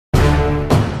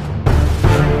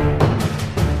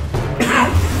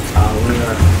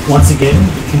once again,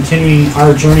 continuing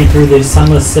our journey through the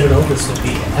Sunless Citadel. This will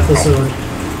be episode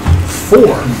 4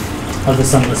 of the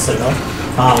Sunless Citadel.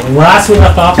 Last we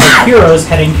left off, our heroes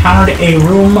had encountered a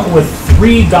room with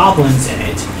 3 goblins in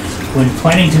it. When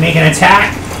planning to make an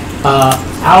attack,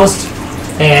 Oust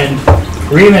and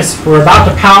Remus were about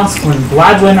to pounce when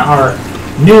Gladwin, our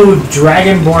new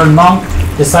dragonborn monk,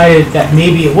 decided that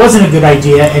maybe it wasn't a good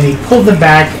idea, and he pulled them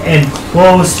back and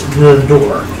closed the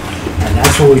door. And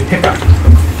that's where we pick up.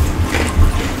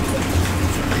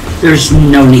 There's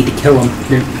no need to kill them.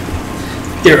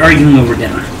 They're arguing over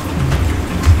dinner.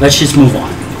 Let's just move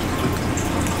on.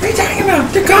 What are you talking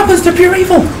about? They're goblins. They're pure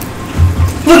evil.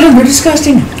 Look at them. They're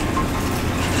disgusting.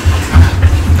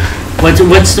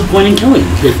 What's the point in killing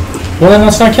them? Well, then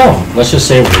let's not kill them. Let's just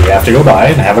say we have to go by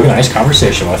and have a nice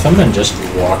conversation with them and just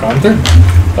walk on through.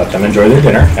 Let them enjoy their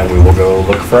dinner, and we will go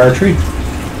look for our tree.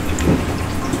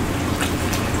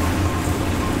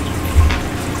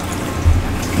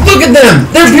 Look at them!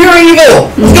 They're pure evil!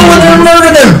 Let's go in there and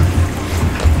murder them!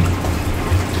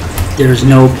 There's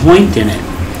no point in it.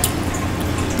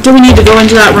 Do we need to go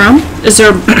into that room? Is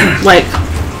there, like...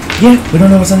 Yeah, we don't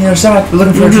know what's on the other side. We're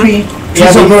looking for a tree.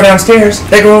 Trees don't grow downstairs.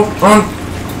 They grow on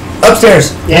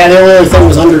upstairs. Yeah, the only other thing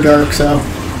was Underdark, so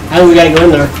I think we gotta go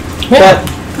in there. Yeah. But,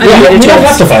 We don't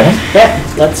have to fight them. Yeah,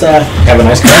 let's Have a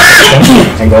nice conversation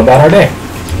and go about our day.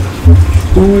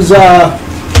 Who's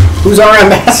our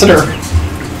ambassador?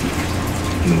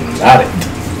 Got it.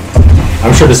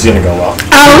 I'm sure this is gonna go well.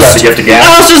 Oust! Gift of gas.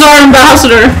 Oust is our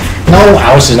ambassador! No,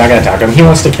 Oust is not gonna talk to him. He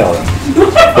wants to kill them.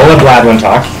 We'll let Gladwin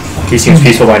talk. He seems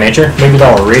peaceful by nature. Maybe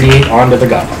they'll radiate onto the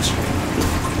goblins.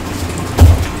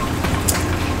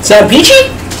 Sound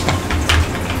peachy?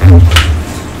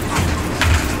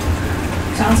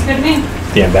 Sounds good to me.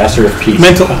 The ambassador of peace.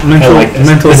 Mental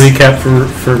recap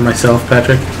for myself,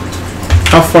 Patrick.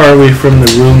 How far are we from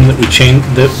the room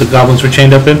that the goblins were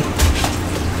chained up in?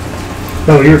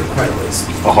 Oh, you're quite a ways.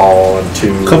 A hall and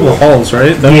 2. A couple of halls,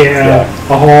 right? Yeah,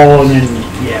 a hall, and then,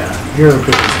 you're a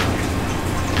good one.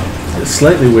 It's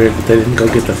slightly weird that they didn't go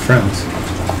get their friends.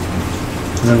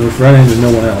 And then we've run into no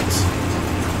one else.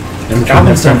 And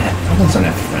Goblins don't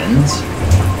have friends.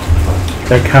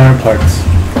 They're counterparts.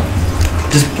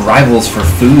 Just rivals for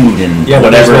food and Yeah,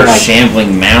 but whatever there's no, like,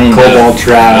 shambling mound cobalt of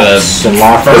traps and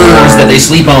locked furs doors that they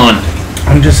sleep on.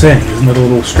 I'm just saying, isn't it a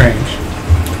little strange?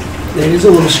 It is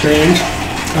a little strange.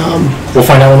 We'll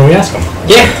find out when we ask them.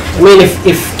 Yeah, I mean,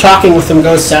 if talking with them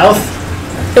goes south,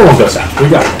 It won't go south. We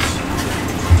got this.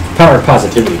 Power of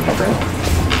positivity, my friend.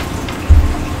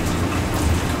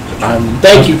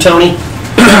 thank you, Tony.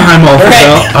 I'm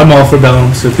all for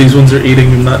balance. If these ones are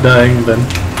eating and not dying, then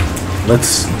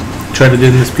let's try to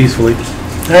do this peacefully.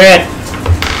 Alright.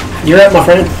 You're up, my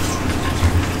friend.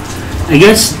 I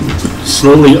guess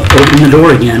slowly open the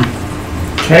door again.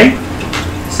 Okay.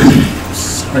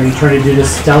 Are you trying to do this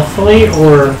stealthily,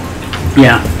 or...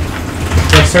 Yeah.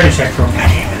 Dexterity check for me. I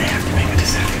didn't even have to make a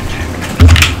deception check.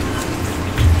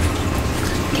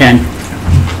 Ken.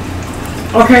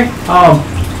 Okay.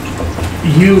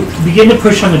 You begin to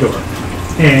push on the door,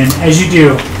 and as you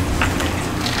do,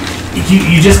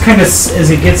 you just kind of, as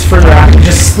it gets further out, you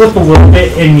just slip a little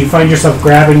bit, and you find yourself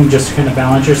grabbing just to kind of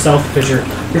balance yourself, because you're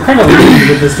kind of leaning to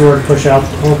get this door to push out,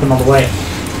 open all the way.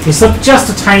 You slip just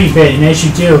a tiny bit, and as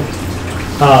you do,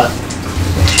 whoa,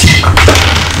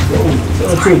 a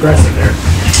little too aggressive there.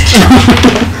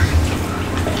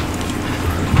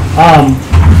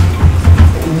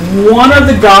 One of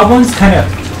the goblins kind of,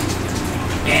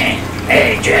 hey,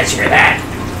 did you guys hear that?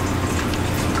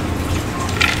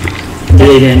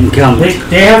 They didn't come.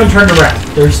 They haven't turned around.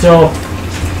 They're still.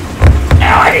 No,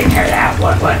 I didn't hear that.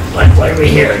 What are we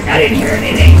hearing? I didn't hear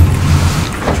anything.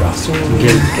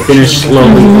 Finish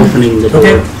slowly opening the door.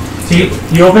 Okay. So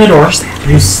you open the door.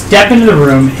 You step into the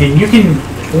room, and you can.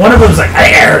 One of them's like, I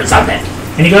heard something,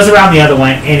 and he goes around the other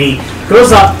one, and he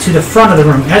goes up to the front of the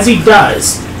room. As he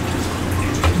does,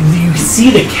 you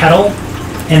see the kettle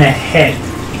and a head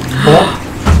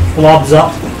blobs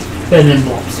up, and then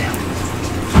blobs down.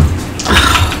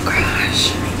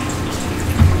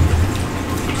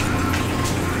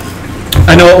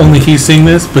 I know only he's seeing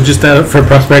this, but just for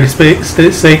prosperity's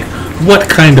sake, what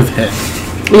kind of head?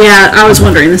 Yeah, I was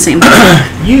wondering the same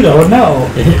thing. You don't know.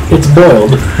 It's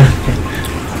boiled.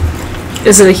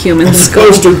 Is it a human It's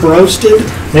skull? supposed to be roasted.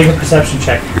 Make a perception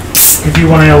check if you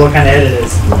want to know what kind of head it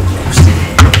is.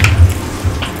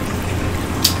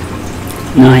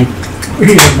 9.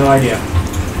 You have no idea.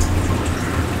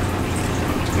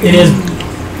 It is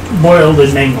boiled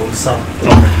and mangled, so.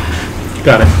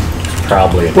 Got it.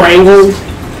 Probably. Brangled.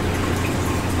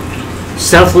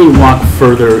 Stealthily walk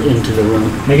further into the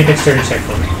room. Make a dexterity check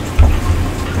for me.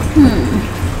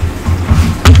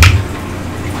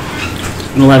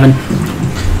 11.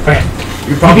 Okay.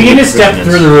 You begin to step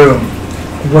through the room.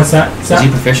 What's that? Is he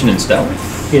proficient in stealth?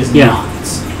 He is Yeah. not.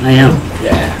 I am.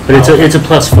 Yeah. But it's a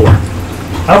 +4.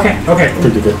 Okay.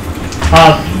 Pretty good.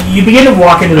 You begin to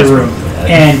walk into the room,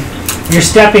 and you're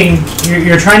stepping.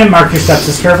 You're trying to mark your steps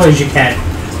as carefully as you can,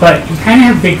 but you kind of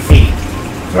have big feet.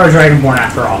 You're a dragonborn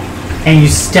after all, and you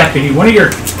step, and one of your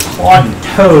clawed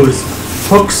toes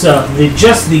hooks up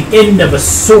just the end of a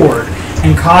sword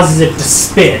and causes it to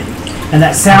spin. And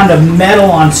that sound of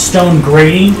metal on stone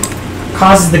grating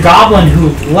causes the goblin who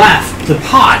left the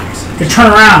pot to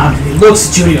turn around, and he looks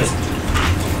at you and he goes,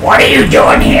 "What are you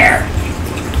doing here?"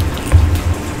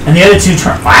 And the other two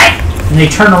turn, "What?" And they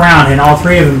turn around, and all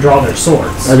three of them draw their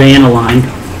swords. Are they in a line?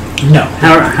 No.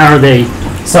 How are they?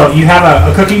 So you have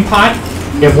a cooking pot,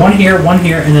 you have one here,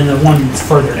 and then the one that's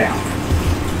further down.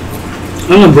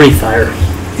 I'm gonna breathe fire.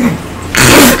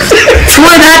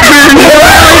 Toward that turn really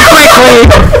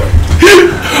quickly.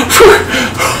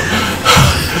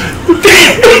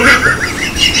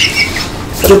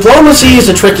 Diplomacy is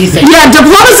a tricky thing. Yeah,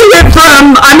 diplomacy went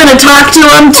from I'm gonna talk to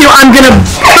them to I'm gonna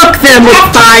cook them with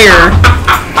fire.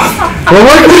 Well,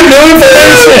 what are we doing for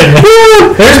this?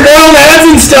 There's boiled heads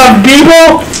and stuff,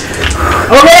 people!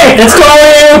 Okay, it's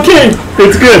totally okay.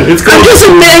 It's good. It's good. I'm just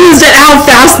amazed at how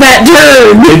fast that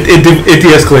turned. It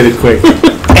de-escalated quick.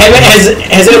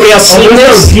 Has anybody else seen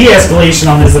There's this? no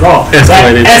de-escalation on this at all.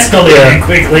 Escalated. That escalated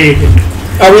quickly.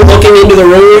 Are we looking into the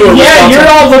room? Or Yeah, you're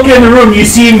all looking in the room. You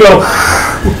see him go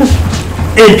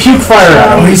and puke fire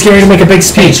out. Oh, he's getting ready to make a big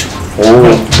speech.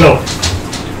 Go.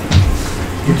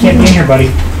 You can't be in here, buddy.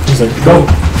 He's like, Go.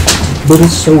 but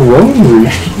it's so lonely.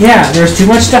 Yeah, there's too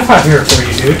much stuff out here for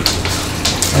you, dude.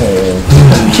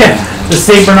 Yeah, the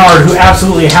Saint Bernard who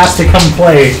absolutely has to come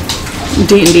play.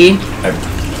 D&D.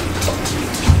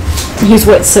 He's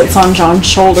what sits on John's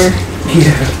shoulder.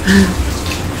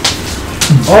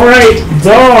 All right,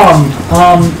 Dom.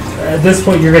 At this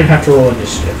point, you're gonna have to roll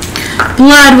initiative.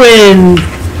 Bloodwind,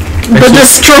 the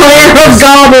destroyer of I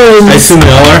goblins. assume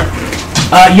they all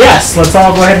are. Yes, let's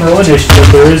all go ahead and roll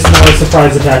initiative. There is no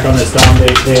surprise attack on this, Dom.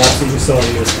 They absolutely saw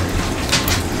you.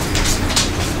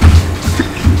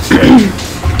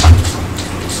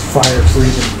 Fire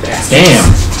breathing bastard. Damn.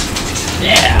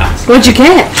 Yeah. What'd you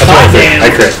get? I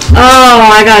crit.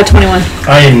 Oh, I got a 21.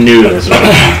 I knew this was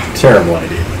a terrible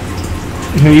idea.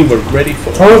 You were ready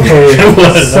for it. Okay,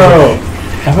 so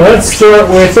let's start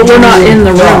with. But we're not in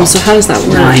the room, Dom. so how does that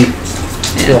work? 9.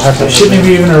 I shouldn't have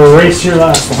even erased your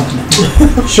last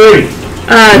one. Shuri.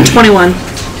 21.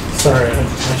 Sorry,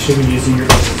 I should be using your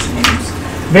guys' names.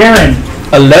 Varen.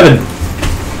 11.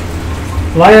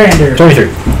 Lyrander. 23.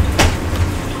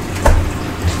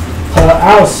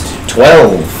 Oust.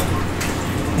 12.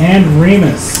 And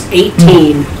Remus.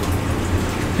 18.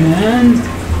 And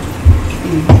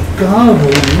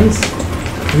goblins.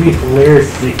 It'd be hilarious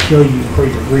if they kill you before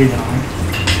you breathe on.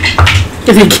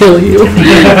 If they kill you.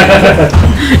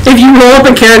 If you roll up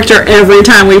a character every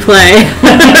time we play.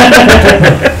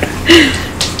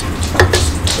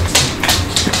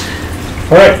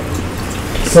 Alright.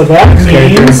 So that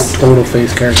means Total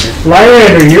face character.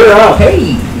 Lyrander, you're up.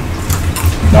 Hey.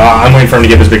 I'm waiting for him to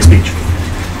give his big speech.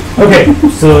 Okay,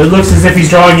 so it looks as if he's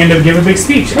drawing in to give a big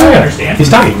speech. I understand. He's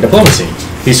talking diplomacy.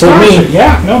 He told me.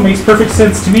 Yeah, no, makes perfect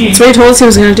sense to me. That's what he told us he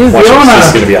was going to do. Watch this. Fiona. This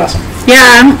is gonna be awesome.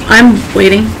 Yeah, I'm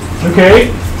waiting.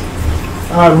 Okay.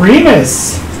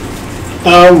 Remus.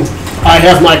 I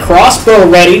have my crossbow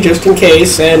ready just in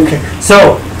case, and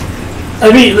So,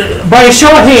 I mean, by a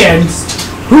show of hands,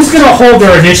 who's going to hold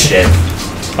their initiative?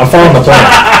 I'm following the plan.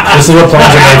 This is what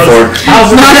plans are made for.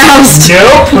 Not Oust.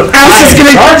 Nope. Oust is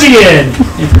gonna- charging in.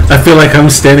 I feel like I'm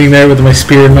standing there with my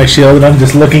spear and my shield, and I'm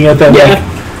just looking at them Yeah.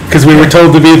 because we were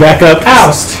told to be back up.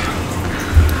 Oust.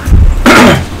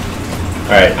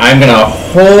 Alright, I'm going to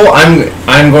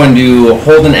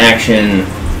hold an action.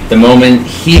 The moment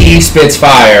he spits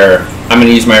fire, I'm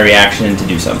gonna use my reaction to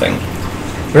do something.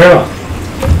 Very well.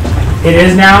 It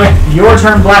is now your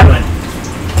turn, Blackman.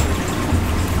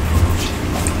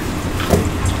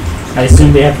 I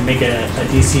assume they have to make a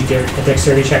DC a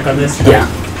dexterity check on this? Yeah.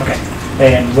 Okay.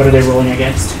 And what are they rolling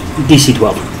against? DC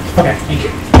 12. Okay, thank you.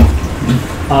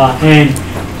 And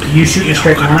you shoot your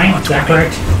straight line, is that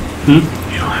correct? You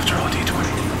don't have to roll a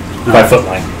d20. 5 foot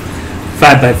line.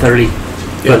 5 by 30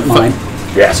 foot line.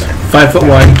 Yeah, sorry. 5 foot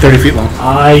wide, 30 feet long.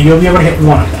 You'll be able to hit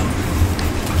one of them.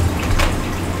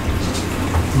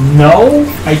 No,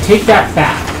 I take that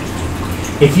back.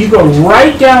 If you go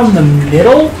right down the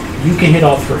middle, you can hit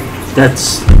all three.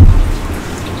 That's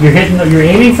You're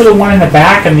aiming for the one in the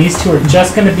back, and these two are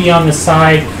just going to be on the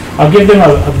side I'll give them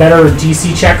a better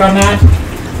DC check on that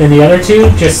than the other two,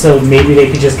 just so maybe they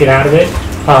could just get out of it.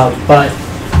 But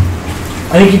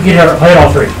I think you can hit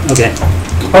all three. Okay.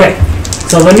 Okay,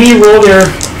 so let me roll their.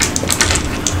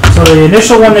 So the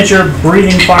initial one that you're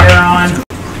breathing fire on,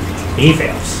 he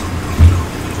fails.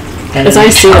 And As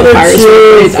I see the other fire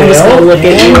two I'm just gonna fail, look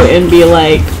at you and be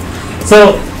like,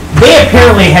 So they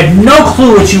apparently had no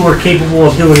clue what you were capable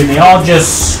of doing, and they all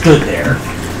just stood there.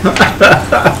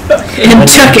 and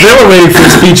took They it. were waiting for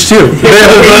a speech too. They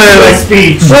were like,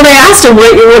 Speech. Well, they asked him,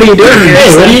 what are you doing here?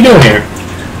 Hey, what are you doing here?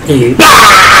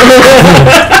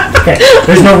 Okay,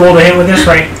 there's no roll to hit with this,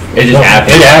 right? It just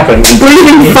happened. It happened.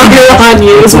 Breathing fire on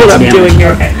you is what I'm doing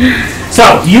here. Okay.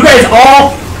 So you guys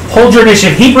all hold your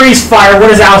initiative. He breathes fire. What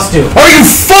does Alce do? Are you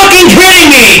fucking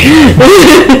kidding me?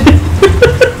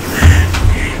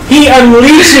 He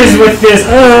unleashes with this.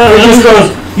 It just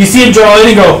goes. You see him draw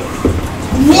in and go.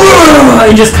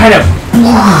 And just kind of.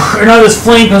 And all this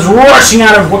flame comes rushing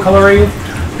out of. What color are you?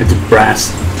 It's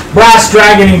brass. Brass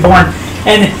dragon born.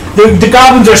 And the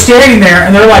goblins are standing there,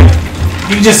 and they're like,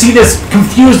 you just see this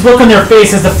confused look on their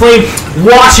face as the flame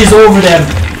washes over them.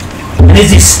 And as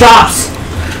he stops,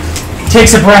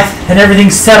 takes a breath, and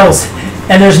everything settles,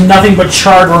 and there's nothing but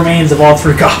charred remains of all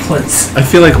three goblins. I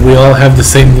feel like we all have the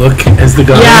same look as the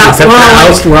goblins, Yeah, except for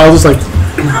House. We're all just like,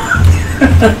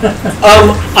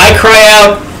 I cry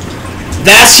out,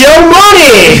 "That's your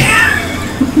money!"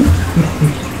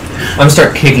 I'm gonna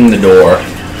start kicking the door.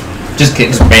 Just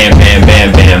kick, bam, bam,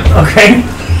 bam, bam. Okay?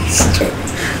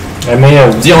 I may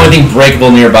have It's the only thing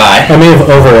breakable nearby.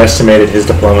 overestimated his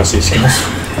diplomacy skills.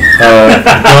 Don't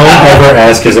ever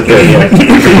ask his opinion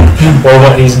or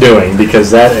what he's doing, because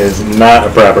that is not a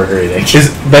proper greeting.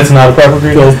 that's not a proper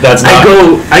greeting. That's not.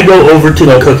 I go over to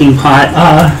the cooking pot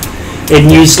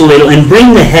and use the ladle and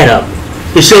bring the head up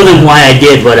to show them why I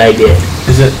did what I did.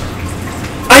 Is it?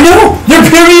 I know! They're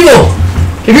pure evil!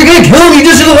 If you're gonna kill him, you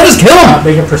just should let us kill him!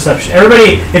 Make a perception.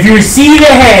 Everybody, if you see the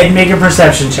head, make a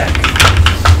perception check.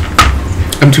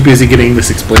 I'm too busy getting this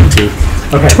explained to.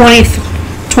 Okay.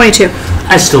 22.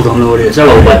 I still don't know what it is. I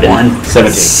rolled by 1.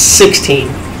 17. 16.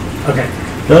 Okay.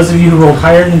 Those of you who rolled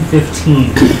higher than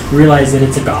 15 realize that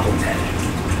it's a goblin head.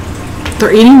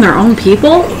 They're eating their own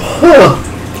people? Huh.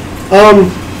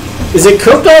 Is it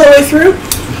cooked all the way through?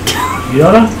 You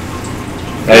don't know?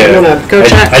 I'm gonna go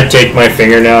check. I take my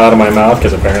fingernail out of my mouth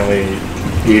because apparently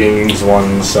eating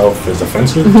oneself is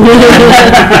offensive.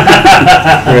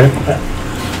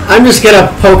 I'm just gonna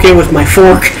poke it with my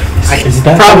fork. Is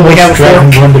that probably have a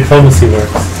fork. One diplomacy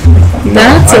works?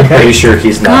 That's I'm a pretty sure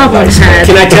he's not goblin nice. head.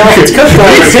 Can I tell if it's cooked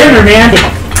Great already? sinner, man.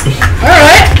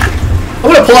 Alright. I'm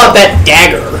gonna pull out that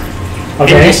dagger.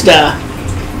 Okay. And just,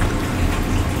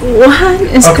 What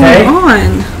is Okay. going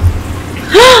on?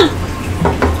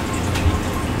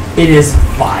 It is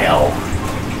vile.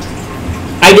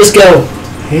 I just go,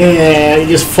 yeah, it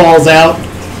just falls out.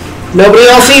 Nobody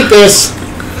else eat this.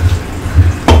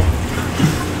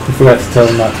 I forgot to tell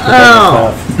him not to put that in his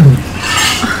mouth.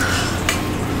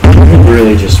 I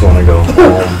really just want to go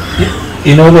home.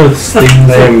 You know those things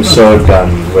I am so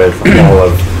done with all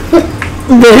of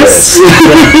This?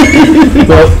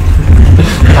 Well,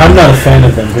 I'm not a fan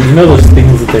of them, but you know those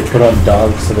things that they put on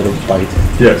dogs so that it'll bite?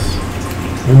 Yes.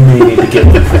 We may need to get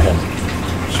one for him.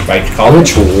 Spiked Which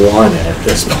college. one at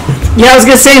this point? Yeah, I was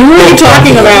gonna say, who are you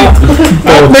talking about?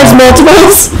 There's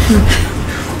multiples?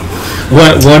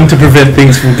 One to prevent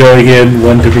things from going in,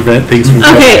 one to prevent things from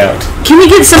coming Okay, out. can we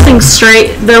get something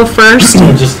straight though first?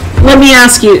 Just Let me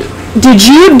ask you, did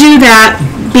you do that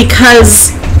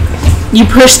because you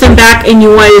pushed them back and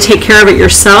you wanted to take care of it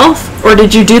yourself? Or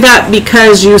did you do that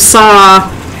because you saw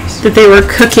that they were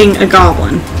cooking a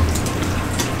goblin?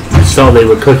 I saw they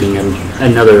were cooking a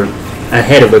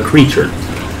head of a creature.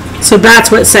 So that's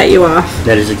what set you off.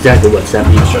 That is exactly what set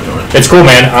me off. It's cool,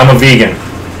 man. I'm a vegan.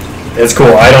 It's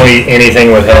cool. I don't eat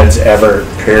anything with heads ever.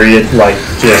 Period. Like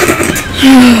just.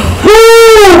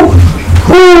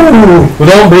 Well,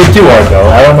 don't breathe too hard though.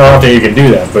 I don't know if you can do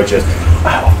that, but just.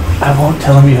 I won't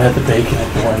tell him you had the bacon at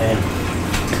the one end.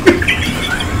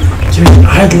 Dude,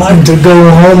 I'd like to go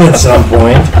home at some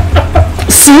point.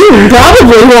 Soon,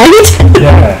 probably, right?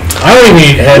 Yeah. I don't even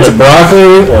eat heads of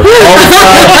broccoli or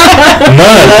cauliflower.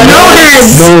 None. No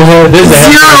heads. No head. This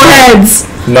Zero heads.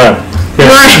 None.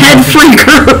 We're a head-free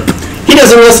group. He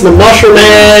doesn't listen to Mushroom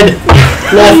Head.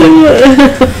 Nothing.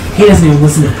 He doesn't even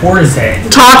listen to Portishead.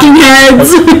 Talking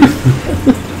heads.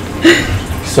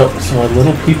 So are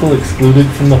little people excluded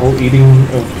from the whole eating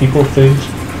of people thing?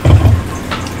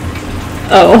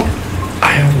 Oh.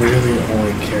 I don't really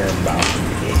only care about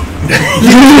me.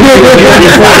 You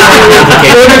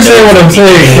understand what I'm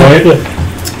saying, right?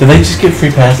 Do they just get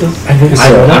free passes? I think I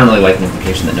so. don't really like the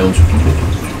implication that gnomes would be.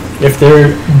 If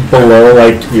they're below,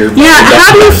 like, your... Yeah,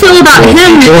 how do you feel about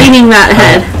him eating that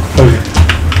head? Okay.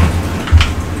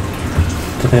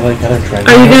 Do they like other dragons?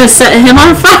 Are you gonna set him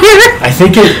on fire? I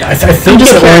think it just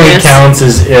only curious. counts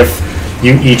as if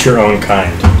you eat your own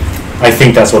kind. I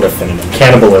think that's what offended him.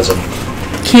 Cannibalism.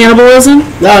 Cannibalism?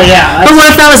 Oh yeah. But what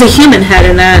if that was a human head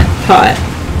in that pot?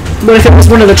 What if it was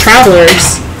one of the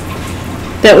travelers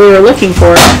that we were looking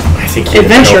for? I think he'd have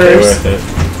been Adventurers. okay with it.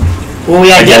 Well,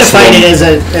 we I guess identified it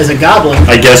we'll- as a goblin.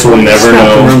 I guess we'll never Stop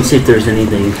the know. room, see if there's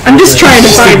anything. I'm just trying to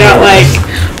find out, like,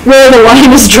 where the line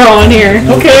is drawn here.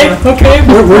 Okay.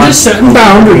 We're just setting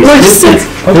boundaries.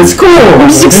 It's cool.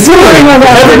 I'm just exploring my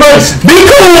boundaries. Be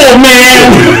cool,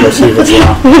 man! Let's see if it's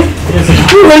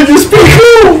locked. Just be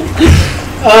cool.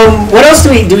 What else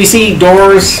do we see?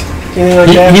 Doors? Anything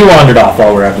like that? He wandered off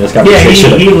while we're having this Yeah,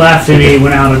 conversation. he left and he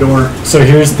went out a door. So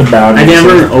here's the I boundary.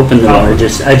 never opened the door. I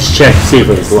just checked to see if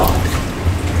it was locked.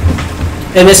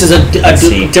 And this is a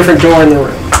see. different door in the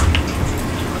room.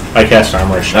 I cast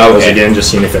armor shadows Okay. again, just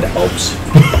seeing if it helps.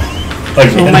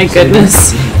 Again. Oh my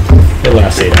goodness. It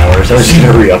lasts 8 hours. I was just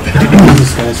gonna re-up it.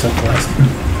 This guy's self-last.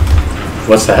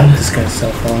 What's that? This guy's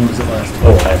self. How long does it last?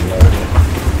 Oh, I have no idea.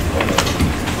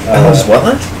 What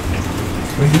left?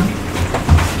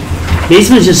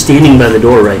 Basement's just standing by the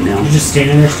door right now. You're just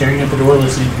standing there staring at the door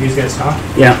listening to these guys talk.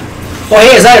 Yeah. Oh,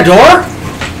 hey, is that a door?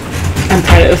 I'm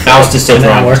kind of. Faust is still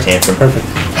throwing his tantrum. Perfect.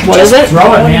 What is it?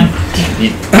 Throw it, man.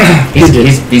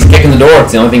 He's kicking the door.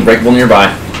 It's the only thing breakable nearby.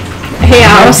 Hey,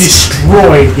 oust.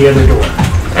 Destroyed the other door.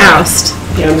 Oust.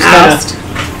 Yeah, I'm Oust.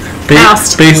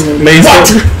 just Oust.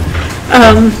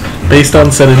 Based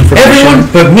on said information. Everyone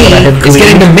but me that I have is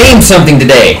getting to maim something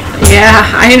today. Yeah,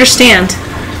 I understand.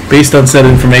 Based on said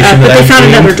information But that they I've found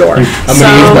gleaned, another door. I'm going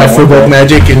to use my full bulk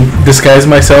magic and disguise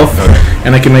myself,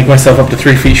 and I can make myself up to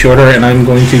 3 feet shorter, and I'm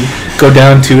going to go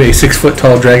down to a 6 foot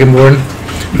tall dragonborn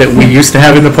that we used to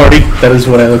have in the party. That is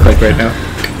what I look like right now.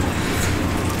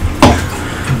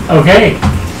 Okay.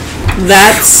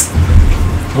 That's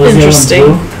Was the other one Interesting.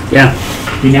 blue? Yeah.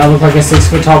 You now look like a 6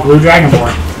 foot tall blue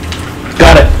dragonborn.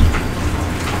 Got it.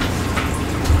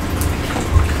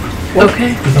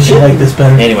 okay. I like this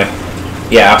better. Anyway,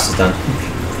 yeah, Ops is done.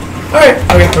 Alright,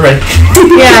 okay, we're ready.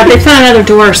 Yeah, they found another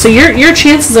door, so your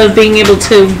chances of being able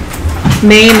to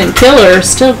maim and kill her are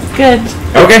still good.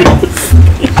 Okay.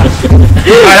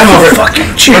 Alright, I'm over it.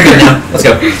 We're good now. Let's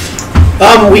go.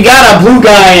 we got a blue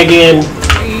guy again.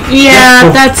 Yeah,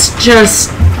 that's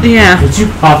just Did you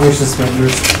pop your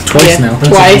suspenders? Twice now.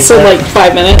 twice in like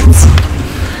 5 minutes.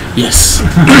 Yes.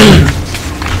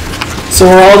 So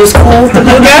we're all just cool with the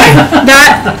blue guy?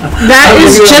 That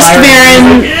is just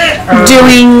Varen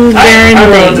doing Varen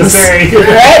things.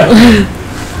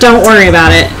 Don't worry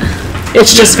about it.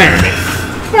 It's just Varen.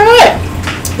 Alright.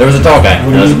 There was a tall guy.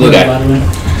 There was a blue guy.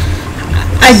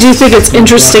 I do think it's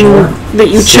interesting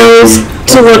that you chose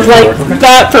to look like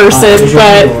that person,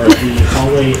 but The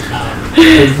hallway,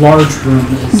 the large room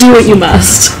is. do what you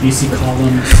must. You see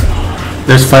columns.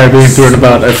 There's fire being thrown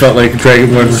about. I felt like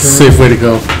Dragonborn was a safe way to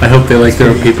go. I hope they like their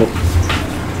own people.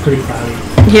 Pretty cloudy.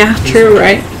 Yeah, true,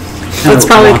 right? That's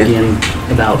probably Walk good. in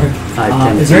about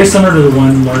 5-10 It's very similar to the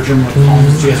one larger room with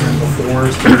columns that you guys were in before.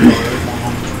 It's pretty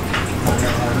long.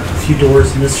 There are a few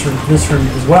doors in this room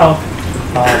as well.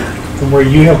 From where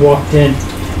you have walked in,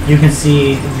 you can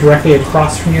see directly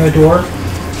across from you a door.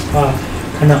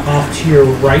 Kind of off to your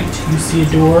right, you see a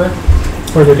door.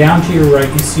 Further down to your right,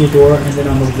 you see a door, and then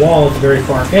on the wall at the very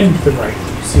far end to the right,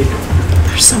 you see a door.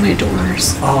 There's so many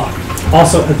doors.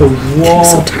 Also, at the wall, I'm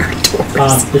so tired of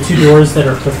doors. the two doors that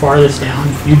are the farthest down,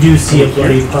 you do see a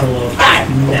bloody puddle of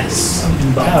mess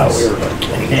and bones.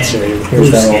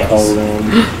 Here's that little hole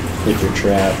room with your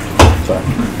trap.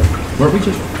 Weren't we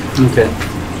just... Okay.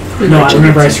 No, I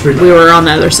remember I screwed We up. were on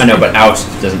the other I side. know, but Oust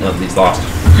doesn't know that he's lost.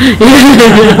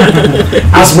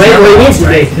 I was wait, wait, wait,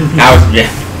 right? Oust, yeah.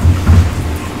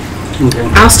 Okay.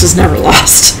 Oust is never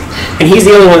lost. And he's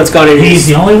the only one that's gone in. He's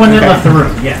the only one that left the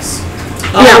room, yes.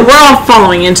 Yeah, we're all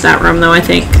following into that room, though, I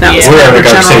think. That was We're kind of having a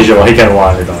the conversation general. while he kind of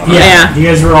wandered off. Yeah. You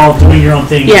guys were all doing your own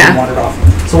thing Yeah. and wandered off.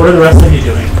 So what are the rest of you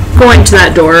doing? Going to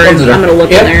that door, and I'm going to look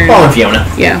in there. Following Fiona.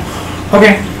 Yeah.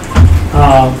 Okay.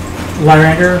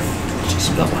 Lyrander,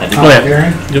 Oh, yeah.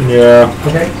 Baron. Yeah.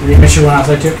 Okay. Did you make sure you went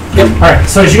outside too? Yep. Alright,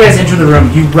 so as you guys enter the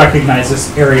room, you recognize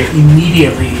this area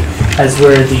immediately as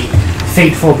where the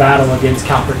fateful battle against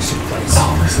Calcrix took place.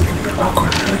 Oh, this is gonna be awkward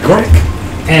really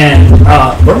quick.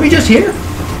 And Weren't we just here?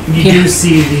 you do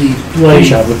see the bloody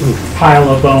pile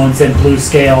of bones and blue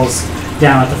scales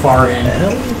down at the far end.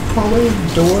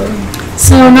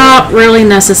 So not really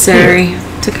necessary.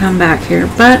 to come back here,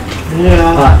 but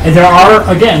And there are,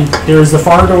 again, there's the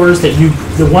far doors that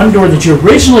the one door that you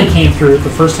originally came through the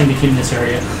first time you came in this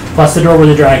area, plus the door where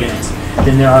the dragon is.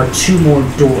 Then there are 2 more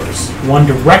doors, one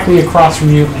directly across from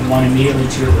you and one immediately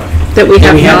to your right. that we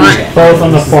have not Both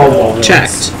on the far wall.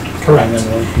 checked. Correct.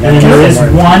 And then there is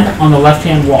one on the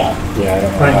left-hand wall, Yeah, I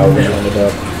don't know Right how in we there. ended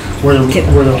up. where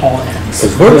the hall ends.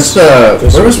 Where was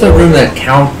the room that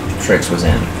Caltrix was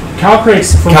in?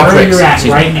 Calcrix, from where Calcrix, you're at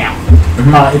excuse right now,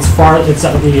 it's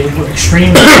at the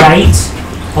extreme right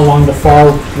along the far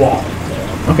wall.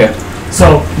 Okay.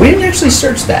 So, We didn't actually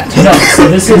search that. no, so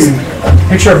this is,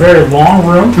 picture a very long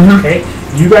room, okay?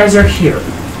 You guys are here,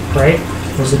 right?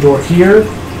 There's a door here,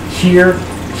 here,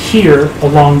 here.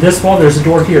 Along this wall, there's a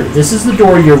door here. This is the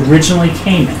door you originally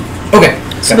came in. Okay.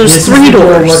 So there's This 3 is the door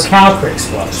where doors. Calcrix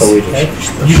was. So we just-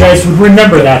 okay? You guys would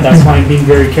remember that. That's why I'm being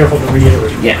very careful to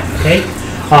reiterate. Yeah. Okay.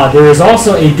 There is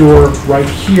also a door right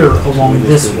here along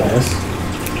this wall.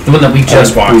 The one that we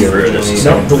just walked through.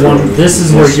 No, the one. This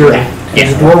is where you're at.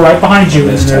 There's a door right behind you,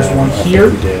 and then there's one here.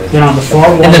 Then on the far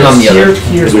wall, And then on the there's other.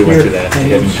 here, Because we went here, through that and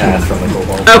hidden here. path from the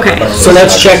kobold. Okay. So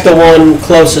let's check the one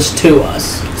closest to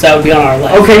us. So that would be on our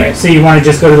left. Okay. right? So you want to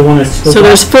just go to the one that's. So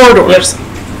there's 4 doors.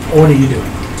 What are you doing?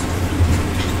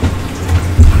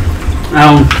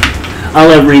 I'll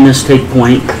let Remus take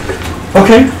point,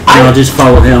 Okay. and I'll just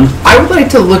follow him. I would like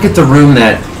to look at the room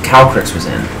that Calcrix was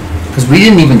in. Because we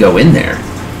didn't even go in there.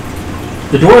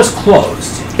 The door is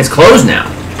closed. It's closed now.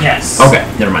 Yes. Okay,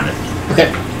 never mind then.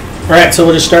 Okay. All right. So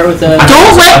we'll just start with the.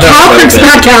 Don't let Calcrix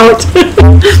back out.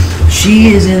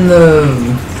 She is in the.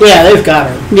 Yeah, they've got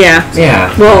her. Yeah,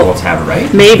 Yeah. Well- let's have her,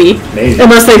 right? maybe. Maybe.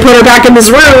 Unless they put her back in this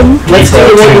room. Let's do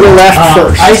the one to the left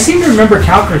first. I seem to remember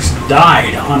Calcrix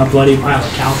died on a bloody pile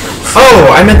of Calcrix. Oh,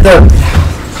 I meant the.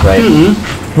 Right.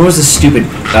 Who was the stupid,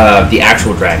 the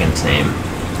actual dragon's name?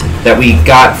 That we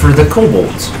got for the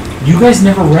kobolds. You guys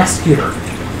never rescued her.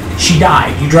 She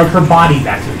died. You drug her body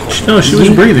back to the cold. No, she was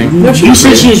breathing. You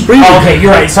said she was breathing. Oh, okay, you're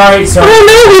right. Sorry. Oh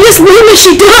no, we just knew that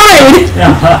she died.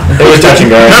 It was touch and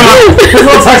go. There's a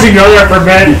little touching go there for a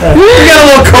bit. We got a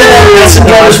little kobold and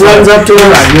just runs up to her.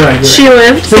 You're right. She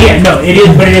lived. So yeah, no, it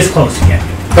is, but it is close again.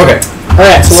 Okay. All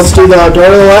right. So let's do the door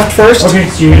to the left first. Okay,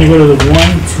 so you're gonna go to the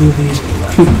one to the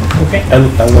left. Okay.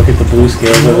 I look at the blue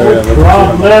scales over there. No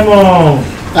problemo.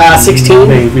 16.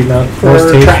 Maybe not For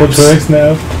most tasteful traps. choice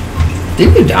now.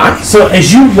 Did you die? So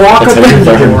as you walk That's up how to you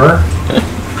the learn. door,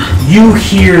 you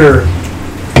hear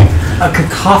a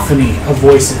cacophony of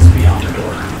voices beyond the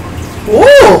door.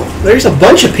 Whoa! There's a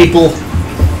bunch of people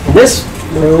in this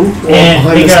room. And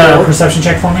behind make this a door. perception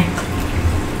check for me.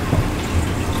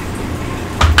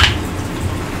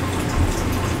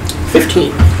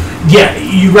 15. Yeah,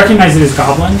 you recognize it as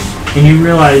goblins, and you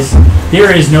realize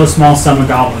there is no small sum of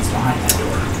goblins behind that door.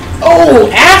 Oh,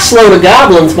 ass load of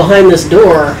goblins behind this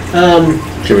door.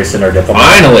 Should we send our diplomat?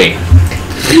 Finally.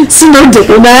 So no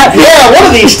diplomat. Yeah, one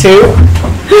of these two.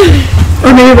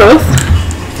 Or maybe both.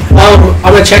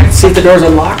 I'm gonna check to see if the door's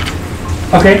unlocked.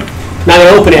 Okay. Not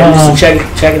gonna open it. I'm just gonna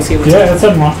check and see what's Yeah, that's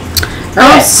unlocked.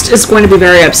 Ernst is going to be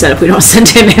very upset if we don't send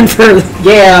him in for.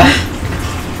 Yeah.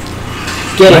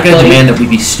 I'm Get not it, gonna buddy. demand that we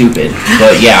be stupid,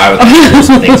 but yeah, I would like to do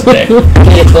some things today.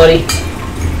 Get it, buddy.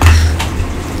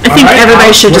 I think Alright,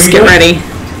 everybody Alex, should what just are you get doing? ready.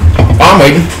 Oh, I'm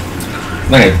waiting.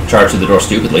 I'm not gonna charge through the door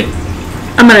stupidly.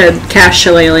 I'm gonna cast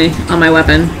Shillelagh on my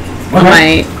weapon. On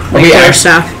my Okay, killer I-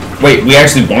 staff. Wait, we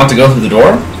actually want to go through the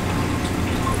door?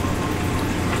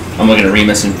 I'm looking at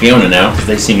Remus and Fiona now, because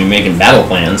they seem to be making battle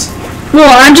plans. Well,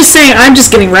 I'm just saying, I'm just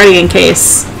getting ready in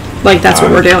case. Like, that's what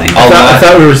we're doing. I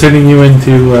thought we were sending you in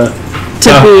to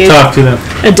be talk to them.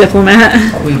 a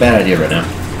diplomat. Probably a bad idea right now.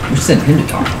 We should send him to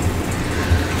talk.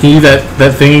 He that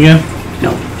thing again?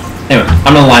 Anyway,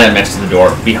 I'm gonna line up next to the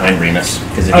door behind Remus,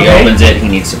 because if he Okay. opens it, he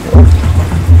needs support.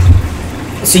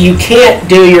 So you can't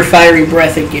do your fiery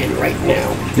breath again right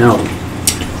now. No.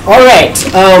 All right.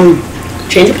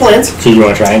 Change of plans. So you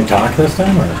want to try and talk this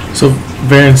time, or? So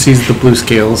Varen sees the blue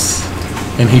scales,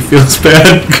 and he feels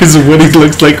bad because of what he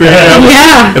looks like right now.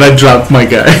 Yeah. And I dropped my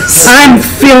guys. I'm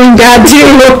feeling bad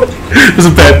too. It was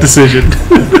a bad decision.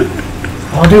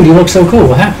 Oh, dude, you look so cool.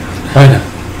 What happened? I know.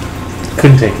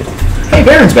 Couldn't take it. Hey,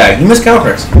 Baron's back. You missed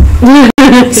Calcrix.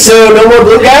 So no more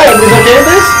blue guy. Everybody's okay with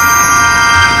this?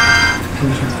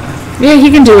 Yeah, he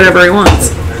can do whatever he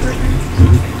wants.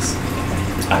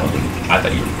 I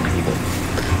thought you were evil.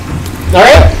 All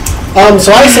right.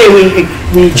 So I say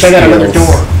we check out another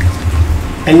door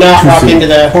and not walk into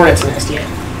the hornet's nest yet.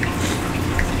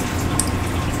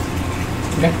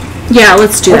 Yeah,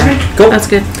 let's do that. Cool. That's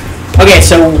good. Okay,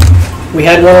 so we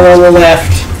had one on the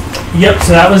left. Yep,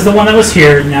 so that was the one that was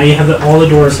here. Now you have all the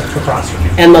doors across from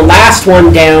you. And the last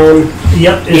one down,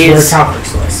 Yep, is where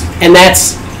Calcrix was. and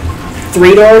that's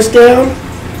 3 doors down?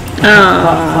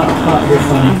 You're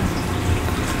funny.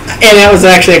 And that was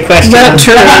actually a question. Not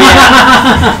true.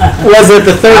 Was it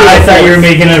the third? I thought you were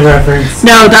making a reference.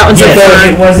 No, that was Yes, the third.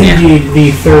 it was indeed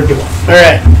the third door.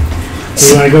 Alright.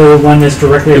 So you want to go to the one that's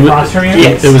directly across from you?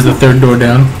 Yes. It was the third door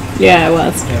down. Yeah, it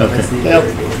was. Yeah, that's the Yep.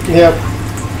 third door. Yep.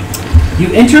 You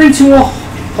enter into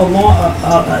a long,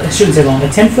 I shouldn't say long, a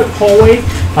 10-foot hallway.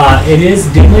 It is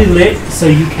dimly lit, so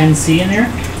you can see in there,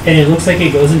 and it looks like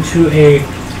it goes into a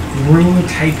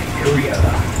room-type area.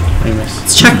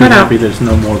 Let's check that out. Happy there's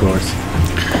no more doors.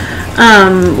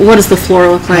 What does the floor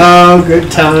look like? Oh,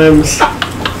 good times.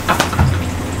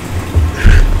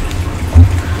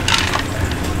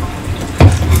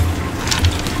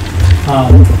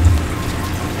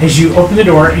 As you open the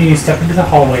door and you step into the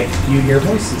hallway, you hear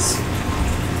voices.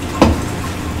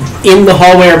 In the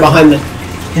hallway or behind the...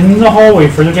 In the hallway,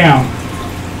 further down.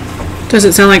 Does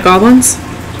it sound like goblins?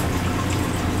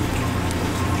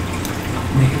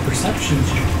 Make a perception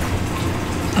check.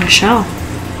 I shall.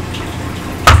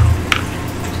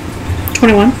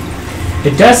 21.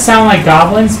 It does sound like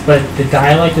goblins, but the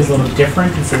dialect is a little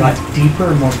different. It's a lot deeper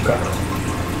and more guttural.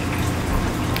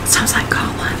 Sounds like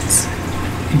goblins.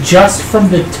 Just from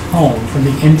the tone, from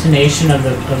the intonation of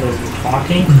the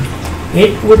talking,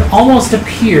 it would almost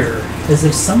appear as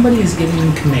if somebody is giving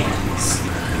you commands.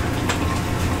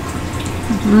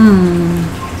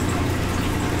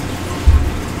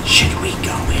 Should we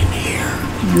go in here?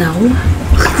 No.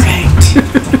 Alright.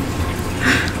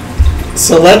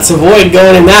 So let's avoid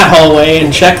going in that hallway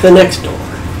and check the next door.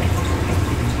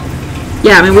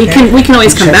 Yeah, I mean we can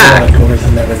always come back. Doors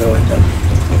and never go in them.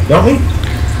 Don't we?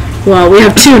 Well, we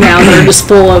have 2 now that are just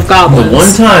full of The goblins. one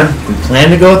time we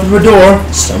plan to go through a door,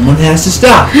 someone has to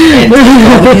stop and take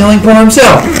all the healing for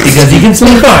himself because he can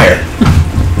spit fire.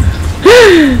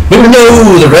 But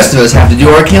no, the rest of us have to do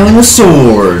our killing with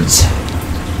swords.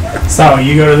 So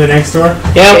you go to the next door,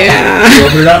 Yep. Yeah. you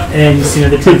open it up, and you see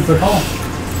another 10-foot hall.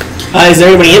 Is there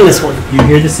anybody in this one? You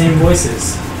hear the same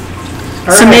voices.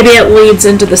 So maybe it leads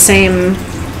into the same.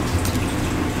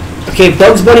 Okay,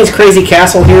 Bugs Bunny's crazy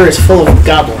castle here is full of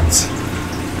goblins.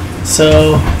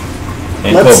 So,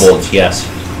 And Let's- kobolds, yes.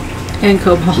 And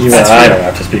kobolds. Even I don't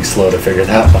have to speak slow to figure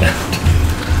that one out.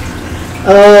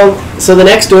 so the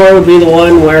next door would be the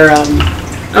one where,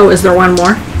 Oh, is there one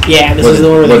more? yeah, this is the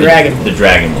one where the dragon was. The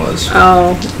dragon was.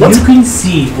 Oh. You can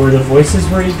see where the voices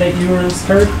were that you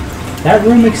heard. That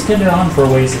room extended on for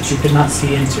ways that you could not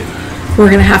see into. We're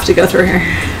gonna have to go through here.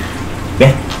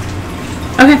 Yeah.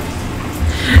 Okay.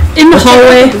 In the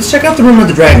hallway. Let's check out the room where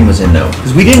the dragon was in, though.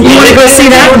 Because we didn't. You wanna go see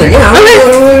that? Yeah, Okay. I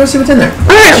want to see what's in there.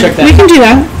 Alright, Check that. we can do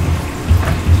that.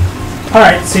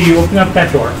 Alright, so you open up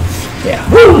that door. Yeah.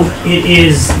 It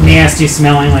is nasty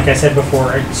smelling, like I said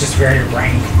before. It's just very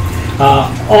rank.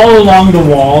 All along the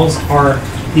walls are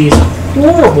these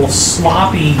horrible,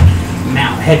 sloppy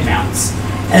head mounts.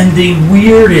 And the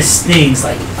weirdest things,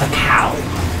 like a cow,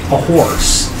 a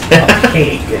horse, a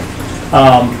pig,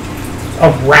 a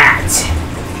rat.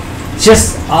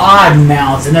 Just odd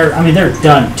mounts, and they're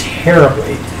done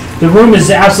terribly. The room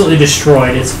is absolutely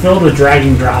destroyed. It's filled with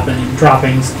dragging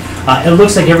droppings. It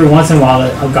looks like every once in a while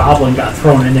a goblin got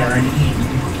thrown in there and eaten.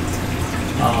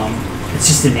 It's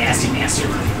just a nasty, nasty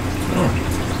room.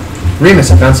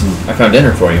 Remus, I found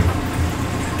dinner for you.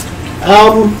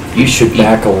 You should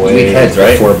back away Sweet heads,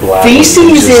 right? before black.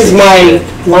 Feces is my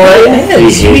line. He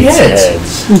Sweet hates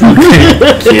heads.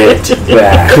 heads. Get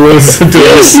back. Close the door.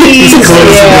 Feces,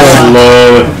 yeah.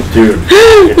 Slow. Dude,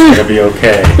 it's gonna be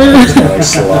okay. I'm just gonna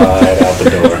slide out the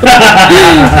door.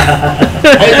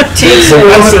 It takes So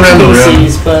I went around the room.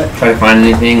 feces, but Try to find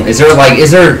anything. Is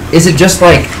it just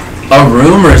like a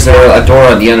room, or is there a door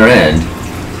on the other end?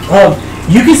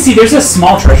 You can see there's a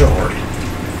small treasure hoard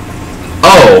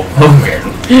Oh, okay.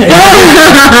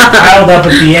 piled up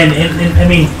at the end. And I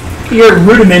mean, your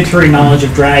rudimentary knowledge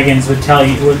of dragons would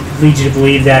lead you to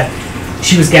believe that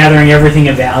she was gathering everything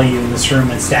of value in this room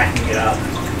and stacking it up.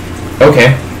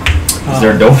 Okay. Is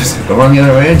there a door on the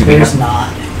other way? Do we There's have-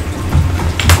 not.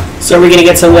 so are we gonna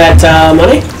get some of that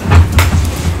money?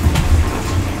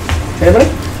 Everybody?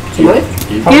 Some money?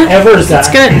 However, is that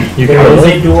That's good. You there can is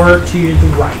really? a door to the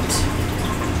right.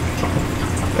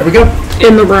 There we go.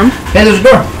 In the room. Hey, there's a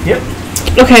door. Yep.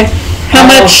 Okay. How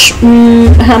much?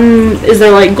 Is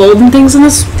there like golden things in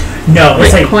this? No,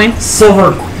 it's Like like coin?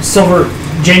 silver,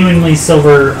 genuinely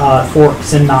silver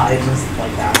forks and knives and stuff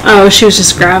like that. Oh, she was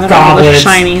just grabbing all the Goblets.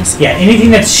 shinies. Yeah, anything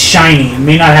that's shiny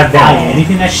may not have value.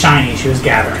 Anything that's shiny, she was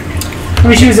gathering it. I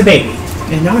mean, she was a baby.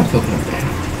 Yeah, now I feel kind of bad.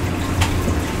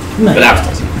 No, But that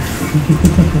was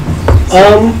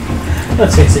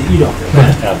let's face it, you don't.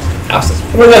 House doesn't.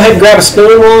 I'm gonna go ahead and grab a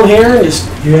spoon while I'm here and just.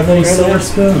 Do you have any silver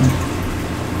spoon?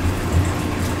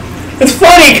 It's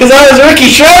funny because I was Ricky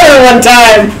Schroeder one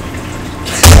time.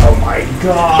 Oh my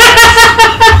god.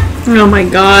 Oh my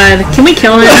god. Can we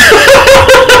kill him?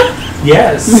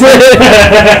 Yes.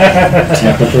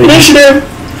 Initiative.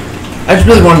 I just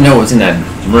really want to know what's in that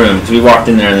room because we walked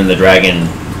in there and then the dragon.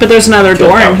 But there's another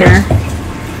door in here.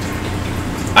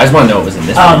 I just want to know what was in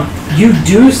this room. You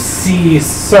do see.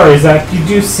 Sorry, Zach. You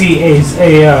do see a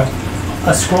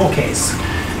scroll case.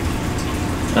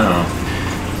 Oh.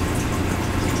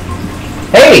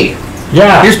 Hey,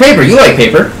 Yeah. here's paper. You like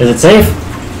paper? Is it safe?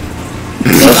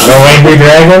 No angry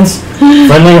dragons?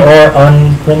 Friendly or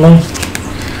unfriendly?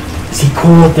 Is he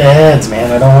cool with the heads,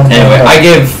 man? I don't want to. Anyway, I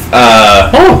give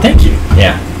Oh, thank you.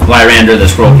 Lyrander the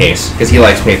scroll case because he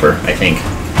likes paper. I think,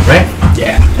 right?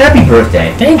 Yeah. Happy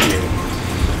birthday. Thank you.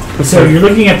 So you're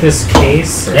looking at this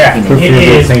case. Yeah. It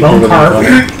is bone carved,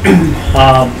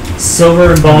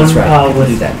 silver and bone That's right. with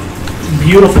Do that.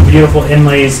 beautiful, beautiful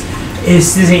inlays.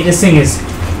 This thing is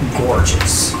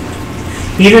gorgeous.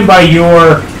 Even by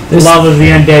your love of the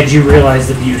undead, you realize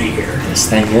the beauty here. This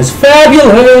thing is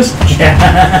fabulous. You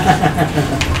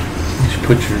should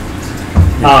put your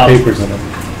papers in it.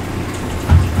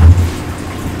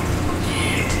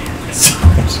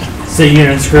 So you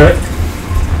gonna unscrew it?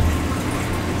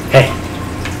 Hey.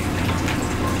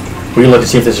 We look to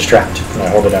see if this is trapped. And I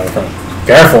hold it down in front.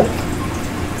 Careful.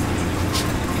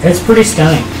 It's pretty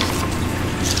stunning.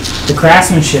 The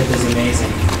craftsmanship is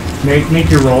amazing. Make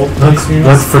your roll. Look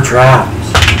for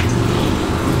traps.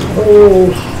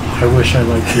 Oh, I wish I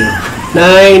liked you.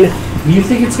 9. You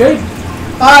think it's good?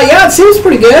 Yeah, it seems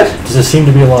pretty good. Does it seem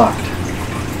to be locked?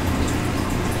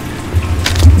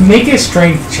 Make a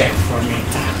strength check for me.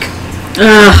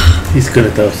 He's good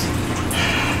at those.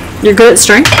 You're good at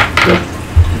strength?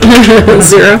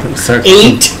 0. Sorry.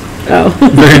 8. Oh.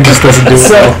 He just doesn't do it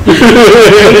So well. he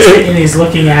takes it and he's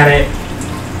looking at it,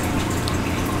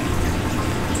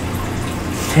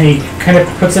 and he kind of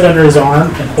puts it under his arm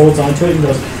and holds onto it and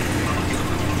goes,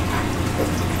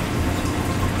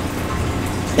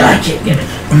 I can't get it.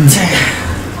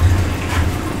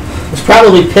 There's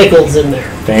probably pickles in there.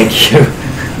 Thank you.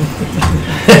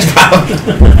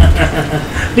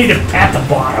 Need to pat the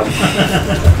bottom.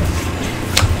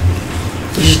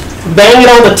 Bang it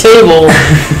on the table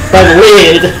by the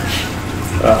lid.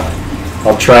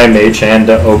 I'll try Mage Hand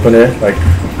to open it. Like,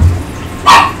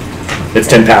 it's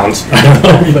 10 pounds. I don't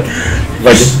know, but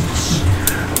like,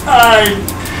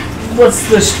 What's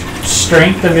the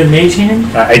strength of a mage hand?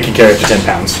 I can carry it to 10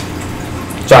 pounds.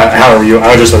 So how are you?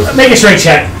 I was just. Make a strength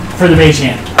check for the mage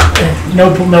hand.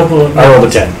 No. I rolled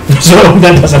a 10, so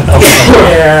that doesn't help.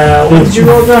 Yeah. What did you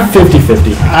roll, John?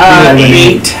 50-50.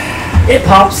 8. It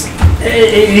pops.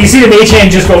 You see the mage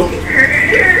hand just go.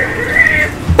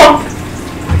 Bump.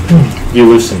 You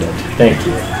loosened it. Thank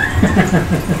you.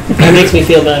 That makes me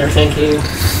feel better, thank you.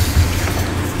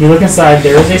 You look inside.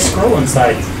 There is a scroll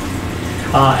inside.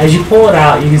 As you pull it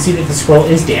out, you can see that the scroll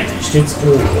is damaged. It's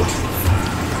old.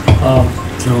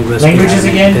 Languages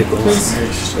again, please?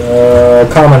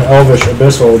 Common, Elvish,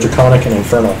 Abyssal, Draconic, and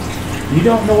Infernal. You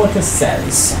don't know what this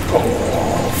says.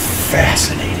 Oh,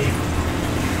 fascinating.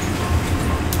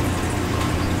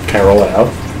 Can I roll it out?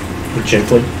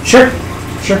 Gently? Sure.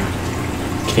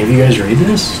 Can any of you guys read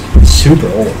this? It's super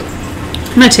old.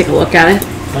 I'm gonna take a look at it.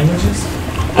 Languages?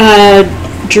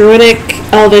 Druidic,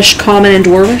 Elvish, Common, and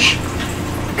Dwarvish.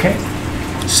 Okay.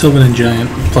 Sylvan and Giant,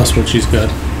 plus what she's got.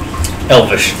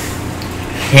 Elvish.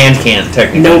 Hand can't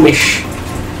technically. Gnomish.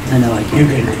 I know I You can.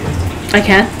 can read it. I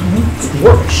can. It's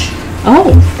Dwarvish.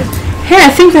 Oh. Hey, I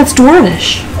think that's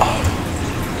Dwarvish.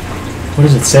 What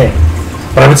does it say?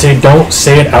 But I would say don't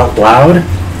say it out loud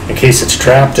in case it's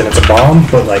trapped and it's a bomb,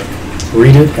 but like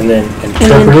read it and then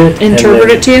interpret it. Interpret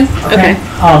it to you? Okay.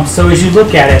 So as you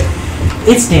look at it,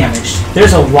 it's damaged.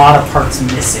 There's a lot of parts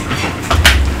missing.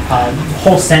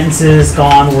 Whole sentences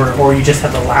gone, or you just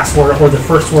have the last word, or the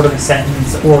first word of a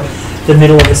sentence, or the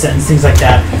middle of a sentence, things like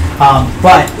that.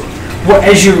 But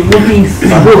as you're looking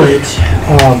through it,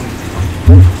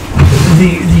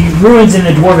 the runes in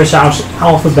the Dwarvish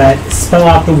alphabet spell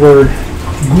out the word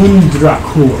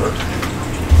Gundrakur.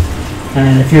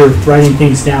 And if you're writing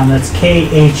things down, that's Khundraukar.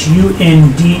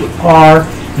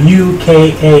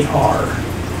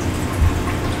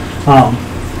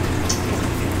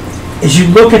 As you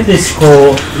look at this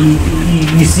scroll,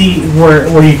 you see where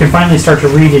you can finally start to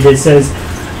read it. It says,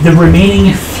 the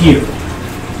remaining few.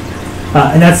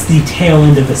 And that's the tail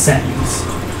end of the sentence.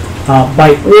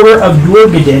 By order of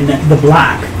Durgadin the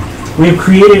Black, We have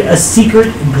created a secret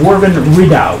dwarven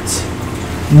redoubt.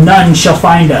 None shall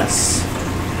find us.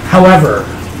 However,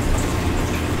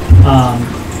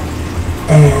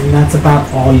 and that's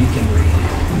about all you can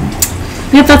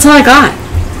read. Yep, that's all I got.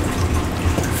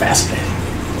 Fascinating.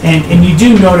 And you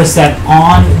do notice that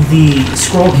on the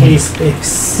scroll case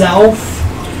itself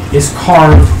is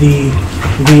carved the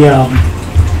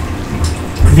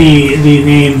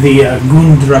name,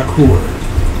 Gundrakur.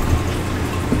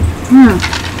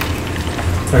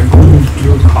 Or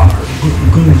Gundrukar.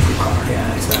 Gundrukar,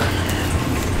 yeah, it's that.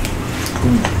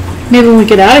 Maybe when we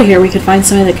get out of here, we could find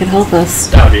somebody that could help us.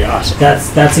 That would be awesome.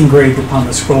 That's engraved upon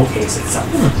the scroll case itself.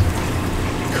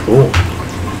 Cool.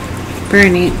 Very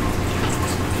neat.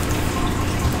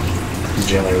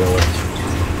 Gently roll it.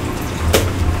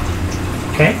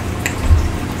 Okay.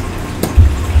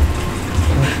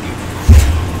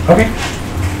 Okay.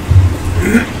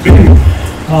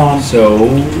 So,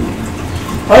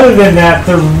 Other than that,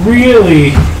 there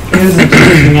really isn't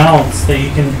anything else that you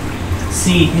can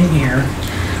see in here.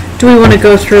 Do we want to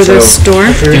go through this door?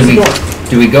 There is a door.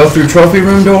 do we go through trophy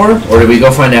room door, or do we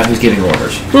go find out who's giving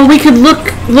orders? Well, we could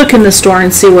look in the store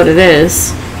and see what it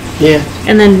is, Yeah.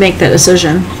 and then make that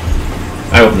decision.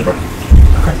 I open the door.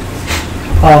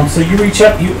 So you reach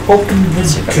up, you open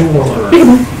this door. He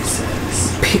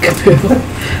says, Peekaboo.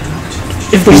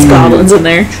 If there's goblins in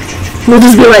there, we'll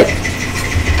just be like,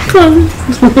 come.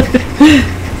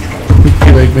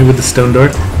 You like me with the stone door?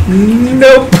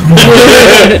 Nope.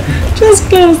 Just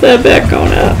close that back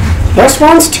on up. This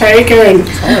one's taken.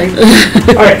 Sorry.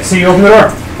 Alright, so you open the door.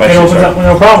 It opens up with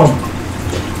no problem.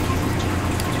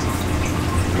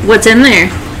 What's in there?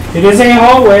 It is a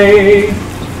hallway.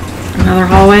 Another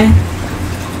hallway?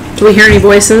 Do we hear any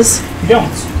voices? You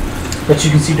don't. But you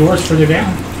can see doors further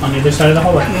down on the other side of the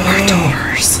hallway.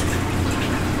 Doors.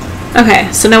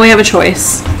 Okay, so now we have a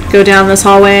choice. Go down this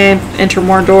hallway, enter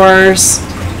more doors,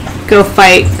 go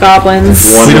fight goblins.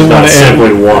 One We does don't not wanna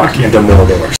simply walk into more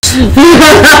doors.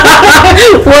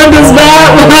 One does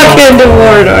not walk into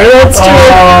Mordor. That's true.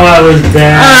 Oh, that was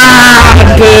bad.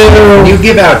 Ah, boo. You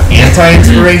give out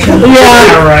anti-inspiration?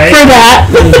 Yeah, right. for that.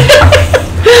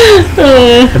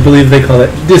 I believe they call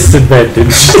it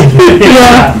disadvantage.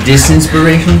 Yeah.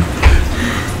 Disinspiration?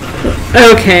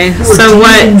 Okay, so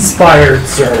what Inspired,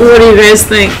 sir. do you guys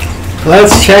think?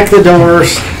 Let's check the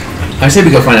doors. I say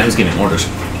we go find out who's giving orders.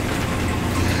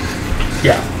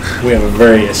 Yeah. We have a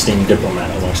very esteemed diplomat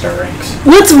amongst our ranks.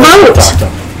 Let's vote. Talk to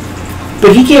him.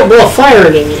 But he can't blow fire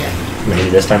again yet. Maybe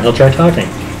this time he'll try talking.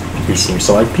 He seems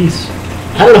to like peace.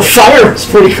 I don't know, fire is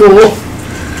pretty cool.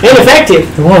 And effective.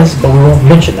 It was, but we won't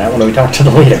mention that when we talk to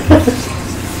the leader.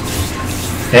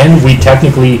 And we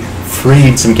technically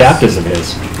freed some captives of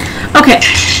his. Okay,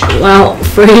 well,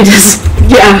 freed is,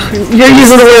 yeah, you're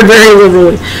using the word very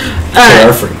liberally. They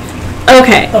are free.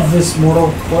 Okay, Of this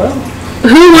mortal coil?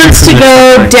 who wants to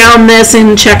go down this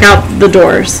and check out the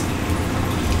doors?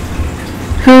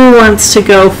 Who wants to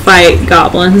go fight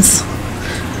goblins?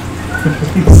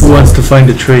 Who wants to find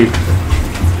a tree?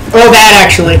 Oh, that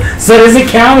actually. So does it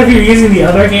count if you're using the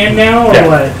other hand now, or Yeah.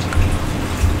 what?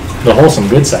 The wholesome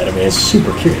good side of me is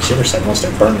super curious. The other side wants to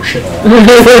burn shit alive.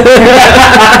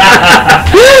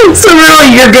 So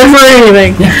really, you're good for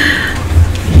anything.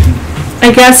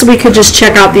 I guess we could just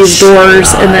check out these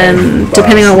doors and then,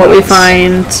 depending on what we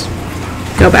find,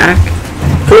 go back.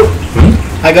 Cool.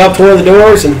 I go up to one of the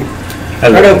doors and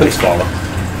Right open. follow.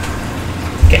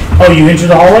 Oh, you enter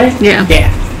the hallway? Yeah. yeah.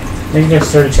 Then you gotta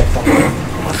start to check the hallway.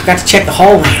 I forgot to check the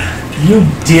hallway. You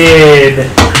did.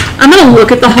 I'm gonna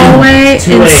look at the hallway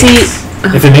Too and late. see.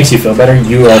 If it makes you feel better,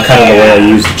 you are kind of the way I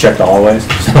use to check the hallways.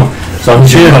 So as long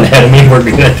as you're going ahead of me, we're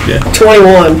good.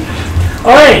 21.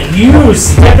 Alright, you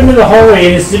step into the hallway,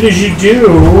 and as soon as you do,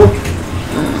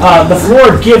 the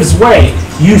floor gives way.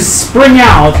 You spring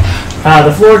out.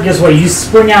 The floor gives way. You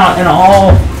spring out in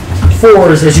all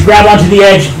fours. As you grab onto the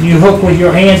edge, you hook with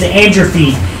your hands and your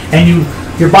feet, and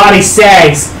your body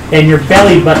sags, and your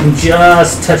belly button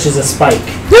just touches a spike.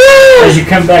 As you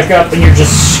come back up, and you're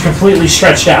just completely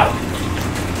stretched out.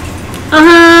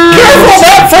 Careful,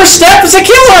 that first step is a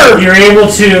killer! You're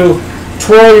able to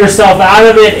twirl yourself out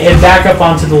of it and back up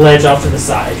onto the ledge off to the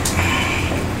side.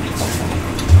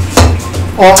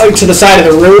 Oh, to the side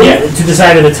of the room? Yeah, to the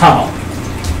side of the tunnel.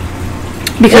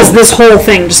 Because this whole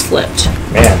thing just flipped.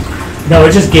 Man. No,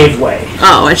 it just gave way.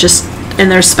 Oh, it just, and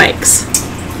there's spikes.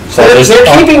 So They're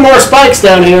keeping more spikes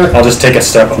down here. I'll just take a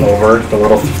step over the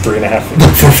little 3.5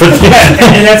 foot.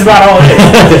 And that's about all it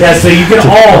is. Yeah, so you can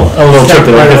all A little step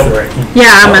trip right over. over it.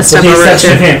 Yeah, I'm gonna With step the over it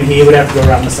exception of too. him, he would have to go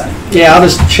around the side. Yeah, I'll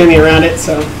just shimmy around it,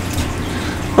 so.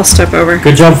 I'll step over.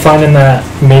 Good job finding that.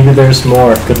 Maybe there's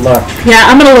more. Good luck. Yeah,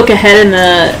 I'm gonna look ahead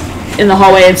in the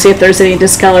hallway and see if there's any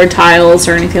discolored tiles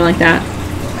or anything like that.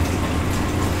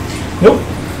 Nope.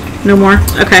 No more?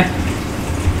 Okay.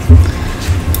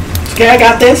 Okay, I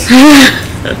got this.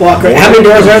 Walk right. How many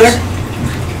doors are there?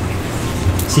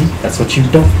 See, that's what you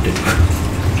don't do.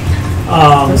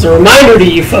 As a reminder to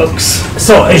you folks.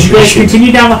 So as you guys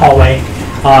continue down the hallway,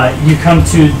 you come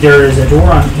to, there is a door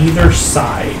on either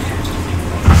side.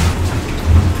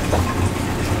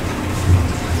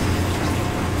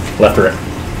 Left or right?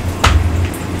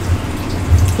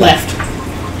 Left.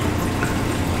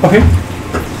 Okay.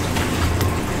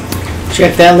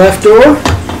 Check that left door.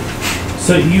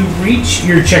 So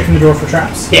you're checking the door for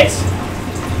traps? Yes.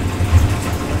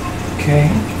 Okay.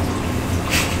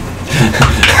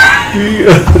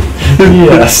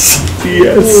 Yes.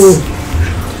 Yes.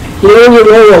 You know when you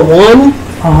roll a 1?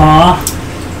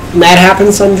 Uh-huh. And that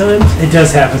happens sometimes? It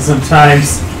does happen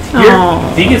sometimes.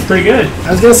 I think it's pretty good.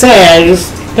 I was gonna say,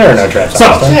 There are no traps. So,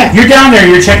 Yeah. you're down there,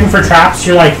 you're checking for traps,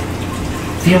 you're like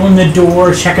feeling the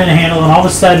door, checking the handle, and all of a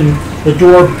sudden the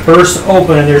door bursts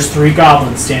open and there's 3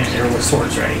 goblins standing there with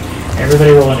swords ready.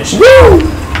 Everybody roll initiative.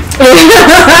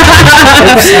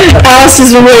 Alice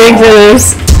has been waiting for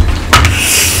this.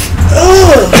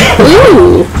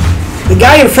 Ooh. the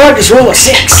guy in front just rolled a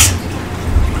 6.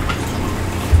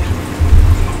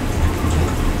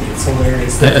 It's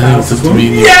hilarious. I think it's just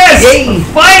me. Yes! Yay!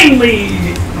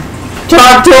 Finally!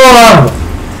 Talk to him!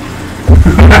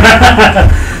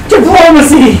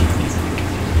 Diplomacy!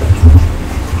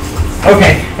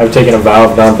 Okay. I've taken a vow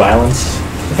of non-violence.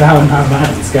 Vow of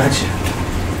non-violence, gotcha.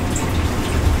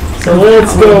 So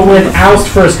let's go with Oust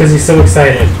first because he's so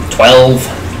excited. 12.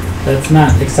 That's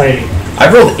not exciting.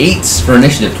 I've rolled 8s for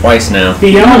initiative twice now.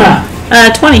 Fiona.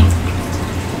 20.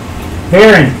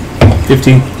 Baron.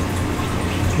 15.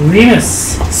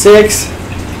 Remus. 6.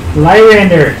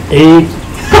 Lyrander. 8.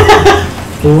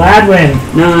 Gladwin.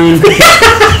 9.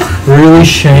 Really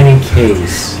shiny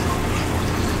case.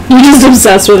 You're just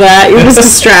obsessed with that. You're just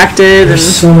distracted. There's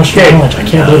so much knowledge. I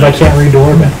can't believe I can't read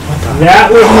Doorbell. That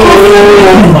was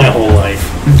My whole life.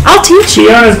 I'll teach you.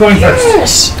 Fiona's going first.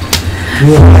 Yes!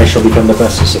 You and I shall become the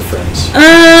bestest of friends.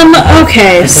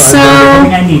 Okay, So I'll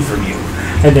get everything so... I need from you,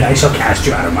 and then I shall cast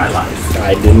you out of my life.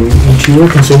 I didn't eat you or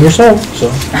consume your soul,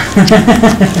 so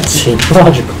it seems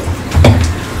logical.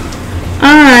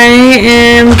 I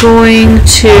am going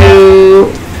to...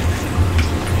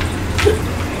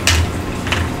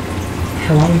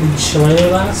 How long did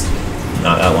Shillelagh last?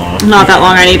 Not that long. Not that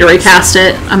long. I need to recast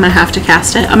it. I'm going to have to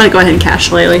cast it. I'm going to go ahead and cast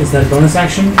Shillelagh. Is that a bonus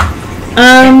action?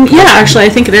 Yeah, actually, I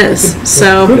think it is.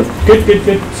 So... Good.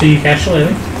 So you cast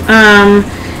Shillelagh.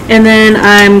 And then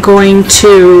I'm going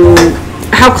to...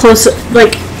 How close...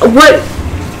 Like, what...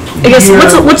 I guess,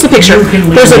 what's the picture? You can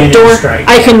lean There's in a and door. strike.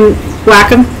 I can whack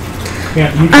him.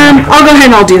 Yeah. You can I'll go ahead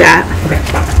and I'll do that. Okay.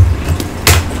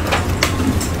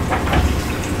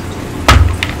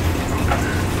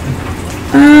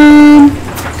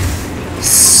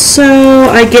 So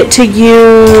I get to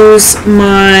use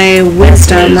my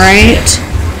wisdom, right?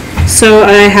 So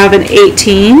I have an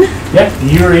 18. Yep.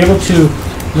 You were able to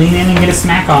lean in and get a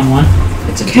smack on one.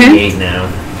 It's a Okay. D8 now.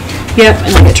 Yep,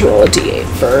 and I get to roll a d8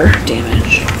 for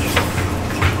damage.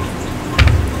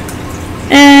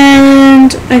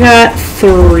 And I got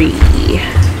 3.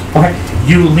 Okay.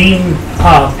 You lean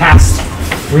past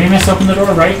Remus, open the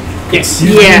door, right? Yes. You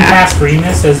lean Yeah. past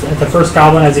Remus as at the first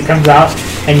goblin as he comes out,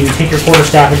 and you take your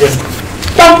quarterstaff and just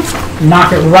thump,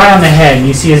 knock it right on the head. And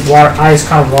you see his eyes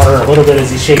kind of water a little bit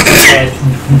as he shakes his head.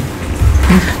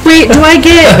 Wait, do I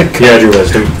get... You had your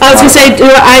wisdom. I was going to say,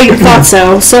 I thought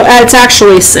so. So it's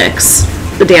actually 6,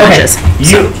 the damages.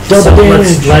 You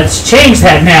let's change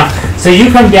that now. So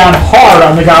you come down hard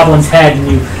on the goblin's head, and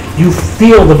you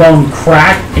feel the bone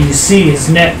crack, and you see his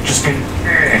neck just kind of,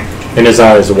 In his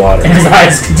eyes, water. and his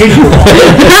eyes continue to water.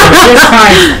 This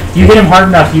time, you hit him hard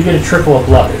enough, you get a trickle of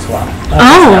blood as well.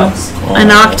 I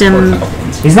knocked him.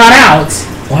 He's not out.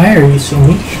 Why are you so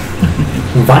mean?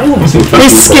 Violence. They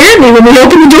scared me when we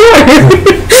opened the door.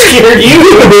 Scared you.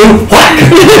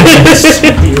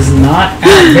 He is not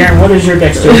out. Baron, what is your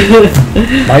dexterity?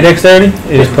 My dexterity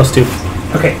is +2.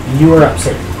 Okay, you are up,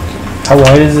 sir. How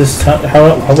wide is this?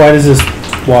 How wide is this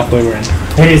walkway we're in?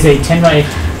 It is a 10 by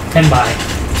 10 by.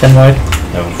 10 wide.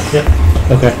 No. Yep.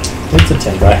 Okay. It's a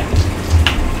 10 by.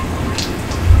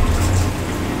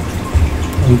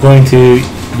 I'm going to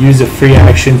use a free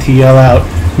action to yell out,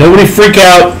 "Nobody freak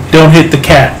out! Don't hit the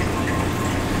cat!"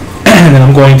 And then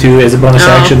I'm going to, as a bonus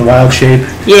action, wild shape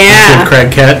Yeah. into a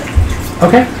crag cat.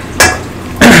 Okay.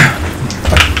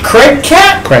 Craig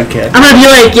cat? Crag cat. I'm going to be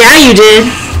like, yeah, you did.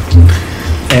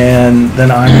 And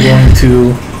then I'm going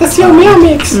to That's your meal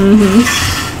mix.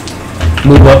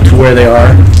 move up to where they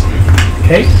are.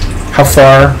 Okay. How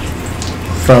far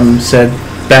from said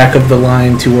back of the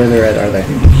line to where they're at are they?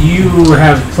 You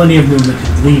have plenty of movement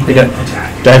to leap and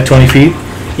attack. Do I have 20 feet?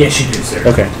 Yes, you do, sir.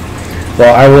 Okay.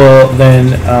 Well, I will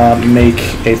then make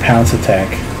a pounce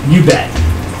attack. You bet.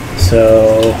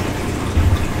 So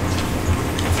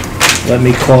let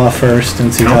me claw first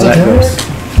and see Pounce how that attack?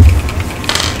 goes.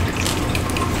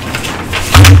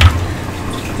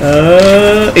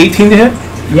 18 to hit?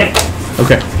 Yep.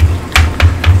 Okay.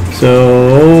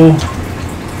 So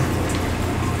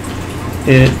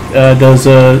it does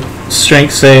a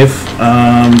strength save,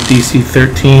 DC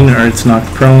 13, or it's knocked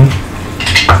prone.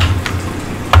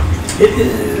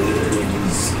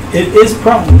 It is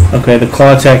prone. Okay, the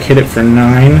claw attack hit it for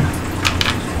 9,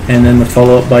 and then the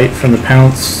follow-up bite from the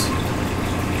pounce.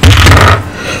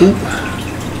 Oop.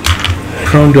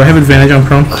 Prone. Do I have advantage on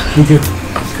prone? You do.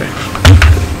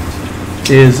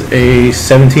 Is a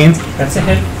 17. That's a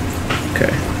hit.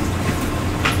 Okay.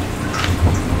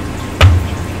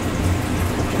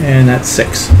 And that's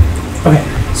 6. Okay,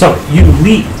 so you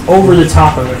leap over the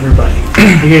top of everybody.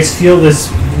 You guys feel this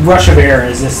rush of air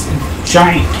as this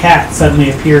giant cat suddenly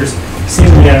appears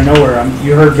seemingly out of nowhere.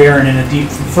 You heard Varen in a deep,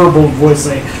 verbal voice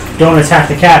say, "Don't attack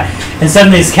the cat." And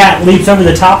suddenly this cat leaps over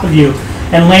the top of you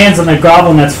and lands on the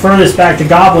goblin that's furthest back. The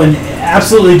goblin,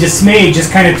 absolutely dismayed,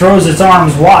 just kind of throws its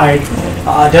arms wide.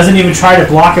 Doesn't even try to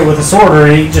block it with a sword or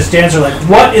anything. Just stands there like,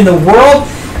 "What in the world?"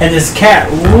 And this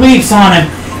cat leaps on him.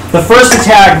 The first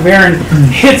attack, Varen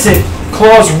hits it,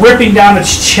 claws ripping down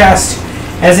its chest.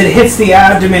 As it hits the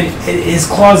abdomen, his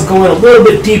claws go in a little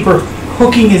bit deeper,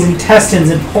 hooking his intestines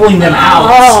and pulling them out.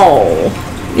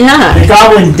 Oh, yeah. The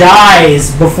goblin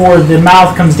dies before the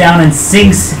mouth comes down and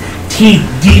sinks teeth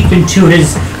deep into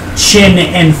his chin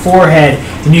and forehead,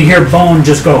 and you hear bone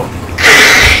just go.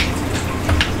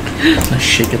 I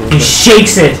shake it a little He bit.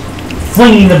 shakes it,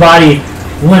 flinging the body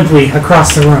limply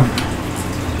across the room.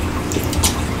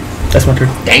 That's my turn.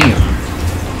 Damn.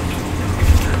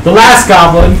 The last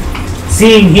goblin,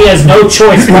 seeing he has no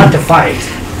choice but to fight,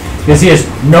 because he has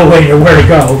no way to where to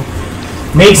go,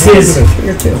 makes his.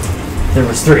 Here too. There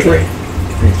was 3.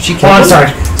 She Oh, I'm killed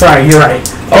sorry. Sorry, you're right.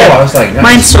 Oh, I was like, nice.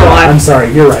 Mine's still alive. I'm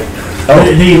sorry, you're right.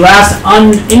 The last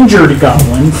uninjured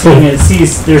goblin, seeing it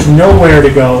sees there's nowhere to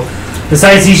go,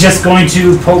 besides he's just going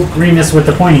to poke Remus with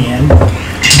the pointy end.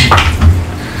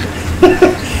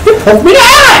 Poke me in the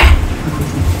eye!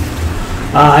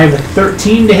 I have a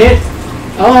 13 to hit.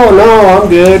 Oh no, I'm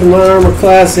good. My armor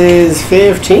class is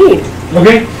 15.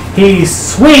 Okay. He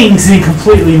swings and he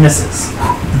completely misses.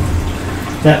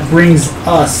 That brings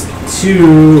us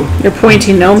to Your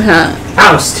pointy gnome hat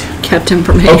Oust. kept him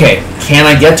from hitting. Okay, can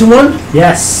I get to one?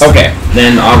 Yes. Okay,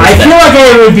 then I'll I get feel that. like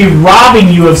I would be robbing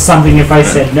you of something if I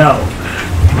said no.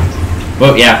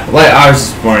 Well, yeah, I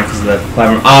was just boring because of the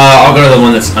platform. I'll go to the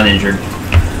one that's uninjured.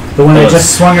 The one that Close.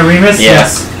 just swung at Remus? Yeah.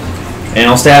 And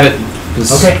I'll stab it.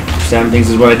 'Cause Okay. stabbing things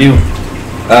is what I do.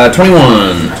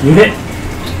 21. You hit.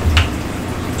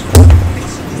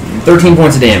 13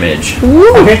 points of damage.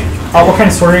 Okay. What kind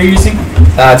of sword are you using?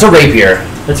 It's a rapier.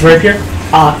 That's rapier.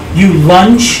 You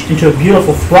lunge into a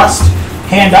beautiful thrust,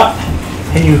 hand up,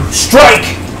 and you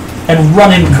strike and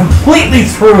run him completely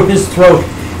through his throat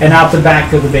and out the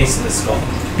back of the base of the skull.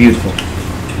 Beautiful.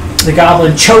 The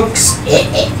goblin chokes,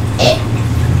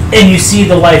 and you see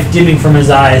the life dimming from his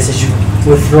eyes as you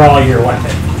withdraw your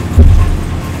weapon.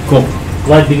 Cool.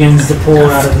 Blood begins to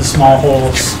pour out of the small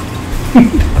holes.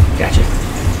 Gotcha.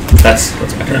 That's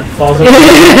my turn. Falls over.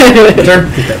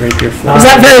 Turn. Get that rapier Was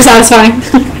that very satisfying?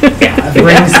 Yeah, it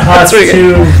brings us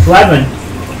to Levin.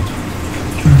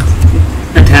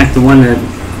 Attack the one that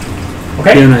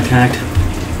Okay. Fiona attacked.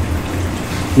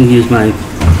 You use my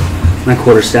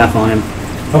quarterstaff on him.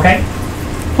 Okay.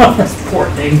 Oh, this poor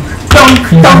thing. Dunk,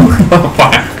 dunk.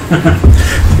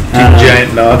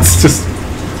 Giant nods. Just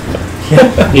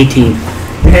 18.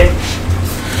 Hit.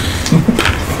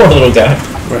 Poor little guy.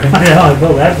 right. I know, I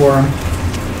feel bad for him.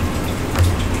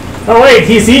 Oh wait,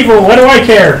 he's evil. What do I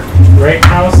care? Right,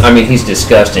 House? I mean, he's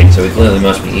disgusting, so he clearly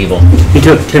must be evil. He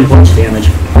took 10 points of damage.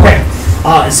 Okay.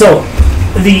 So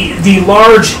the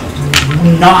large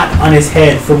knot on his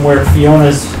head from where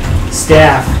Fiona's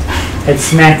staff had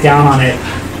smacked down on it,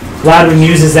 Gladwin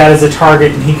uses that as a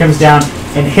target, and he comes down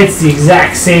and hits the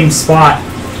exact same spot.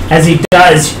 As he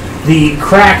does, the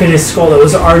crack in his skull that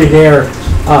was already there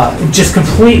just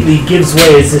completely gives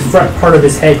way as the front part of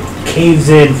his head caves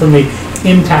in from the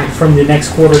impact from the next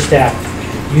quarterstaff.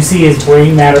 You see his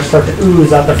brain matter start to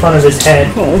ooze out the front of his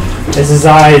head as his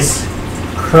eyes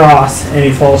cross and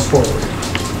he falls forward.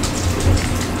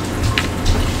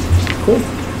 I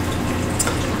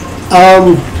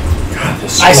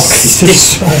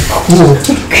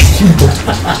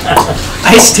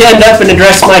stand up and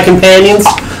address my companions.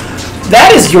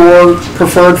 That is your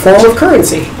preferred form of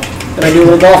currency. And I do a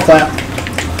little golf clap.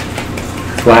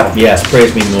 Clap. Yes,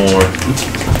 praise me more.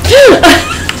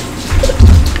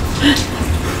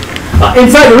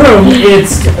 Inside the room,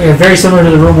 it's very similar to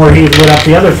the room where he lit up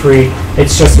the other three.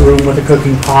 It's just a room with a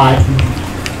cooking pot.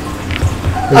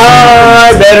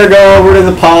 I better go over to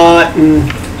the pot and...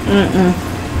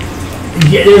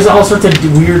 Yeah, there's all sorts of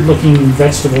weird-looking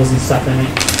vegetables and stuff in it.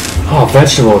 Oh,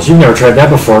 vegetables. You've never tried that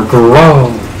before.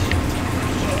 Gross.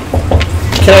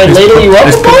 Can I ladle you up?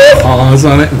 Just put paws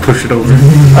on it and push it over.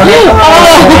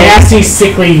 Nasty,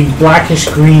 sickly, blackish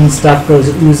green stuff goes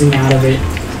oozing out of it.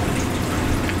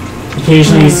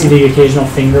 Occasionally you see the occasional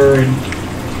finger and...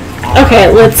 Okay,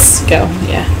 let's go.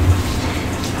 Yeah.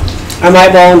 I'm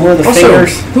eyeballing where the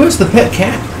fingers... Who is the pet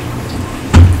cat?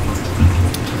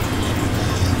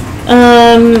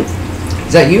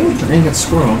 Is that you? I think it's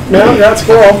squirrel. No, that's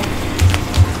squirrel.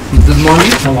 This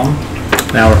morning? How long?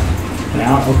 An hour. An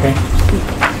hour? Okay.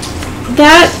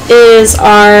 That is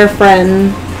our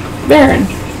friend Baron.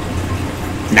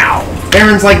 No.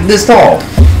 Aaron's like this tall.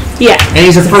 Yeah. And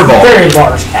he's a furball. Very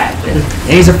large cat. And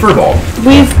he's a furball.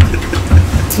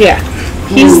 Yeah.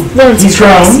 He's learned some He's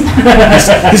grown.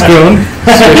 He's grown.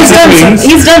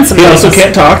 He's done some He also things.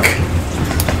 can't talk.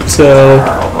 So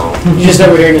You just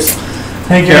over here just...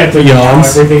 I think you have to yawn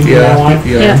yawns. everything from now on.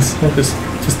 Yawns.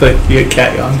 Just like you get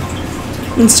cat yawn.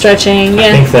 And stretching, I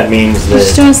yeah. think that means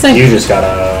Just doing his that thing. you just got a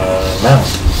mount.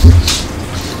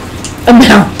 A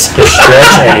mount. The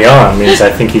stretch and yawn means I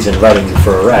think he's inviting you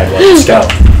for a ride like a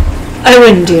scout. I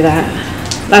wouldn't do that.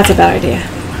 That's a bad idea.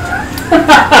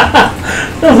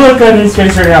 The look on his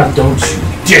face right now, don't you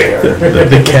dare.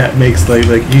 The cat makes like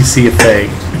you see a fang.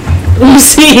 You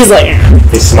see, he's like...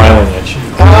 He's smiling at you.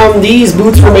 These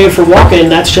boots were made for walking.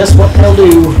 That's just what they'll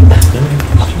do.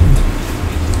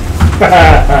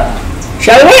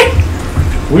 Shall we?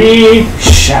 We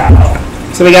shall.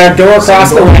 So we got a door across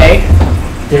the way.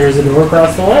 There is a door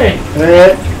across the way.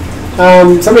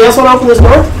 Alright. Somebody else want to open this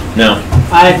door? No.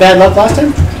 I had bad luck last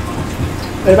time.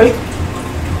 Anybody?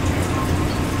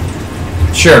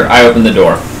 Sure, I opened the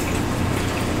door.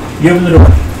 You open the door.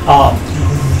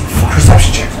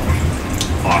 Perception check for me.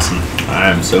 Awesome.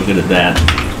 I'm so good at that.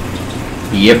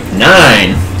 Yep, 9.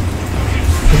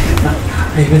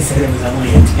 I even said it was only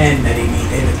a 10 that he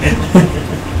needed.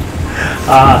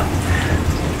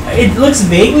 It looks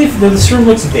vaguely, this room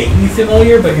looks vaguely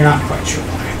familiar, but you're not quite sure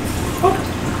why. Okay.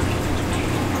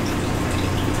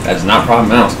 That is not a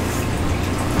problem else.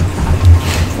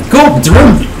 Cool, it's a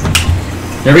room.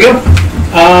 There we go.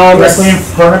 Directly in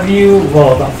front of you,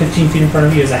 well, about 15 feet in front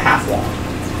of you is a half wall.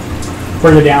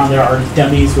 Further down, there are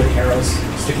dummies with arrows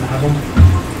sticking out of them.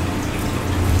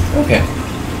 Okay.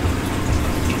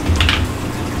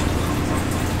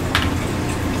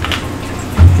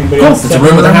 Anybody Cool, else it's a step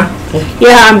room in with a the half.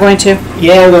 Yeah, I'm going to.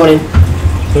 Yeah, I'm going in.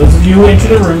 Those of you who enter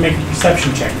the room, make a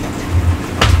perception check.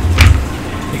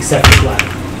 Except for Vlad.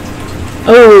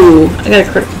 Oh, I got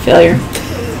a critical failure.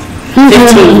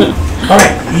 15.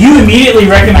 Alright, you immediately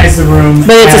recognize the room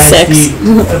But it's a as 6.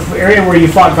 the area where you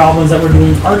fought goblins that were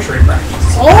doing archery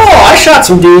practice. Oh, I shot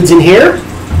some dudes in here.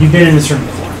 You've been in this room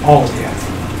before, all of you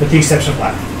have, with the exception of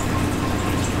Vlad.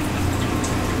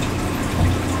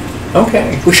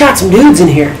 Okay. We shot some dudes in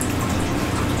here.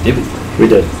 Did we? We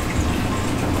did.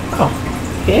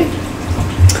 Yeah?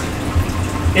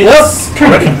 It's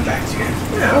kind of coming back to you.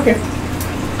 Yeah, okay.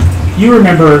 You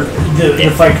remember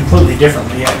the fight completely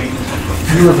differently. I mean,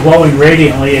 you were glowing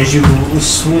radiantly as you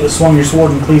swung your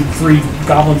sword and cleaved 3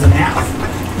 goblins in half.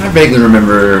 I vaguely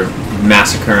remember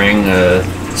massacring a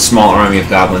small army of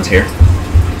goblins here.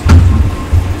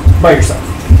 By yourself.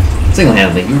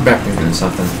 Single-handedly. You were back there doing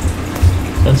something.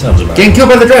 That sounds about Getting killed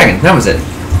by the dragon. That was it.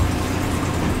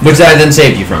 Which I then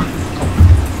saved you from.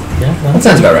 Yeah, That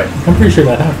sounds about right. I'm pretty sure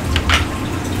that happened.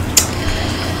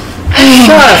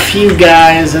 Shot a few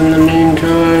guys in the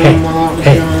meantime. Hey, while that was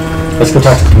hey, going on. let's go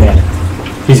talk to the commander.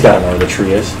 He's got to know where the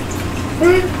tree is.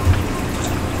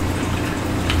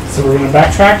 So we're going to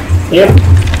backtrack.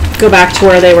 Yep. Go back to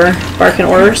where they were barking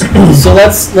orders. So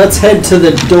let's head to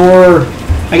the door.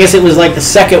 I guess it was like the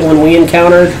second one we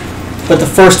encountered, but the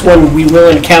first one we will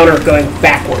encounter going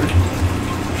backward.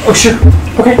 Oh, sure.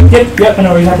 Okay, yep, I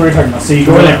know exactly what you're talking about. So you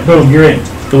go in there, boom, you're in.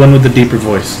 The one with the deeper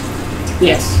voice.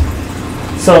 Yes.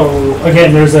 So,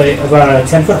 again, there's about a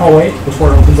 10-foot hallway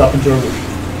before it opens up into a room.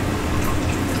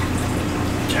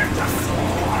 Check the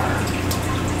floor.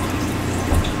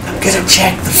 I'm gonna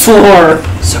check the floor.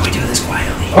 So we do this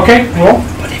quietly. Okay, roll.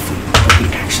 But if we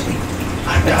actually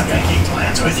Not making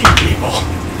plans with you people.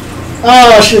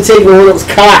 Oh, I should have taken one that was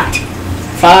cocked.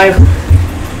 5.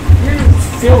 You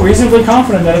feel reasonably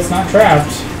confident that it's not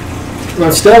trapped.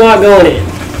 I'm still not going in.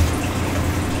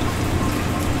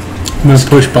 I'm gonna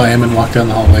push by him and walk down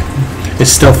the hallway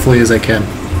as stealthily as I can.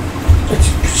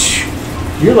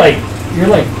 You're like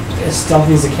as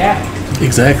stealthy as a cat.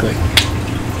 Exactly.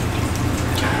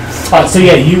 So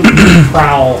yeah, you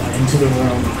prowl into the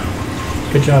room,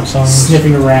 Good job, Song.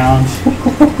 sniffing around.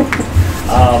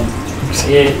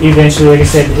 Eventually, like I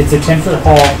said, it's a 10-foot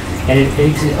hall, and it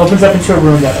opens up into a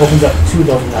room that opens up to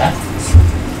the left.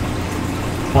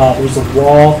 There's a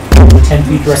wall 10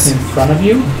 feet directly in front of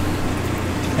you,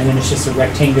 and then it's just a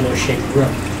rectangular shaped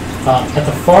room. At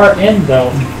the far end,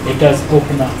 though, it does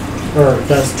open up, or it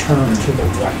does turn to the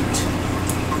right.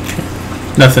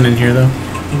 Nothing in here though.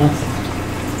 Nothing.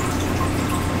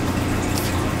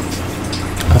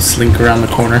 I'll slink around the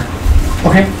corner.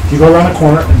 Okay, you go around the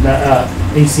corner,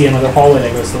 and you see another hallway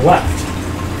that goes to the left.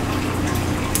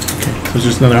 Okay, so there's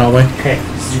just another hallway. Okay,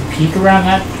 so you peek around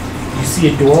that, you see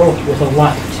a door with a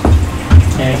light,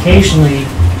 and occasionally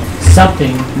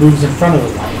something moves in front of the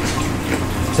light,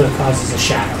 so it causes a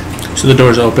shadow. So the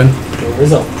door's open. The door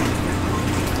is open.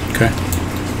 Okay.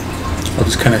 I'll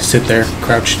just kind of sit there,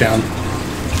 crouched down,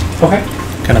 Okay.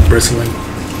 kind of bristling.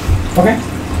 Okay.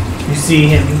 You see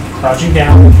him crouching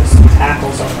down with his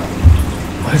tackles on him.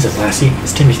 What is it, Lassie?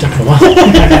 Is Timmy stuck in a wall?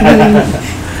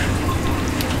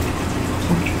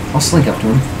 I'll slink up to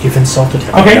him. You've insulted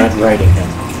him. Okay. I'm not writing him.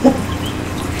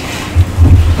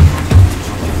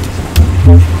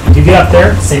 You get up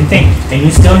there, same thing, and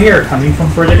you still hear it coming from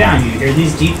further down. You hear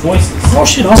these deep voices. Oh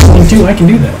shit, I'll swing too. I can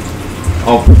do that.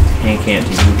 Oh, Hank can't.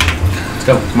 Let's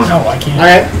go. Come on. No, I can't.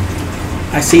 Alright.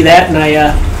 I see that, and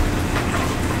I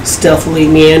stealthily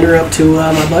meander up to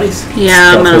my buddies.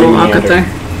 Yeah, I'm gonna Stealthily walk up meander. there.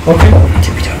 Okay.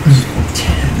 Tippy toes.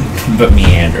 But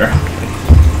meander.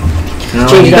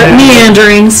 Change it But up.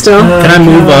 meandering still. Can I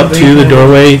move up to the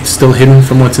doorway, still hidden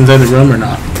from what's inside the room, or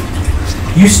not?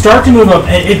 You start to move up,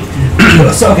 and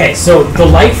so the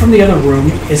light from the other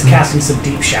room is casting some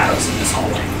deep shadows in this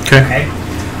hallway. Okay.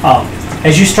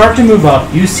 As you start to move up,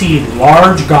 you see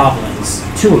large goblins,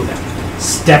 2 of them,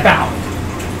 step out.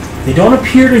 They don't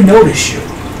appear to notice you,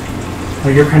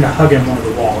 or you're kind of hugging one of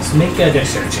the walls. Make a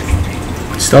dexterity check for me.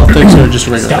 Stealth checks or just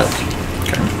a regular Stealth.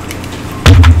 check?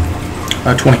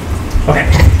 20. Okay.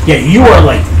 Yeah, you are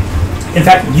like, in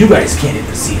fact, you guys can't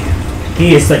even see him.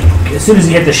 He is like, as soon as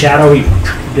he hit the shadow, he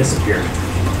disappeared.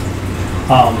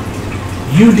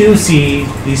 You do see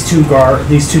these two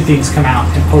things come out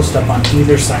and post up on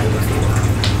either side of the door.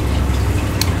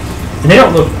 And they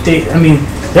don't look,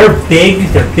 they're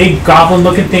big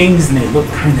goblin-looking things, and they look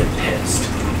kind of pissed.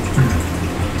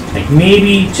 Like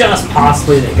maybe, just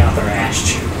possibly, they got their ass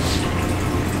chewed.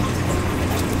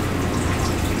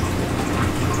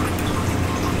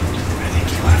 I think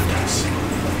he left us.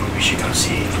 We should go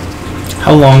see.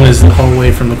 How long is the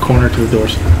hallway from the corner to the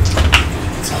doors?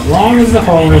 As long as the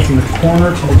hallway from the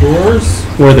corner to the doors,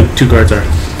 Where the 2 guards are?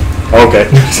 Okay.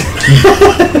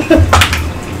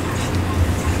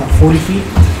 about 40 feet.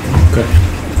 Okay.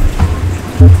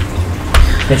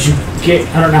 As you get,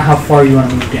 I don't know how far you want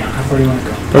to move down. How far do you want to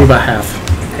go? Probably about half.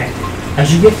 Okay.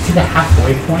 As you get to the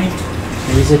halfway point,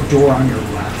 there is a door on your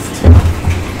left.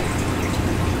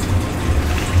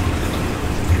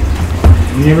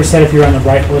 You never said if you're on the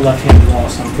right or left-hand wall,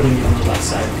 so I'm putting you on the left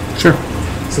side. Sure.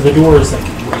 So the door is like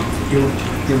you're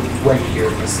right here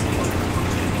in this thing.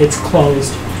 It's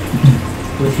closed.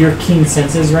 With your keen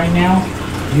senses right now,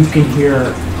 you can hear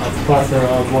a plethora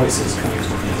of voices coming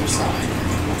from the other side.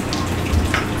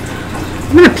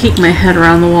 I'm gonna peek my head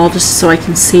around the wall just so I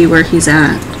can see where he's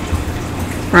at.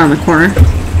 Around the corner.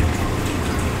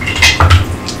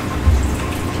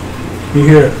 You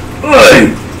hear, Hey!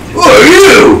 Who are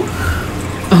you?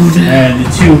 Oh no. and the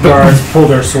 2 guards pull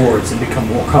their swords and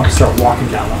start walking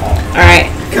down the hall. Alright.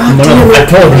 I'm gonna,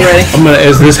 ready?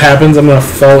 as this happens, I'm gonna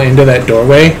fall into that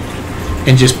doorway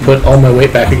and just put all my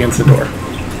weight back against the door.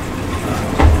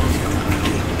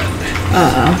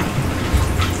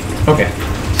 Okay.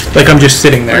 Like I'm just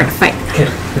sitting We're there. gonna fight. Okay,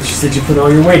 but you said you put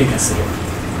all your weight against the door.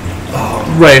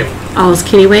 Right. All his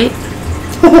kitty weight?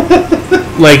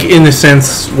 Like in the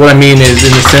sense, what I mean is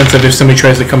in the sense of if somebody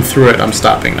tries to come through it, I'm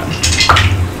stopping them.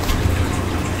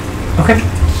 Okay,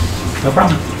 no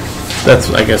problem. That's,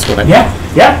 I guess, what I mean.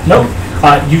 Yeah, no.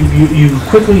 You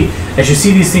quickly, as you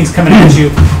see these things coming at you,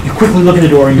 you quickly look at the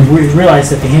door and you realize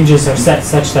that the hinges are set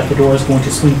such that the door is going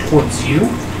to swing towards you,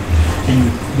 and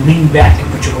you lean back and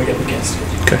put your weight up against it.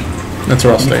 Okay. That's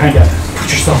where I'll And you stay. kind of put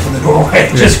yourself in the doorway.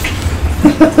 Yeah. Just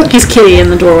He's kitty in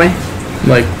the doorway.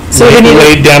 Like, So you need-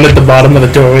 laid down at the bottom of the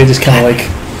doorway, just kind of like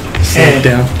slid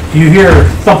down. You hear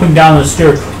thumping down the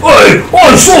stairs. Hey,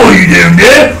 I saw you down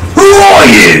there. Who are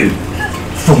you?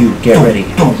 You get ready.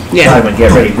 Yeah. Simon,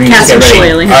 get ready. Remus, Cast get some ready.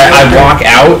 shillelagh. Alright, I walk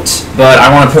out, but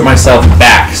I want to put myself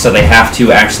back, so they have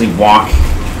to actually walk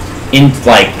in,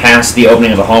 like, past the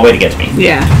opening of the hallway to get to me.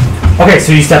 Yeah. Okay,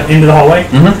 so you step into the hallway.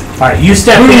 Mm-hmm. All right, you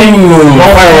step in. Both of them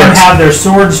fireworks. have their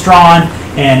swords drawn,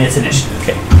 and it's initiative.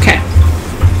 Okay. Okay.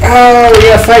 Oh, we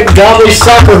gotta fight goblin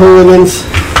soccer hooligans.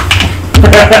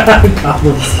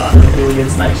 Goblin soccer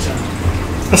hooligans, nice job.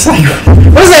 It's like,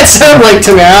 what does that sound like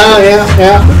to me?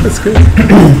 Yeah. That's good.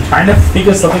 Trying to think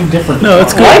of something different. No,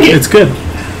 it's good. like it. It's good.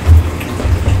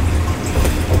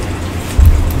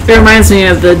 It reminds me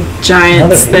of the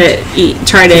giants Another that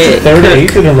try to Third cook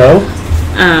eighth in a row.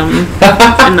 in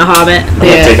The Hobbit. I'm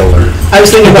gonna take a lurk. I was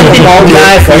thinking about the bald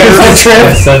guy from the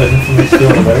trip. 7 from the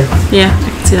feeling better. Yeah, I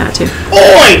can see that too.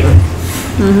 Oi!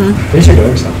 They should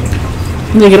go or something.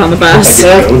 You get on the bus.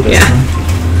 Yeah. Yeah.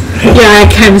 Yeah,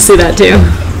 I kind of see that too.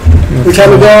 Every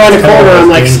time we go around the corner, I'm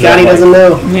like, Scotty doesn't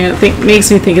know. Yeah, makes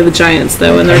me think of the giants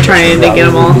though when they're trying to get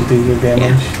them all. Do your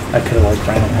damage. I could have like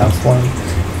random house one,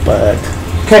 but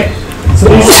Okay, so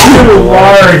these two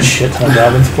large shit ton of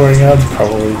goblins pouring out is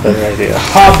probably a better idea.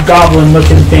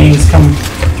 hobgoblin-looking things come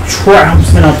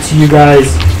trouncing up to you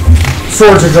guys.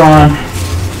 Swords are drawn,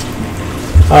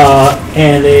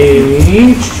 and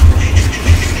they.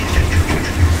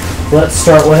 Let's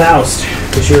start with Oust,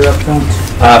 because you're up front.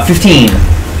 15.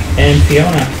 And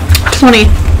Fiona. 20.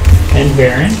 And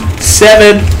Baron.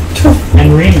 7.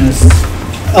 And Remus.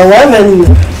 11.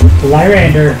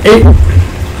 Lyrander. 8.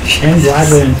 And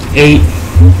Gladwin. 8.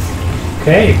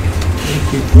 Okay.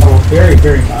 Thank you all very,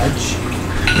 very much.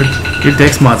 Your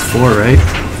dex mod's 4, right?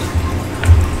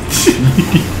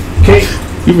 Okay.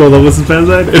 You rolled almost as bad as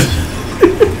I did.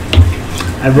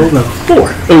 I rolled a 4.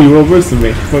 Oh, you rolled worse than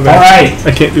me. My bad. Alright.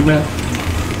 I can't do math.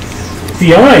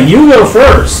 Fiona, you go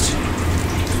first.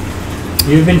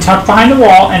 You've been tucked behind the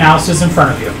wall, and Oust is in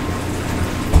front of you.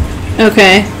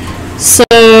 Okay. So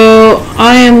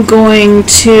I am going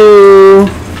to.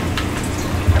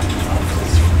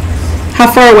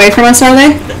 How far away from us are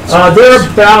they?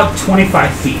 They're about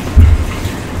 25 feet.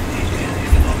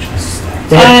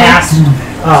 They have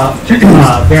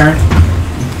passed Baron.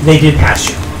 They did pass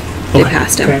you. They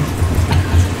passed him. Okay.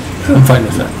 I'm fine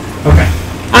with that. Okay.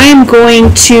 I am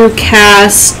going to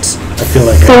cast I feel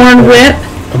like Thorn Whip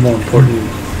a more important.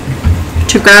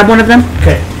 to grab one of them.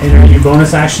 Okay. And are you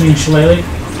bonus actioning Shillelagh?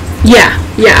 Yeah,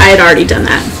 I had already done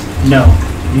that. No.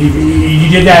 You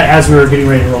did that as we were getting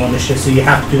ready to roll initiative, so you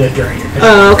have to do that during your.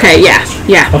 Oh, okay, yeah.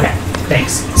 Okay.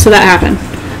 Thanks. So that happened.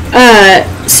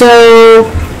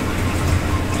 So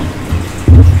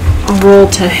I'll roll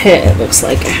to hit. It looks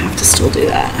like I have to still do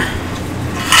that.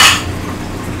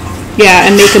 Yeah,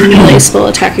 and make a melee spell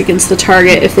attack against the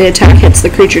target. If the attack hits, the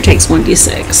creature takes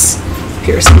 1d6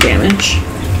 piercing damage.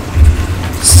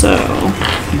 So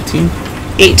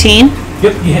 18.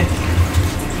 Yep. You hit.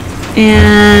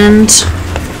 And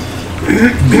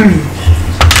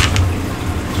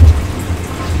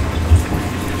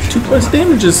 2+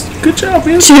 damages. Good job,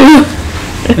 man. 2.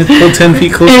 It's pulled 10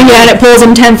 feet closer. And yeah, and it pulls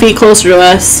him 10 feet closer to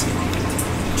us.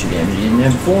 2 damage in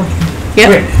there before. Yep.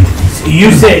 Okay. So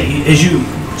you say as you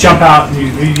jump out, you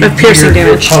Of piercing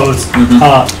your damage. pose.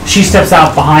 She steps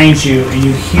out behind you, and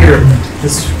you hear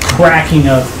this cracking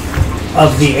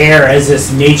of the air as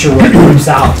this nature wind comes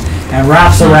out and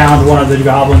wraps around one of the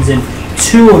goblins, and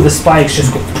 2 of the spikes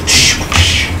just go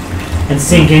and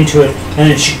sink into it, and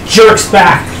then she jerks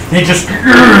back, and it just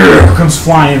comes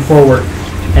flying forward,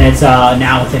 and it's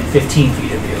now within 15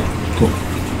 feet of you. Cool.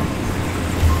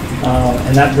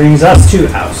 And that brings us to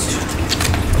Oust.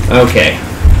 Okay.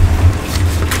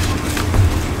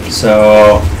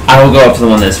 So I will go up to the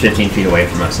one that's 15 feet away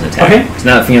from us and attack. Okay. So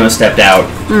now that Fiona stepped out.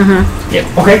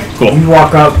 Okay, Cool. You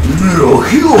walk up. Little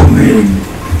human.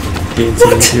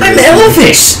 I'm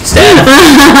elfish. Stab.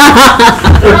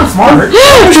 Smart.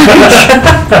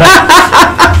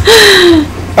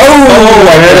 Oh,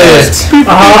 I did it.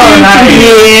 Oh, nice.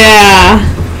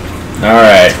 Yeah. All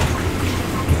right.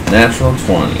 Natural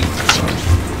 20.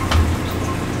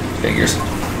 Figures.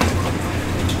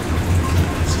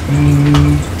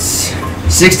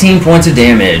 16 points of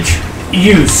damage.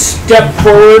 You step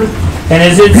forward, and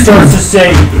as it starts to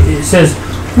say, it says,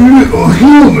 "Little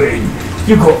human."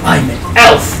 You go, "I'm an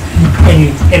elf," and you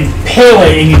impale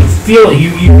it, and you feel it.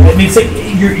 I mean, it's like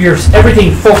your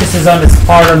everything focuses on this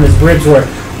part on his ribs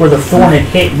where the thorn had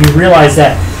hit, and you realize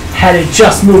that had it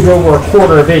just moved over a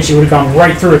quarter of an inch, it would have gone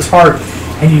right through its heart.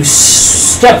 And you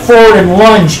step forward and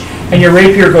lunge, and your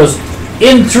rapier goes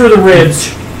in through the ribs,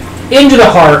 into the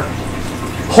heart,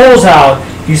 pulls out.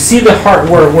 You see the heart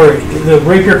where the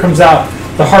rapier comes out,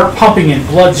 the heart pumping and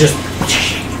blood just.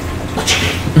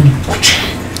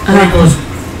 And it goes.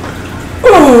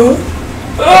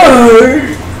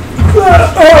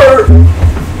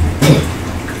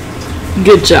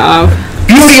 Good job.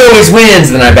 Beauty always wins.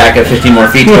 Then I back up 15 more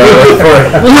feet. Sweet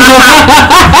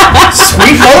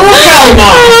hole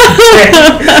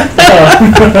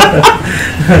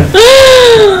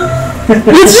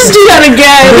Let's just do that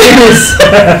again.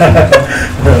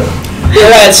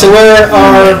 Alright, so where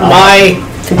are my You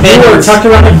are companions? tucked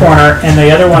around the corner, and the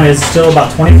other one is still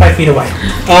about 25 feet away.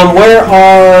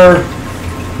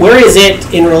 Where is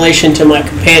it in relation to my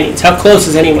companions? How close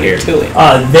is anyone to it?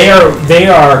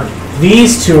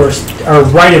 These two are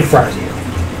right in front of you.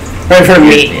 Right from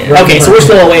me. Right Okay, in so front we're of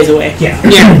still a ways away. Yeah.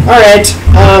 Alright.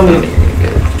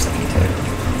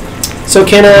 So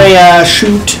can I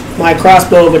shoot my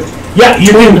crossbow? But Yeah,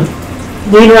 you can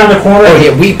lean around the corner. Oh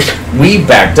yeah, we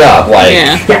backed up. Like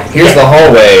Yeah. here's the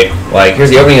hallway. Like here's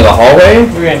the opening of the hallway.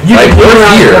 You Like, can lean we're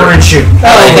around here. the corner and shoot.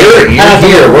 You're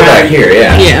here. We're back here.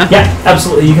 Yeah. Yeah. Yeah,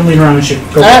 absolutely. You can lean around and shoot.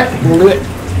 Go for alright, it. we'll do it.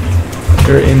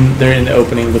 They're in the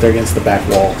opening, but they're against the back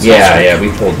wall. So Yeah.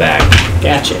 We pulled back.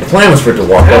 Gotcha. The plan was for it to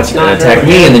walk up That's and not attack very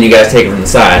me, good. and then you guys take it from the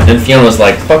side. Then Fiona was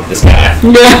like, "Fuck this guy."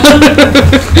 Too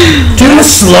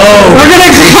slow. We're gonna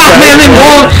grab him and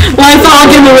we'll lock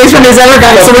him away from his other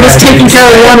guys, so we're just taking care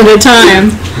of one at a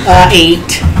time.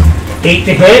 8. 8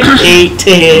 to hit. 8 to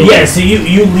hit. Yeah, so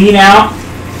you lean out,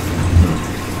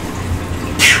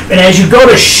 and as you go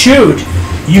to shoot,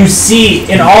 you see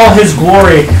in all his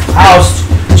glory, Faust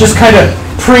just kind of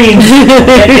preens,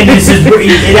 and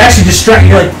it actually distracts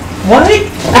you. You're like, what?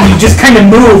 And you just kind of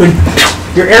move, and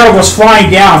your arrow goes flying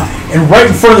down, and right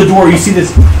in front of the door, you see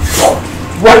this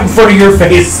right in front of your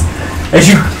face as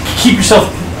you keep yourself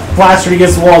plastered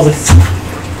against the walls,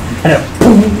 and it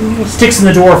boom, sticks in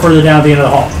the door further down at the end of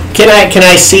the hall. Can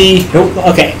I see? Nope.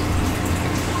 Okay.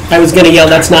 I was gonna yell,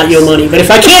 "That's not your money," but if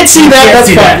I can't see that, Can't that's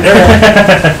see fine.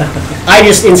 I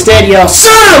just instead yell,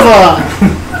 "Son of a!"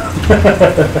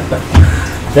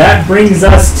 That brings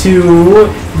us to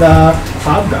the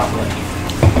hobgoblin.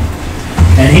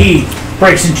 And he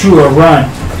breaks into a run.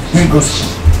 And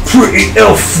goes, "Pretty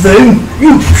elf thing,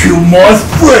 you killed my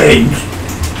friend."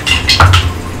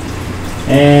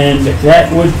 And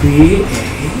that would be a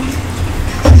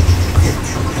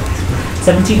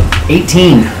 17.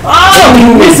 18. Oh,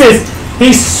 he misses!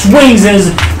 He swings and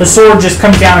the sword just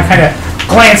comes down and kind of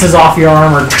glances off your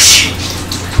armor.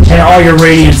 And all your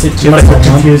radiance, it must have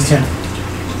confused him.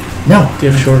 No. Do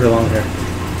you have short or long hair?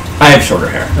 I have shorter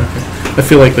hair. I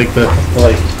feel like the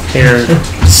hair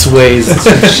sways and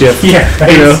shift. Yeah,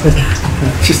 You know,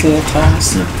 Just a little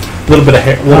toss. a little bit of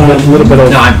hair, little bit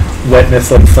of No, I'm. wetness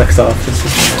like flecks off. It's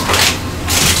just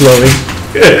flowing.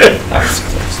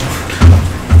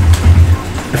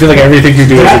 I feel like everything you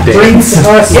do That every day. brings us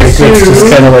Like, that's just to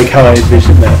kind of like how I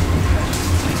envision that.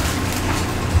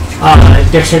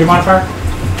 dexterity modifier.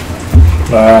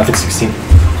 I think 16.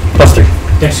 Plus 3.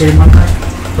 Dexterity modifier.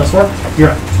 Plus 4. You're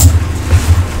up.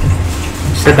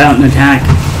 Step out and attack.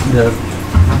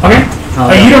 Okay.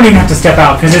 You don't even have to step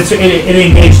out because it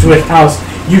engaged with house.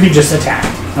 You can just attack.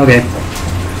 Okay.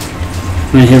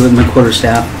 I'm gonna hit with my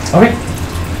quarterstaff. Okay.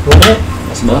 Roll it.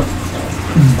 That's him up.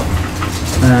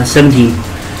 17.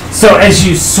 So as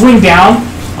you swing down,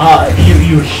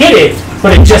 you hit it,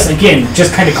 but it just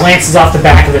kind of glances off the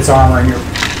back of its armor,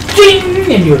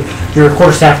 and your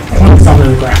quarterstaff points onto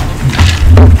the ground.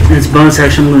 And its bonus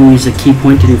action, I'm gonna use a key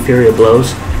point to do Fury of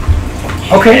Blows.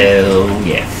 Okay. Hell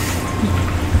yeah.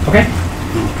 Okay.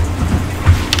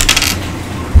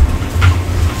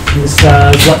 This is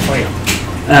what for you?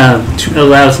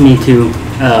 Allows me to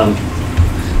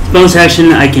bonus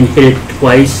action. I can hit it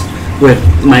twice with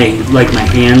my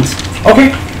hands.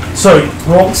 Okay. So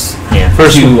rolls. Yeah.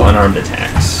 First 2 unarmed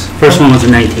attacks. First one was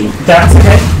a 19. That's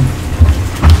okay.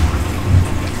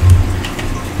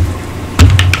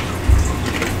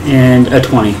 And a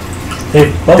 20.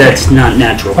 They both That's hit. not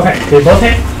natural. Okay. They both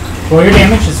hit. Roll your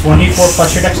damage. It's 1d4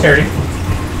 plus your dexterity.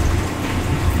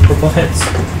 For both hits.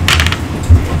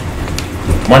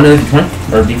 1 to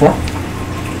d20 or d4.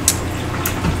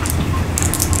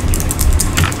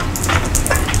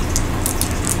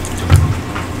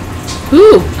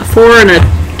 Ooh, a 4 and a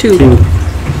 2. 2.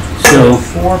 So,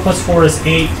 4 plus 4 is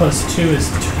 8, plus 2 is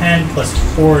 10, plus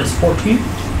 4 is 14.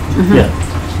 yeah.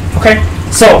 Okay,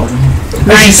 so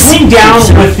as you swing down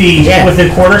with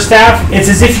the quarterstaff, it's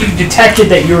as if you detected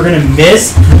that you were going to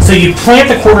miss. So you plant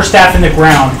the quarterstaff in the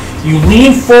ground. You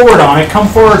lean forward on it, come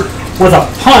forward with a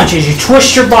punch as you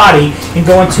twist your body and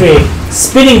go into a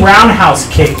spinning roundhouse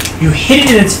kick. You hit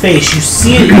it in its face. You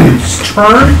see it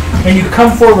turn, and you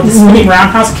come forward with a spinning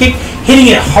roundhouse kick, hitting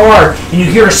it hard, and you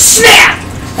hear a snap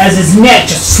as his neck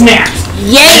just snaps.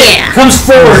 Yeah! Comes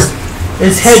forward.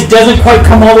 His head doesn't quite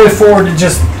come all the way forward and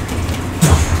just...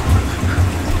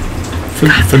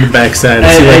 From the backside,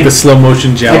 I see like the slow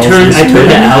motion jowls. I turn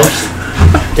to out.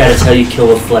 That is how you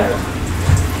kill a flare.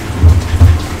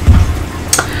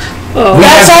 Oh.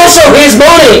 That's also his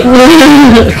money!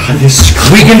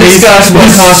 We can discuss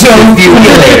what costs a few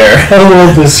later. I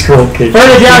love this scroll kick. Burn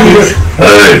it down, you...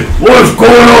 Hey, what's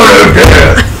going on out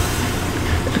there?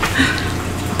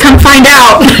 Come find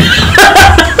out.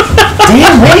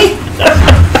 Damn, Winnie!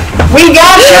 We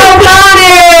got your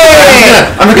money!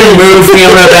 I'm gonna move me.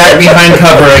 I'm gonna back behind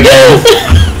cover again.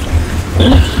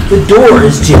 The door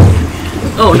is jiggling.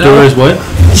 Oh The door is what?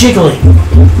 Jiggling.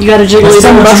 You gotta jiggle Like the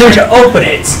someone's trying buzzer. to open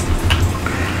it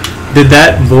Did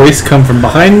that voice come from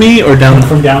behind me or down?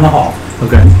 from down the hall.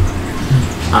 Okay.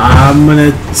 I'm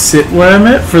gonna sit where I'm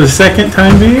at for the second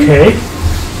time being. Okay.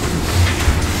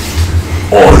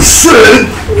 Oh shit!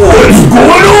 What's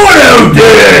going on out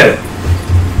there?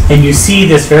 And you see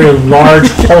this very large,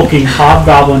 hulking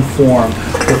hobgoblin form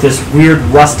with this weird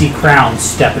rusty crown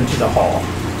step into the hall.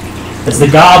 As the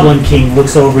Goblin King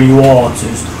looks over you all and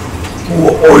says,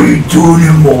 What are you doing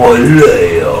in my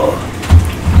lair?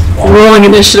 Rolling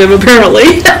initiative,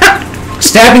 apparently.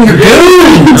 Stabbing your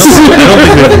goons! I don't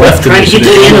think we have left Trying to get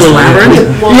to the end of the labyrinth?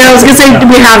 Yeah, I was gonna say,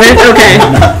 do we have it? Okay.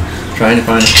 Trying to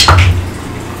find.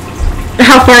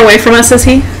 How far away from us is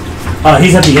he?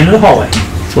 he's at the end of the hallway.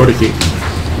 40 feet.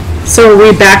 So are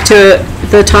we back to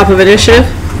the top of initiative?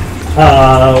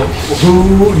 No,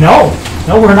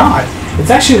 we're not. It's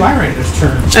actually Lyrander's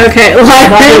turn. Okay, I'm not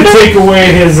going to take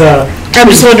away his, I'm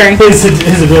just wondering.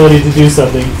 his ability to do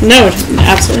something. No,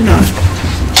 absolutely not.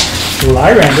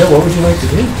 Lyrander, what would you like to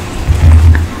do?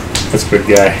 That's a good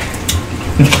guy.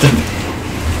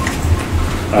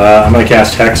 I'm going to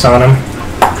cast Hex on him.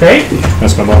 Okay.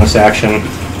 That's my bonus action.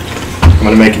 I'm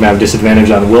going to make him have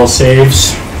disadvantage on will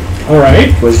saves,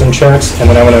 Alright. wisdom checks, and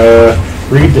then I'm going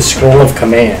to read the Scroll of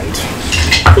Command.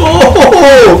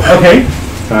 Okay.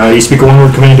 You speak a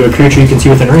one-word command to a creature you can see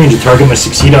within range. The target must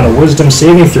succeed on a wisdom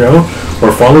saving throw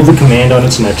or follow the command on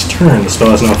its next turn. The spell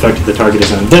has no effect if the target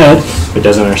is undead, if it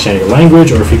doesn't understand your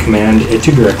language, or if you command it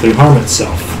to directly harm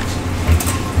itself.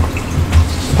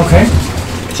 Okay.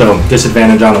 So,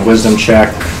 disadvantage on a wisdom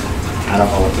check. I don't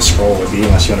know what the scroll would be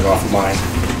unless you want to go off of mine.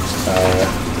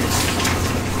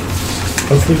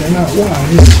 Hopefully they're not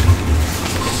wise.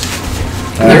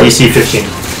 DC 15.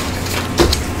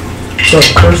 So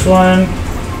the first one,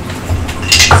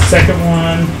 second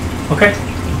one. Okay.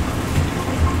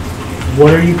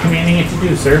 What are you commanding it to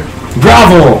do, sir?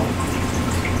 Grovel!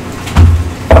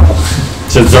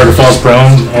 So the target falls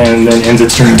prone and then ends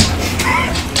its turn.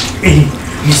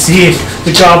 You see it,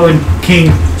 the Goblin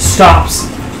King stops,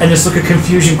 and this look of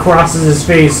confusion crosses his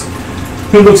face.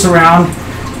 He looks around,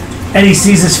 and he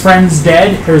sees his friend's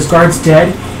dead, or his guard's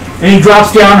dead, and he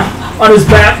drops down on his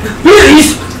back.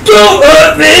 Please, don't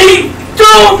hurt me!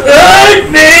 Don't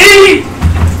hurt me!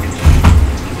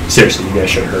 Seriously, you guys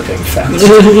should hurt him fast.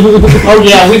 Oh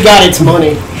yeah, we got its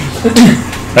money.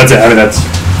 That's it. I mean, that's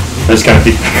kind of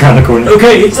peek back around the corner.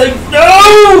 Okay, it's like,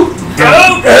 no!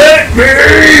 Don't hurt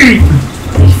me!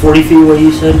 He's 40 feet away,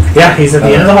 you said? Yeah, he's at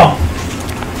the end of the hall.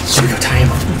 So we go tie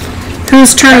him up.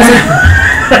 Whose turn is it?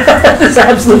 This is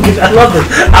absolutely good. I love this.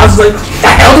 I was like, what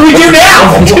the hell do we do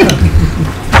now?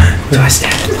 Do I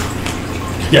stab him?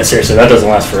 Yeah, seriously, that doesn't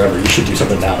last forever. You should do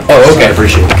something now. Oh, okay. I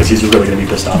appreciate it, because he's really going to be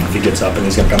pissed off if he gets up and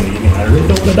he's going to come and eat me, and I really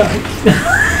don't want to die.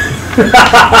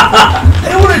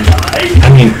 I don't want to die. I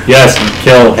mean, yes,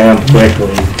 kill him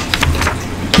quickly.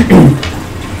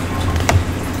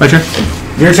 My turn?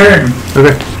 Your turn.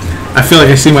 Okay. I feel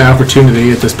like I see my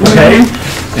opportunity at this point. Okay.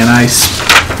 And I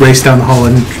race down the hall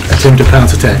and attempt a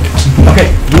pounce attack.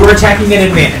 Okay, you are attacking at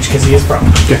advantage because he is prone.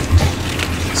 Okay.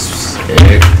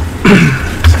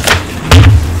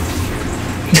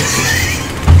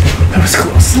 That was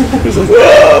close. It was like,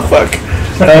 oh, fuck.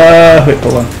 Wait,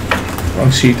 hold on.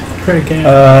 Wrong sheet.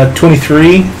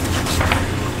 23.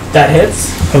 That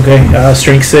hits. Okay,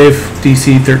 strength save,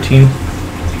 DC 13.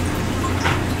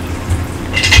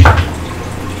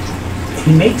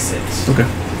 He makes it. Okay.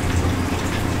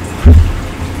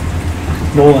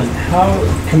 Nolan, how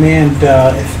command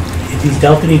if he's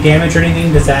dealt any damage or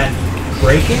anything, does that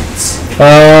break it?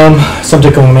 Some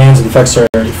typical commands and effects are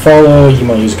already follow. You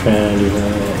might use a command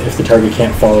if the target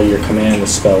can't follow your command, the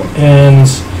spell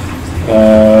ends.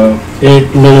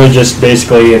 It literally just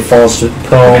basically it falls to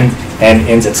prone and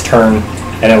ends its turn.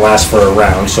 and it lasts for a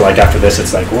round. So like after this,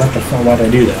 it's like, what the fuck? Why did I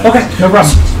do that? Okay, no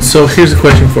problem. So here's a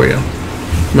question for you.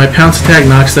 My pounce attack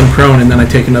knocks them prone, and then I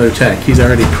take another attack. He's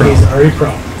already prone. He's already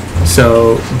prone.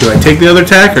 So do I take the other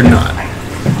attack or not?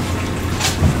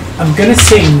 I'm gonna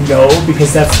say no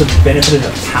because that's the benefit of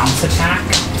the pounce attack.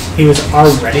 He was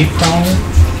already prone.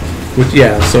 Which,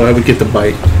 yeah, so I would get the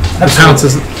bite. The Absolutely. pounce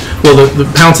is the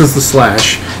pounce is the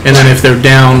slash, and then if they're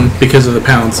down because of the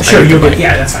pounce, Sure, I you'll the get. bite.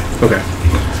 Yeah, that's fine. Okay.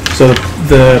 So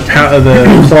the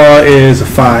claw is a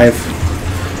 5.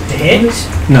 To hit?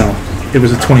 No, it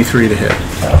was a 23 to hit.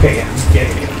 Okay, yeah.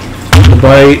 The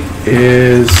bite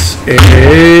is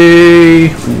a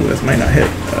that might not hit.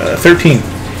 13.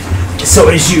 So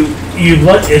as you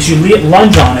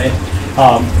lunge on it,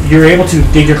 you're able to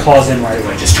dig your claws in right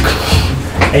away. Just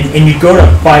and you go to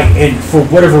bite, and for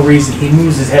whatever reason, he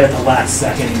moves his head at the last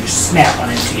second, and you just snap on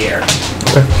into the air.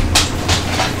 Okay.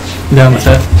 Down with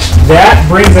that. That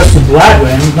brings us to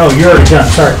Gladwin. No, you're already done.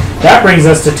 Sorry. That brings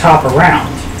us to top of round.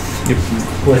 Yep.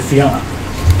 With Fiona.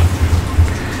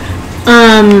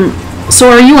 So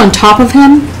are you on top of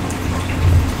him?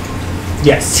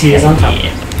 Yes, he is on top.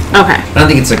 Okay. I don't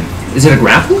think it's a. Is it a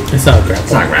grapple? It's not a grapple.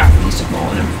 It's not a grapple. He's just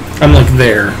mauling him. I'm like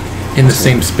there, in the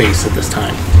same space at this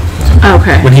time.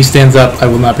 Okay. When he stands up, I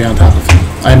will not be on top of him.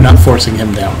 I am not forcing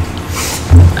him down.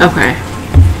 Okay.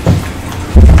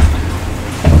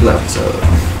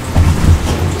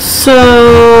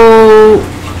 So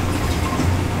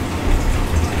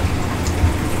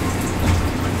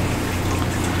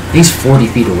He's 40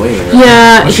 feet away. Right?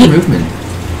 Yeah, What's your movement?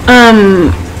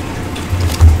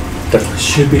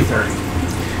 Should be 30.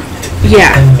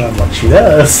 Yeah. Not much she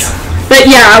does. But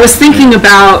yeah, I was thinking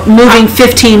about moving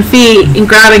 15 feet and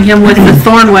grabbing him with the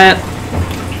thorn whip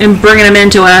and bringing him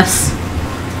into us.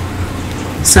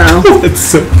 So. It's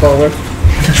so taller.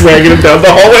 Dragging him down the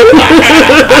hallway.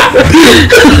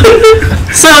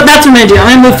 So that's what I'm gonna do.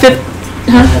 I'm gonna move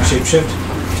Shapeshift?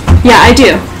 Yeah, I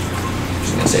do.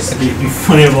 It'd be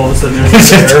funny if all of a sudden there's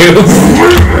a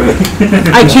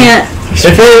bear. I can't.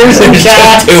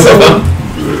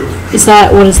 Is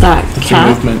that, what is that? That's your Cat?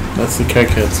 movement. That's the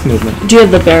cat's movement. Do you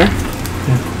have the bear?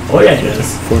 Oh yeah, it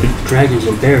is. 40. Dragons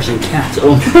and bears and cats.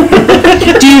 Oh.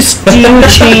 Do you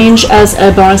change as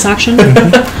a bonus action? If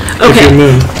you're Okay.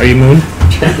 moon. Are you moon?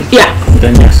 Yeah.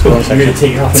 Then yes. Bonus You're gonna action.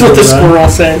 take off That's into what the a run. squirrel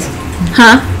says.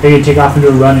 Huh? Are you gonna take off into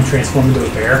a run and transform into a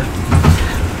bear?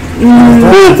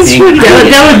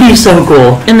 That would be so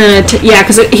cool. And then, yeah,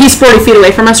 because he's 40 feet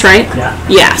away from us, right? Yeah.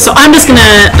 Yeah, so I'm just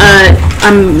gonna,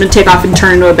 I'm gonna take off and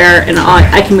turn into a bear, and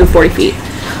I can move 40 feet.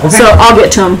 Okay. So I'll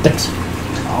get to him.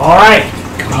 All right.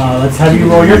 Let's have you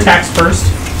roll your attacks first.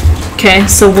 Okay,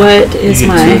 so what is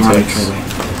my...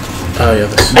 Oh yeah.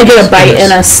 This I get a bite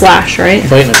and a slash, right?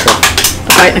 bite and a claw. A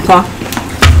bite and a claw.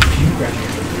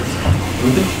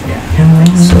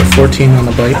 So 14 on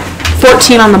the bite.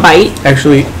 14 on the bite.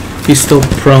 Actually, he's still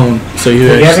prone, so you you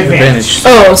have have advantage.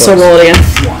 Oh, so roll it again.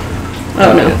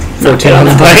 Oh, no. 14 on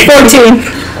the bite. 14.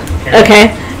 Okay,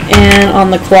 and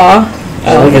on the claw.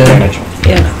 Oh, advantage.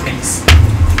 Yeah. Thanks.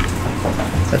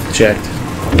 That's checked.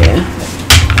 Yeah.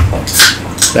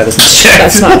 That is not checked.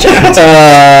 That's not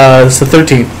jacked. So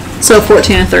 13. So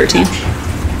 14 and 13.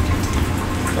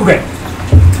 Okay.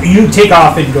 You take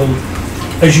off and go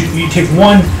as you take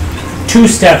 2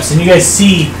 steps, and you guys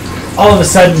see all of a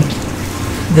sudden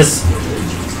this.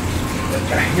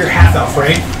 You're half elf,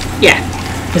 right? Yeah.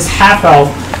 This half elf,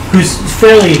 who's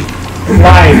fairly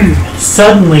light,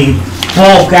 suddenly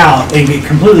bulk out and get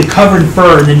completely covered in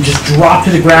fur, and then just drop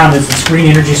to the ground as the screen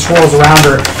energy swirls around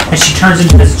her, and she turns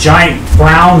into this giant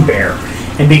brown bear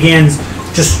and begins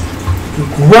just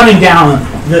running down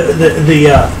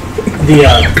the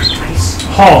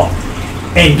hall,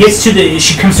 and gets to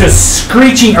she comes to a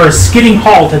screeching or a skidding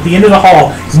halt at the end of the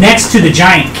hall next to the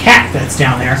giant cat that's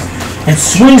down there, and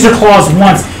swings her claws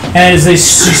once, and as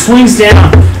she swings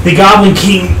down, the Goblin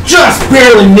King just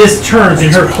barely turns,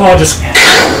 and her claw just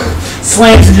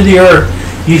slams into the earth.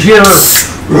 You hear her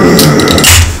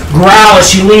growl as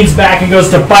she leans back and goes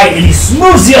to bite, and he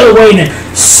moves the other way and it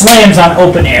slams on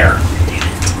open air.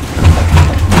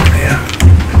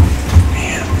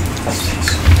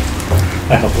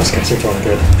 I hope those guys are doing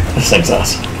good. This thing's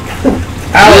awesome.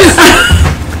 Alice,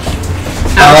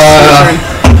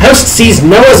 Host sees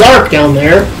Noah's Ark down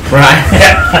there. Right.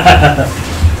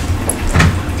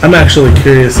 I'm actually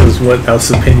curious as what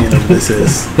Else's opinion of this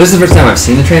is. This is the first time I've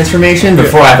seen the transformation.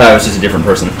 Before I thought it was just a different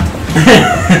person.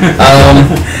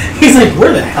 he's like,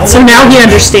 where the hell? So now he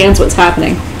understands what's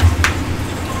happening.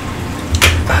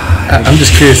 I'm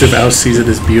just curious if Elsa sees it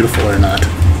as beautiful or not.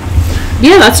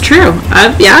 Yeah, that's true.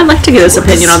 I'd like to get his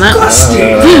opinion on that.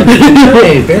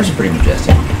 Hey, bears are pretty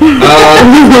majestic.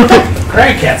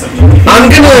 Crag cats. Okay.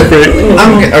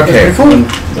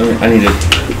 I need to.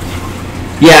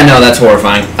 Yeah, no, that's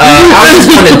horrifying. I'm just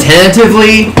going to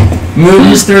tentatively move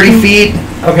his 30 feet.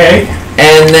 Okay.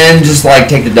 And then just like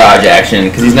take the dodge action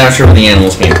because he's not sure where the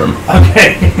animals came from.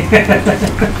 Okay.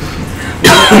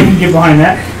 I can get behind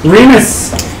that.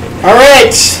 Remus. All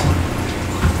right.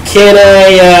 Can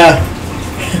I?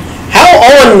 How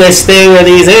on this thing are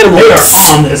these animals? They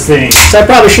are on this thing. So I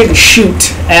probably shouldn't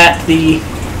shoot at the.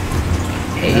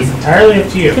 That's entirely up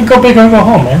to you. Go big or go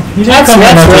home, man. That's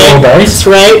right. That's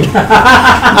right.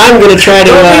 I'm gonna try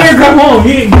to. Go big or go home.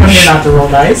 You didn't come here not to roll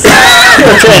dice. I'm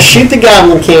gonna try to shoot the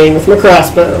Goblin King with my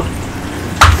crossbow.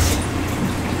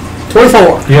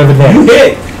 24. You have a You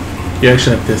hit. You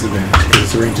actually have disadvantage because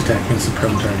it's a range attack against the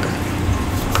prone target.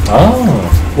 Oh.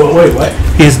 Wait, what?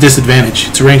 He has disadvantage.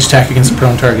 It's a range attack against the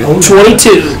prone target.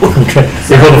 22. Okay.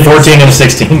 You rolled a 14 and a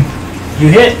 16. You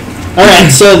hit.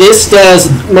 Alright, so this does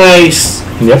my.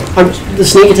 Yep. The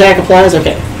sneak attack applies?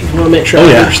 Okay. I want to make sure Oh,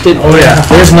 I yeah. understood. Oh yeah.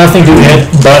 There's nothing to hit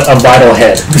but a vital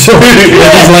head. So he's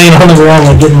laying on the ground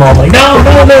and getting all like, no.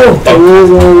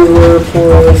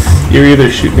 You're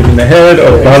either shooting him in the head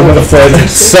or the bottom of the foot.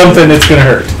 Something that's gonna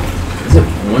hurt. Is it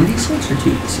 1d6 or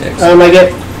 2d6? I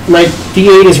get my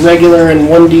d8 is regular and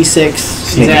 1d6 is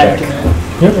Sneak added.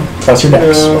 Yep. Plus your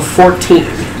dex. 14.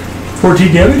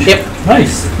 14 damage? Yep.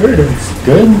 Nice. Very nice.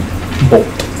 Good. Bolt.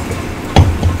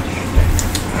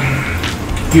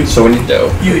 So we need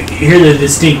to. You hear the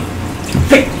distinct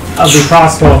click of the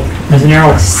crossbow as an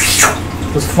arrow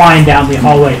was flying down the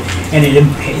hallway, and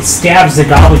it stabs the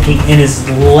Goblin King in his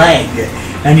leg,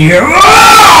 and you hear.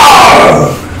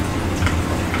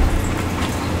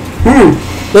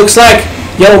 Looks like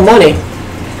yellow money.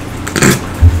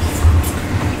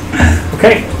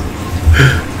 Okay.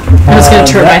 I'm just gonna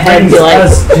turn my head and be like,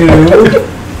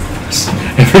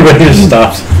 Everybody just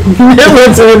stops.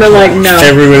 everyone's gonna be like, no.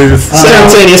 Everybody just.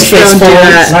 Simultaneous Don't do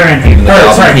that. Even the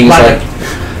Goblin King's like,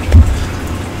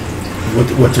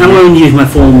 What's I'm going to use my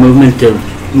full movement to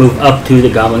move up to the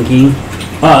Goblin King.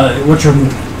 What's your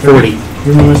move? 40.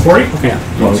 Your move is 40? Okay.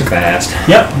 Moves fast.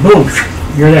 Yep, boom.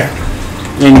 You're there.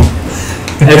 And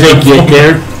as I get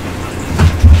there,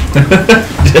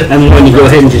 I'm going to go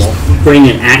ahead and just bring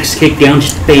an axe kick down,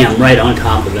 just bam, right on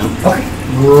top of them. Okay.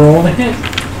 Roll the hit.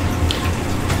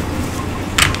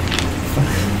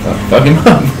 Fuck him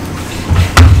up.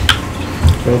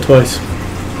 Roll twice.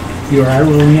 You are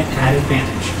rolling it at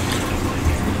advantage.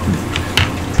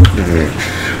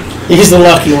 He's the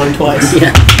lucky one twice.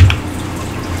 Yeah.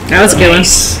 That was a good one.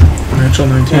 Natural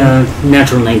 19.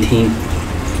 Natural 19.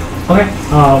 Okay.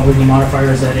 With the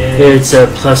modifiers, that is It's a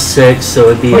 +6, so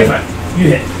it'd be. 25. You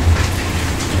hit.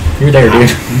 You're there,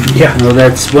 dude. Yeah. No,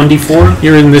 that's 1d4.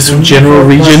 You're in this general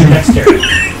Plus your region. dexterity.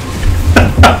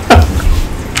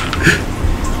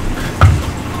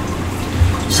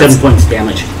 Seven points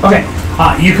damage. Okay.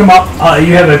 You come up.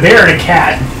 You have a bear and a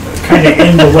cat kind of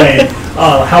in the way.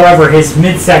 However, his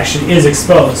midsection is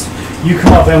exposed. You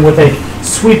come up and with a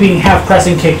sweeping half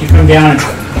pressing kick, you come down and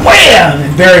wham!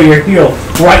 And bury your heel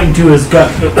right into his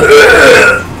gut.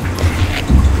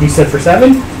 You said for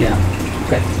 7? Yeah.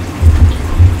 Okay.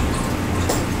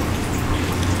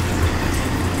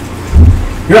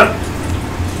 You're up.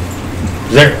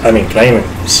 Is there? I mean, can I even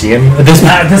see him at this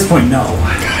point? At this point, no.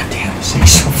 God damn, this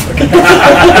thing's so fucking.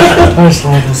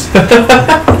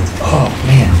 Oh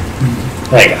man,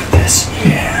 I got this.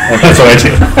 Yeah, that's what I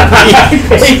do.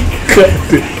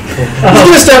 He's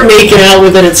gonna start making out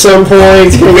with it at some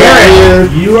point. He's gonna get out here.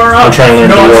 You are up. I'm trying to learn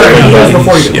no, to I'm sorry, work he goes on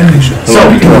before you.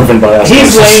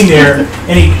 He's laying there,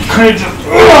 and he kind of just,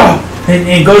 and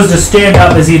he goes to stand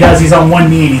up. As he does, he's on one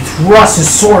knee, and he thrusts his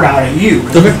sword out at you.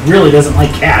 He really doesn't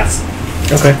like cats.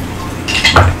 Okay.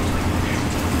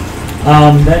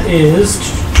 That is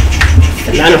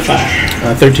 9 or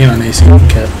 5. 13 on AC.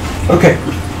 Cat. okay.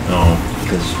 No,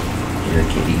 because you're a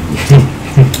kitty.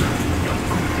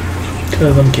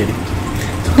 Because I'm kidding.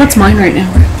 What's mine right now?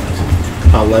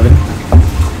 11.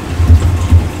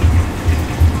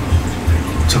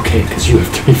 It's okay because you have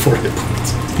 34 hit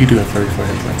points. You do have 34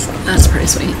 hit points though. That's pretty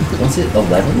sweet. What's it?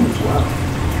 11? Wow.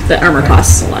 The armor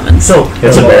costs 11. So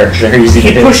It's a bear. Very easy to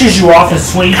he hit. pushes you off and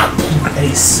swings, and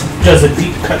he does a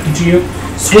deep cut into you.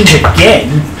 Swings again,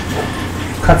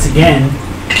 cuts again,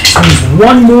 swings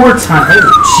one more time.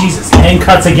 Oh Jesus! And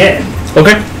cuts again.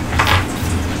 Okay.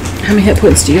 How many hit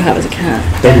points do you have as a cat?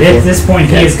 And at this point,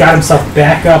 he has got himself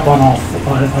back up on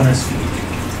his feet.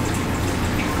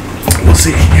 We'll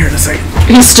see here in a second.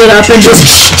 He stood up and just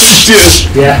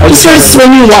Yeah. he started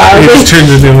swinging He wildly. just turns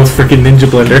into a freaking ninja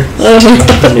blender.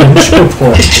 Ninja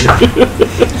blender.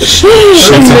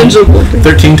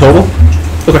 13 total.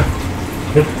 Okay.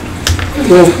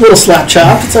 Little slap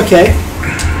chop. It's okay.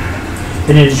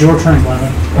 Then it is your turn, Glenn.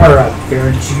 Or,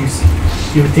 Baron, jeez.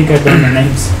 You would think I'd done their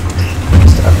names.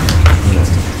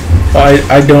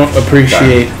 I don't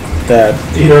appreciate that,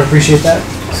 You don't appreciate that?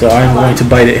 so I'm going to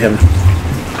bite at him.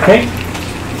 Okay.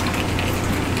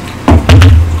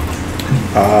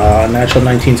 Natural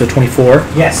 19, so 24.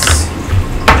 Yes.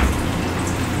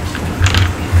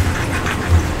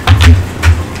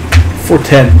 For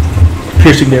 10.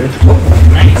 Piercing damage.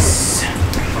 Nice.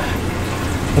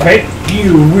 Okay.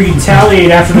 You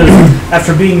retaliate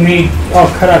after being made all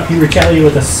cut up. You retaliate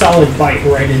with a solid bite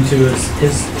right into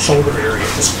his shoulder area.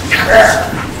 Just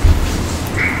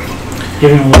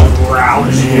giving him a little growl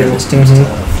in the ear.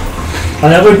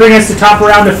 That would bring us to top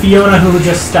round to Fiona, who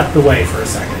just stepped away for a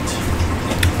second.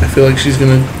 I feel like she's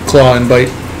gonna claw and bite.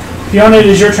 Fiona, it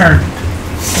is your turn.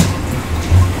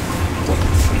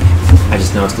 I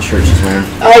just noticed the shirt she's wearing.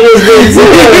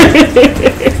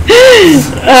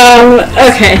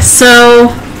 Okay, so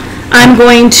I'm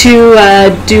going to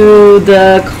do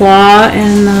the claw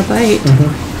and the bite.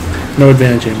 No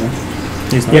advantage anymore.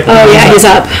 He's not. Yep. Oh yeah, he's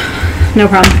up. No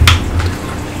problem.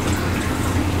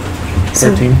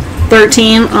 13.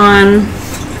 13 on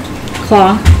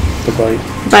claw, The bite.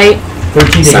 bite.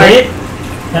 13 to Sorry. hit.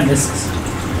 That misses.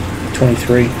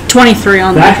 23. 23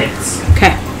 on That that. hits.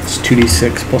 Okay. It's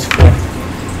 2d6 plus 4.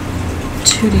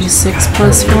 2d6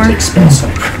 plus 4.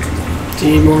 Do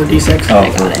you need more D6? Oh, I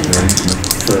got it.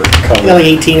 For I got cover. like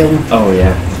 18 of them. Oh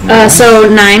yeah. So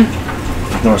 9.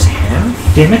 Norse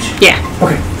half. Damage? Yeah.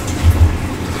 Okay.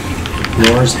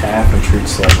 Yours half and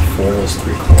treats like 4 is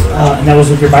 3/4. And that was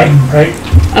with your bite, right?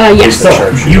 Yeah. So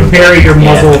you bury your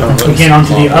muzzle again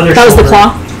onto the other That was shoulder. the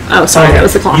claw? Oh, sorry, that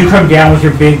was the claw. You come down with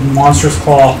your big monstrous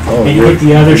claw Oh, and you hit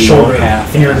the other your shoulder,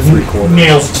 half and your and 3/4.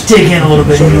 nails dig in a little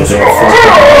bit. So And you there's go,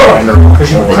 a 4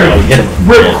 because you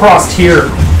rip across here,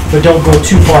 but don't go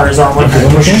too far. His arm like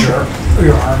pushes your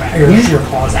arm, your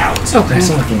claws out. Okay. I was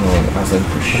like,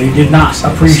 He did not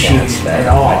appreciate it at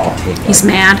all. He's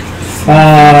mad.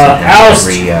 Oust.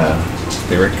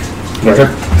 lyric.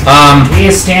 He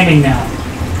is standing now.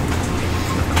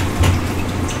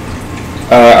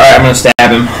 Alright, I'm gonna stab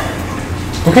him.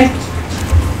 Okay.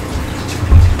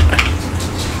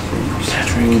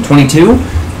 22.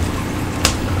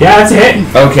 Yeah, that's a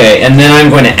hit. Okay, and then I'm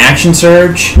going to action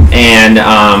surge, and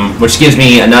which gives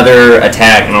me another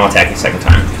attack, and I'll attack a second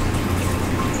time.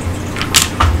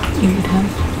 You need him.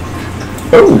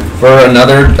 Oh, for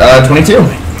another 22. Do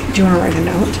you want to write a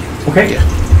note? Okay.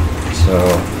 So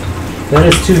That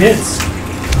is 2 hits.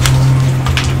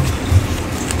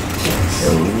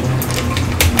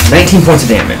 19 points of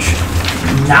damage.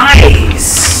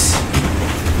 Nice.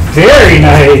 Very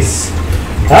nice.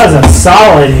 That was a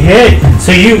solid hit.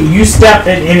 So you step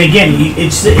and again,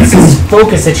 it's this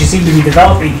focus that you seem to be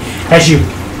developing as you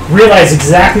realize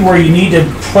exactly where you need to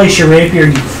place your rapier.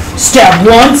 And you stab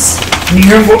once, and you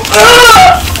hear him go,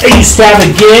 "Ugh!" And you stab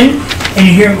again, and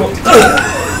you hear him go, "Ugh!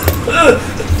 Ugh!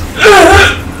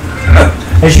 Ugh!"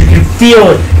 As you can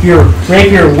feel your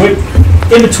rapier whip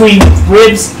in between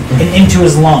ribs and into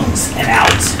his lungs and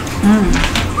out.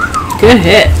 Good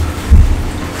hit.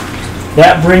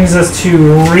 That brings us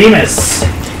to Remus.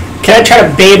 Can I try to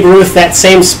Babe Ruth that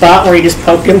same spot where he just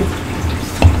poked him?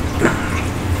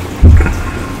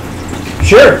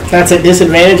 Sure. That's at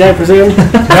disadvantage, I presume?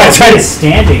 That's right. He's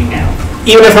standing now.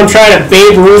 Even if I'm trying to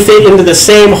Babe Ruth it into the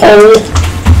same hole?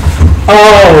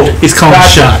 Oh, He's calling a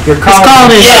shot. You're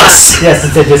calling it. Yes! Yes,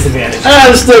 it's a disadvantage.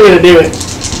 I'm still gonna do it.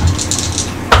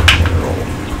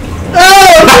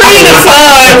 Oh, 3 to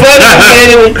 5! That's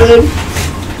anything.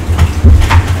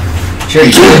 Sure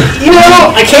you can. You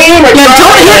know, I came, I Yeah,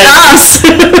 don't hit tried. us!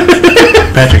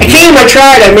 Patrick, I came, I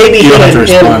tried, I maybe you hit don't have to it.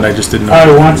 respond. I just didn't know. I if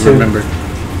you want to. Remember.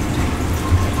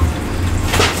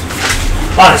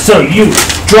 So you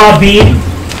draw a bead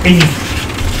and you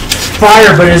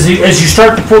fire, but as you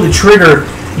start to pull the trigger,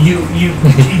 you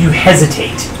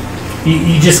hesitate.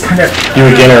 You just kind of. You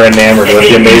again are enamored with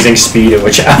the amazing speed at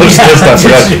which Alex does that.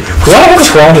 So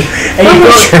what's wrong?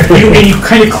 And you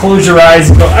kind of close your eyes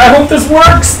and go, I hope this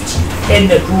works! And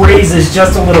it raises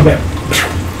just a little bit.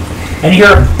 And you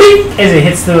hear a bing as it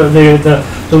hits the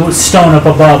stone up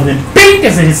above, and then bing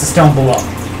as it hits the stone below.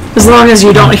 As long as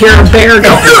you don't hear a bear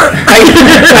go.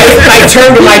 I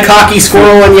turned to my cocky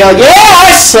squirrel and yelled, yeah,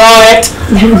 I saw it!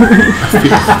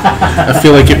 I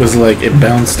feel like it was like it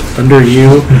bounced under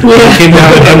you, came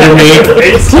down under me.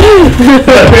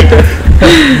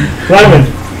 Lemon.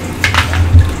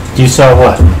 You saw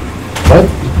what? What?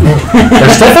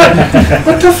 There's stuff.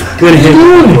 What the fuck? Good hit.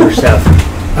 More stuff.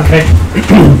 Okay.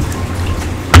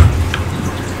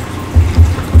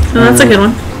 Oh, that's a good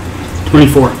one.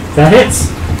 24. That hits.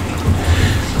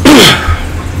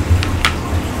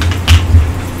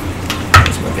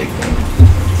 That's my big thing.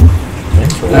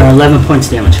 11 points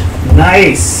damage.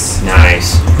 Nice.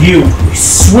 Nice. You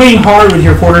swing hard with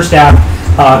your quarterstaff,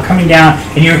 coming down,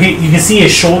 and you can see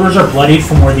his shoulders are bloodied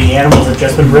from where the animals have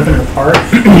just been ripping it apart.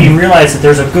 And you realize that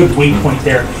there's a good weight point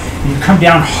there. And you come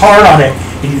down hard on it,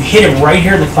 and you hit it right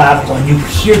here in the clavicle, and you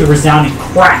hear the resounding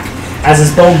crack as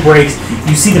his bone breaks.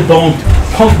 You see the bone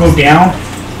pump go down,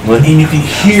 and you can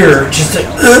hear just a...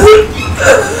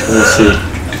 Let's see.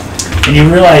 And you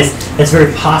realize it's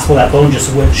very possible that bone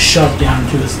just went shoved down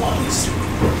into his lungs.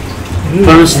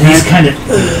 Bonus And he's attack. kind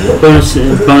of...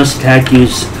 Bonus attack.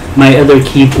 Use my other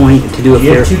key point to do a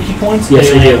You have fair. 2 key points? Yes,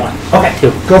 You I only do. have 1. Okay,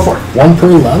 2. go for it. 1 per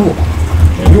level.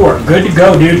 You are good to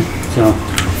go, dude. So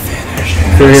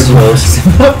very close.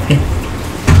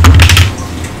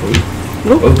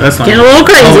 Oh, that's not Getting a little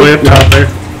crazy. all the way up top there.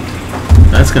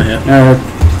 That's gonna hit.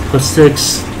 Plus 6.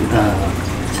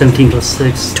 17 plus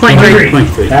 6. 23.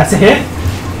 23. That's a hit.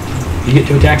 You get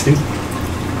 2 attacks, dude.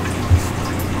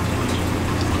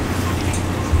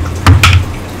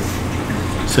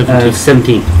 Uh,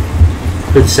 17.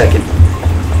 For the second.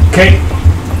 Okay.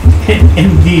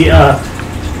 In the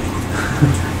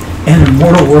in the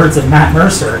immortal words of Matt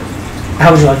Mercer,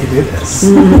 how would you like to do this?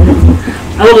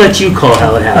 I will let you call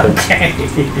how it happened. Okay.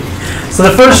 So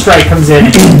the first strike comes in,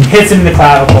 hits him in the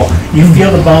clavicle. You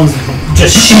feel the bones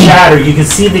just shatter. You can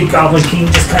see the Goblin King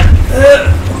just kind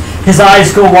of... his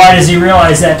eyes go wide as he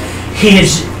realizes that he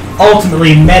has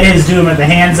ultimately met his doom at the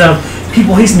hands of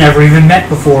people he's never even met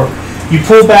before. You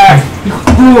pull back,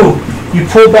 you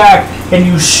pull back, and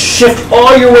you shift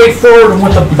all your weight forward, and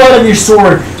with the butt of your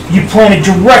sword, you plant it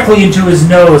directly into his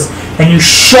nose, and you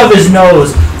shove his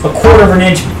nose a quarter of an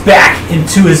inch back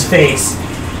into his face.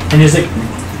 And as it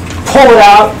pull it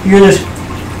out, you hear this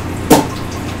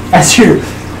as your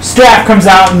staff comes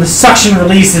out and the suction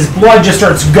releases, blood just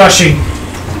starts gushing,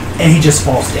 and he just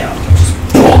falls down.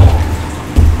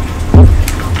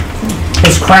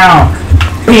 His crown,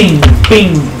 bing,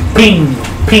 bing, ping,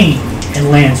 ping, and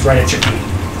lands right at your feet.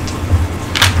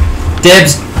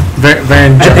 Dibs.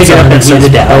 Van I pick jumps it up on and and hand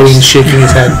it down. oh, he's shaking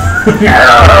his head.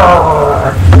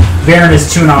 Baron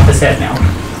is chewing off his head now.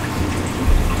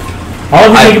 All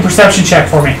of you make a perception check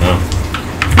for me.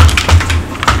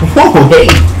 Whoa, hey.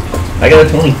 I got a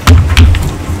 20.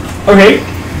 Okay.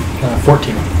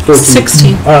 14.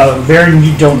 16. Baron,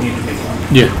 you don't need to make one.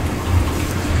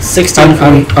 Yeah. 16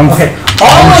 for me. I'm Okay. All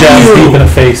I'm jabbed of deep in you, the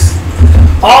face.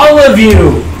 all of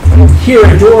you hear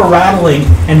a door rattling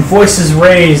and voices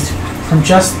raised from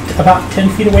just about 10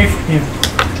 feet away from you.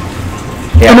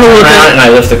 Yeah, I'm gonna look crown, at- and I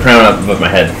lift the crown up above my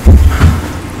head.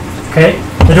 Okay?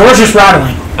 The door's just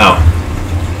rattling. Oh.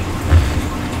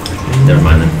 Never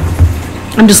mind then.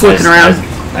 I'm just looking around.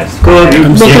 I just Go up.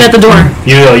 Looking at the door.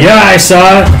 You go, yeah, I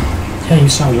saw it. Yeah, you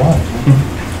saw what?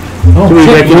 Oh, Can we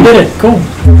shit, you recognize- did it. Cool.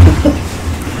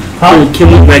 Can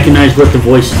we recognize what the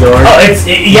voices are? Oh,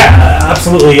 yeah,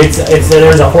 absolutely.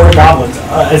 There's a horde of goblins.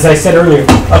 As I said earlier,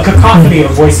 a cacophony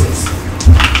of voices.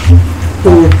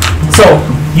 So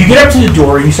you get up to the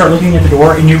door, and you start looking at the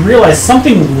door, and you realize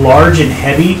something large and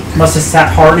heavy must have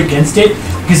sat hard against it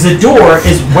because the door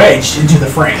is wedged into the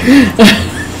frame.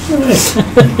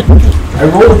 I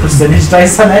rolled a percentage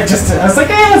dice on that. I was like,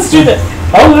 let's do that.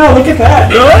 Oh no, look at that.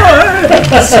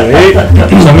 Sweet.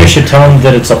 Somebody should tell him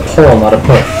that it's a pull, not a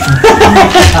push.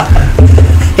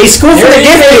 Hey, school for There the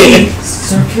is gift. a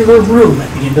circular room at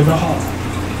the end of the hall.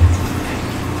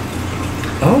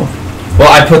 Oh.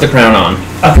 Well, I put the crown on.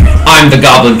 Okay. I'm the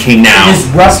Goblin King now. It is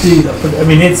rusty. I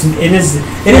mean, it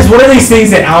is one of these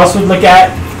things that Alice would look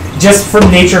at just from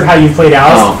the nature of how you played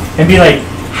Alice and be like,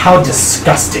 how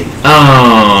disgusting.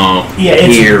 Oh. Yeah,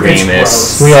 it's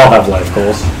Remus. gross. We all have life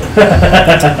goals.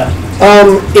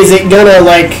 Is it gonna,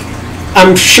 like...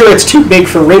 I'm sure it's too big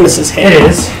for Remus's head. It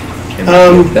is.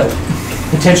 Belt.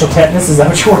 Potential tetanus, is that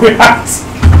what you're worried about?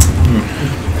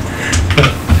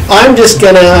 I'm just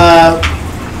gonna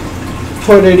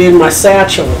put it in my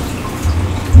satchel.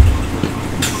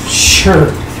 Sure.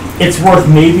 It's worth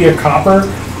maybe a copper.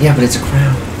 Yeah, but it's a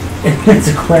crown. It's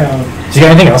a crown. Does he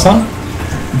got anything else on?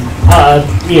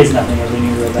 He has nothing other than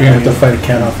you. You're gonna have to fight a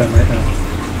cat off him right now.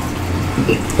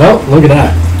 Oh, look at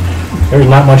that. There's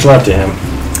not much left to him.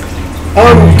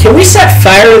 Can we set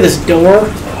fire to this door?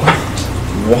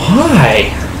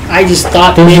 Why? I just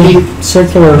thought maybe...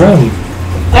 Circular room.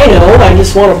 I know, I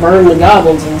just want to burn the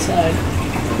goblins inside.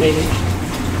 Maybe.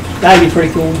 That'd be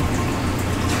pretty cool.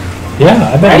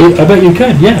 Yeah, I bet you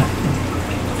could, yeah.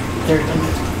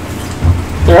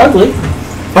 They're ugly.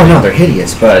 Oh no, they're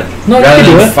hideous. But No, you rather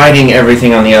can do than it. fighting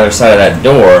everything on the other side of that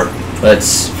door,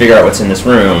 let's figure out what's in this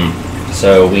room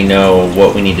so we know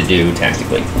what we need to do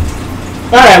tactically.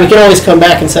 Alright, we can always come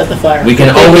back and set the fire. We can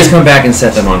always come back and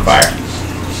set them on fire.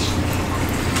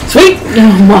 Sweet!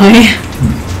 Oh my.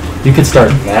 You could start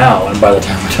now, and by the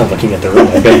time we're done looking at the room,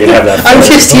 I bet you'd have that. I'm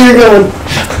fire. just here going.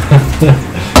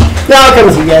 No, I'll come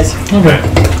with you guys. Okay.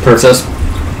 Perfect.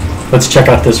 Let's check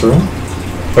out this room.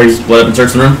 Or you split up and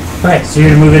search the room? Alright, so you're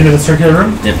gonna move into the circular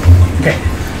room? Yep. Okay.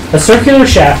 A circular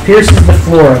shaft pierces the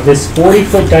floor of this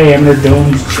 40-foot diameter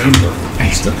domed chamber.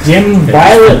 Dim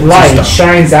violet light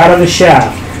shines out of the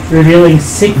shaft, revealing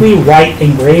sickly white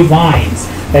and gray vines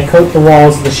that coat the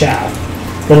walls of the shaft.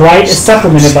 The light is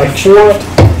supplemented by 4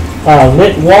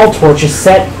 lit wall torches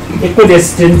set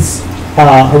equidistant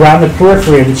around the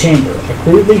periphery of the chamber. A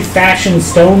crudely fashioned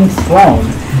stone throne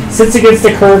sits against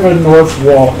the curve of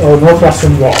the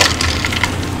northwestern wall.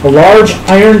 A large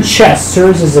iron chest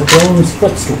serves as a throne's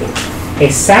footstool. A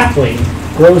sapling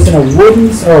grows in a wooden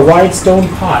or a wide stone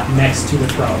pot next to the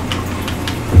throne.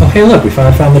 Oh, hey, look, we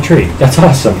finally found the tree. That's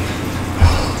awesome.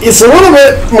 It's a little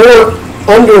bit more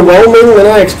underwhelming than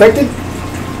I expected.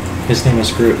 His name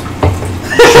is Groot.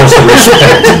 Show some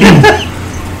respect.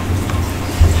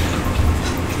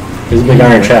 There's a big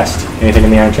iron chest. Anything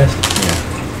in the iron chest?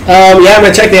 Yeah, I'm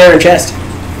gonna check the iron chest.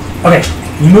 Okay,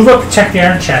 you move up, check the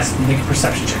iron chest, and make a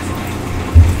perception check for me.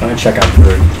 I'm gonna check out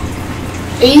Groot.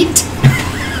 8.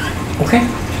 Okay.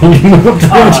 You move up to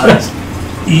the iron chest.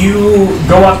 You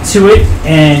go up to it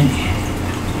and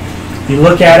you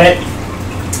look at it,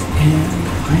 and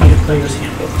I need a player's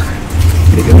handbook.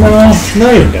 No,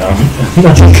 you don't.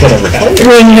 Nothing could ever happen.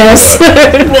 Goodness.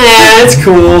 Nah, it's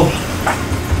cool.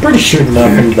 Pretty sure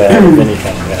nothing bad of any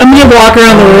kind of that. I'm gonna walk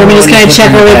around the room and just kind of check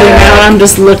everything out. I'm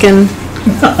just looking.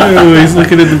 Oh, he's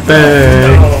looking at the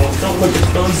bag. Don't look at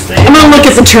those things. I'm gonna look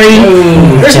at the tree.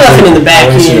 There's nothing in the back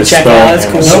you need to check out. That's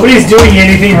cool. Nobody's doing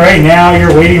anything right now.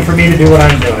 You're waiting for me to do what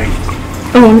I'm doing.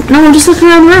 Oh no, I'm just looking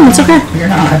around the room. It's okay. You're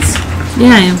not.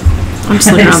 Yeah, I am. I'm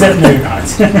just looking Except around. no, you're not.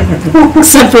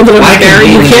 Except for the I there,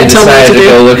 you conveniently can't tell me what decided to to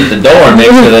go do. look at the door and make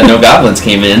sure that no goblins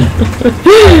came in.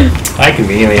 I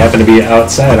conveniently happen to be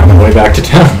outside on my way back to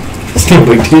town. It's no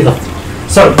big deal.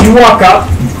 So you walk up,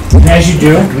 and as you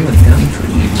do,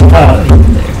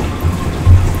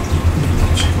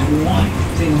 one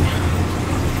thing.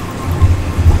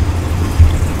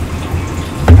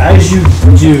 As you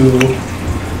do,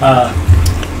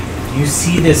 you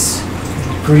see this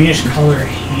greenish color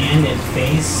hand and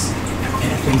face,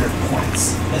 and a finger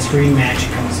points as green magic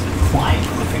comes flying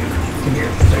from the finger.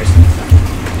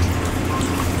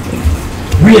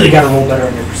 Really got to roll better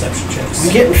on your perception checks.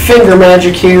 I'm getting finger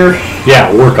magic here.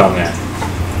 Yeah, work on that.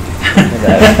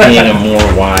 That being a more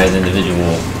wise individual.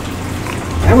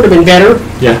 That would have been better.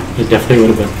 Yeah, it definitely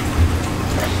would have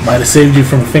been. Might have saved you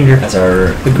from a finger. That's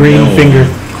our The green gnome. finger.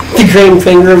 The green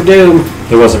finger of doom.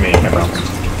 It wasn't me, I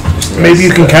promise. Maybe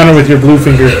you can counter with your blue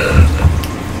finger.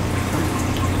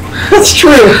 That's true.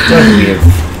 We have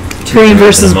Green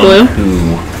versus the blue. monk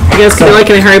Who You guys could be like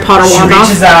in a Harry Potter She wand off.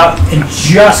 reaches out and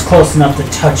just close enough to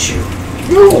touch you.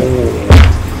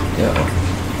 yeah.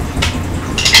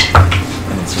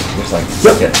 And it's looks like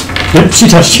Yep. Yep, she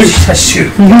touched you. She touched you.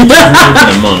 and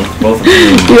a monk, both of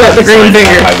whom You got the green assigned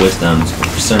finger. high wisdom.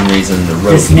 For some reason, the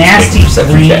rogue This nasty make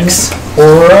perception green checks.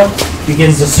 aura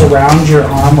begins to surround your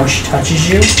arm where she touches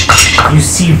you. You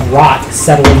see rot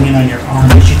settling in on your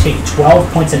arm as you take 12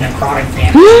 points of necrotic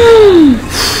damage.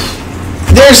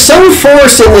 There's some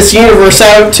force in this universe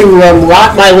out to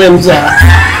rot my limbs out.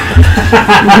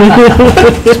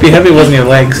 Just be happy it wasn't your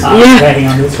legs. Hang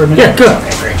on to this for a minute. Yeah, good.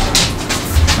 Okay, great.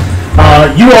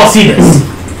 You all see this.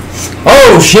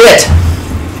 Oh shit!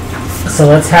 So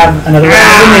let's have another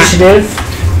round of initiative.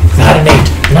 Not an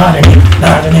 8. Not an 8.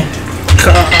 Not an 8.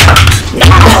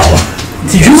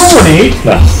 Did you roll an 8?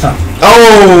 No.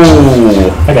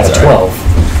 Oh! I got a Sorry.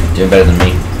 12. Doing better than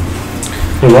me.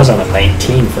 It was on a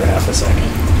 19 for half a second.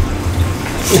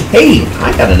 Hey,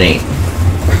 I got an 8.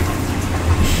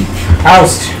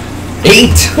 Oust. 8!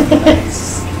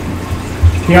 Nice.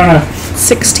 Fiona.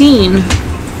 16.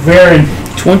 Varen.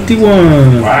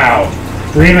 21. Wow.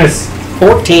 Remus.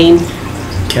 14.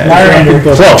 Okay, Lyrander.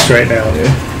 both close right now.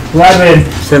 Vladimir.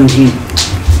 17.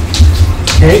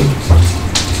 Okay.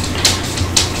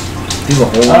 Do a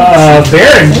whole.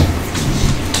 Varen.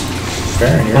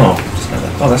 Fair, you're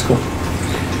Oh, that's cool.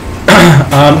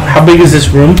 How big is this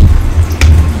room?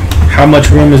 How much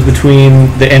room is between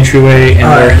the entryway and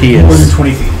where he More than is?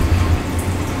 20 feet.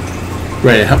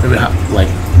 Right, like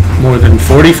more than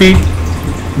 40 feet?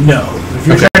 No. If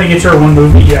you're trying to get to her one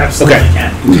movement, you absolutely can.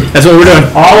 That's what we're doing.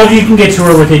 All of you can get to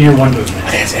her within your one movement.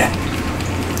 That's it.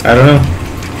 I don't know.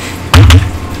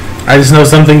 I just know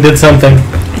something did something.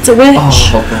 It's a witch.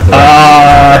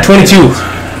 22.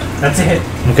 That's a hit.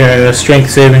 Okay, a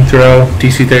strength saving throw,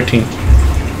 DC 13.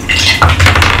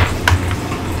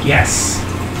 Yes.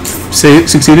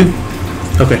 Succeeded?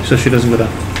 Okay, so she doesn't go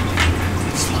down.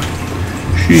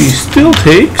 She still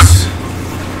takes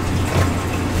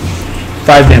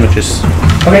 5 damages.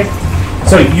 Okay.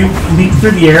 So you leap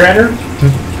through the air at her,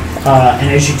 and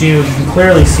as you do, you can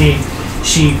clearly see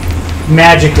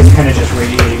magic is kind of just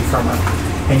radiating from her,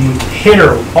 and you hit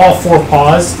her with all 4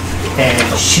 paws,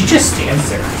 and she just stands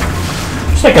there.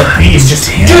 Just like a beast, just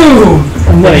dude!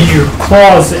 And then your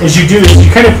claws, as you do this,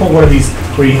 you kind of pull one of these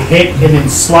where you hit and then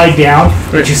slide down,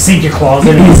 but you sink your claws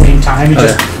in at the same time and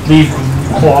just leave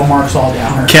claw marks all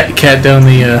down her. Cat down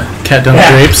the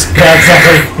drapes. Yeah,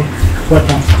 exactly. What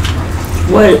the?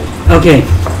 What? Okay.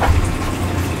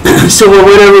 So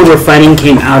whatever we're fighting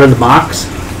came out of the box?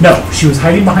 No, she was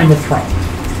hiding behind the throne.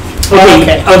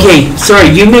 Okay, sorry,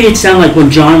 you made it sound like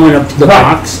when John went up to the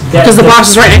box. Because the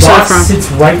box is right next to the box throne. sits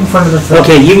right in front of the throne.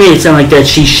 Okay, you made it sound like that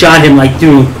she shot him like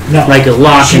through like a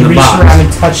lock in the box. She reached around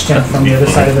and touched him from the other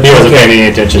side of the He throne. wasn't paying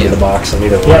any attention to the box, and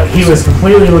neither was Yep, he was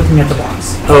completely looking at the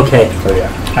box. Okay. So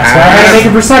yeah. That's why I had to make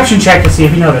a perception check to see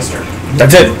if he noticed her.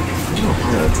 That's it.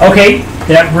 Okay,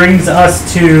 that brings us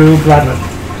to Gladwin.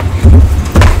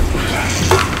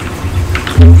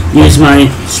 Use my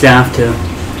staff to.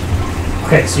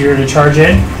 Okay, so you're to charge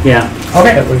in? Yeah.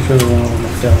 Okay. Wait for the one on the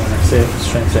film when I say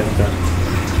strength saving throw.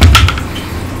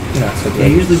 Yeah,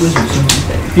 usually wizards don't do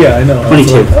that. Yeah, I know.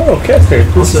 22. Oh, cat's very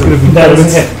cool. That was a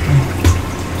hit.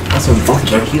 Also, both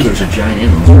of our healers are giant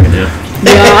animals right now.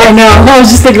 Yeah, I know. I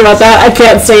was just thinking about that. I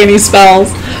can't say any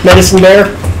spells. Medicine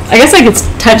bear. I guess I could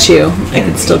touch you. I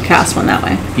could still cast one that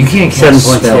way. You can't 7 cast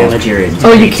points spells, damage. Jared.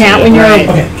 Oh, you can't when you're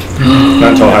Okay.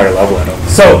 Not until a higher level, I don't.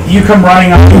 So you come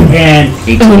running up and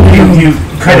you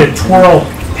kind of twirl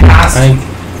past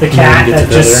the cat get to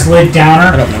that just there. slid down I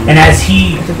her, don't remember. and as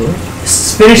he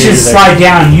finishes slide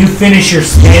down, you finish your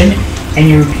spin, and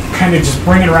you kind of just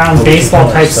bring it around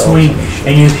baseball type swing,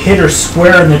 and you hit her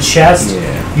square in the chest.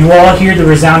 You all hear the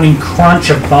resounding crunch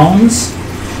of bones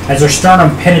as her sternum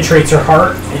penetrates her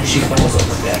heart, and she falls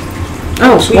over dead.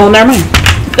 Oh, well, never mind.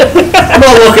 I'm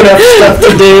all looking up stuff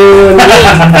to do. And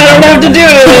I don't know what to do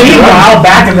with it. Meanwhile,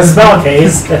 back in the spell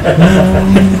case.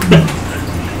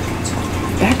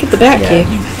 Back at the back cave.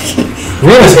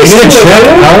 Yes, you gonna check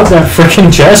out that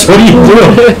freaking chest? What are you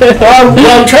doing? well,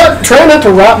 I'm trying not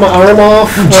to rot my arm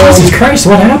off. Jesus Christ,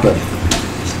 what happened?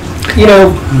 You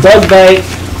know, bug bite.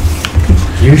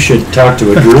 You should talk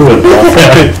to a druid about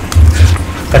that.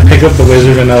 I pick up the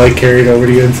wizard and I carry it over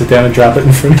to you and sit down and drop it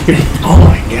in front of you. Oh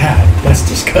my god, that's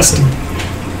disgusting.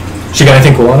 She got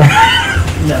anything cool on her?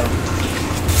 No.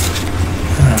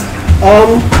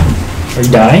 Are you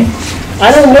dying?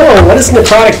 I don't know. What does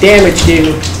necrotic damage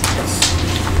do?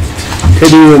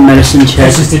 Could do a medicine check.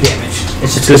 That's just a damage.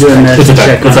 It's just do a medicine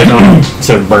check. It's like on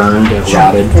sort of burned and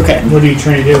rotted. Okay. What are you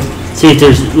trying to do? See if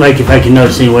there's if I can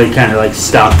notice any way to kind of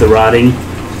stop the rotting.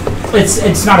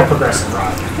 It's not a progressive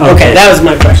rot. Okay, that was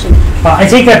my question. I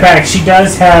take that back. She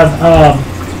does have,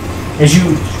 as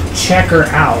you check her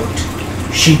out,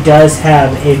 she does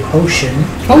have a potion,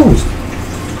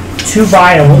 2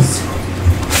 vials,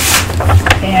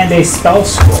 and a spell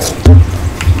scroll.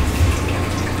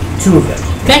 2 of them.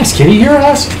 Thanks, kitty. You're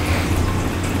awesome.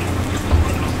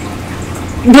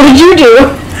 What did you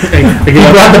do? I You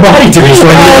brought the body to me, so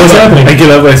I knew what was happening. I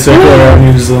get up, I circle around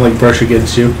you, just brush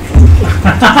against you.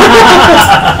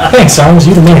 Thanks, Songs.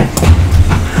 You the man.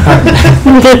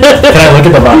 Can I look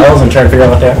at the vials and try to figure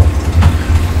out what that?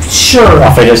 Sure.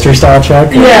 Off a history style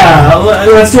check? Yeah,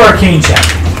 let's do arcane check.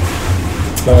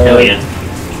 Hell yeah.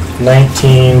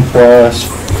 19 plus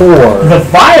 4. The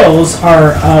vials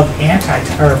are of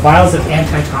vials of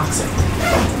antitoxin.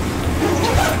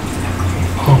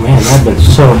 Oh man, that'd been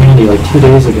so handy like 2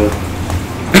 days ago.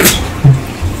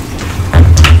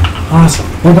 Awesome.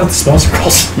 What about the spell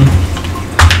scrolls?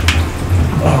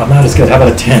 Oh, not as good. How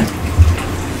about a 10?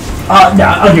 No,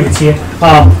 I'll give it to you.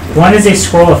 One is a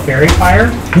scroll of fairy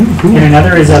fire, and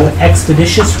another is of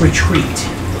expeditious retreat.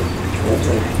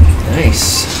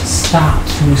 Nice. Stop.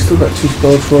 We still got 2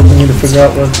 spells for me to figure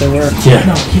out what they were. Yeah.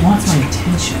 No, he wants my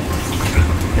attention.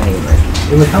 Anyway.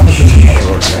 It would help if he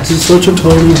This is such a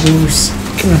tiny horse.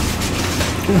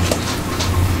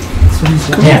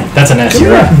 Yeah, that's a nasty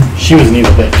rat. She was an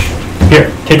evil bitch.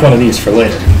 Here, take one of these for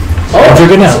later. Oh, you're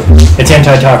good now. It's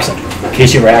antitoxin. In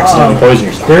case you ever accidentally poison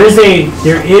yourself. There is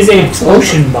a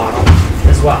potion bottle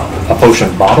as well. A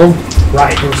potion bottle?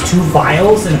 Right, there was 2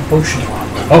 vials and a potion bottle.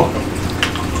 Oh.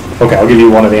 Okay, I'll give you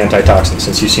one of the antitoxins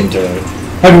since you seem to.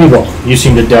 I'll give you both. You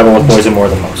seem to dabble with poison more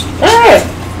than most. Alright.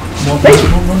 No,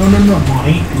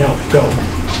 Monty. No, go.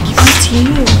 It's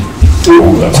you.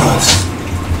 Ooh, that was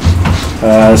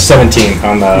nice. 17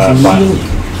 on the vial.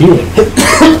 Healing.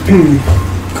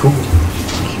 Cool.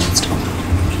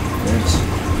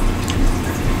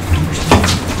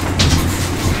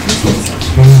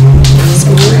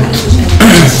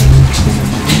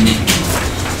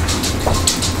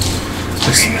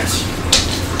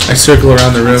 I circle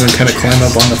around the room and kind of climb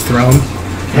up on the throne.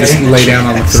 And just lay down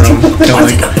on the throne. Kind of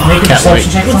like Make a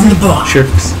perception check on the sure.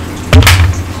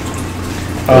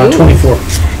 24.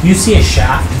 You see a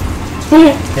shaft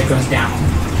that goes down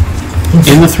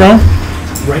In the throne?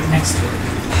 right next to it.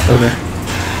 Okay.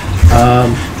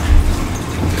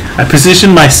 I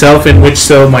position myself in which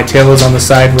so my tail is on the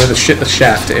side where the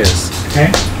shaft is. Okay.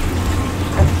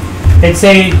 It's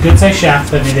a good sized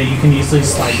shaft that you can easily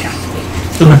slide down.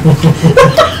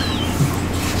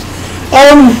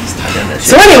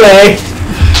 So anyway,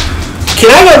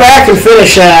 can I go back and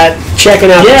finish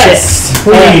checking out the chest?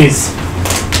 Please.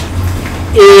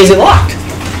 Is it locked?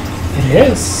 It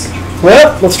is.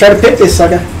 Well, let's try to pick this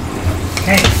sucker.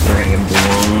 Okay.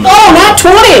 Oh, not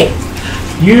 20!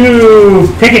 You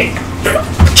pick it.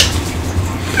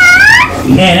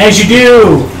 And as you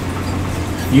do,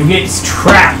 you get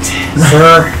trapped,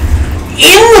 sir.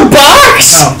 In the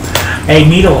box? Oh, a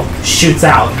needle shoots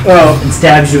out and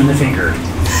stabs you in the finger.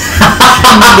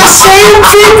 The same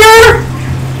finger?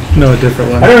 No, a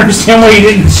different I one. don't understand why you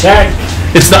didn't check.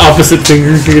 It's the opposite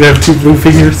fingers. You're gonna have 2 blue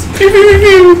fingers.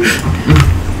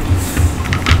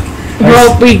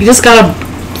 Well, we just got a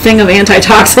thing of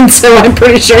antitoxins, so I'm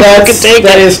pretty sure you could take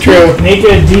That it. is true. Make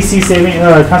a DC saving,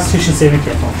 Constitution saving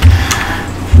throw.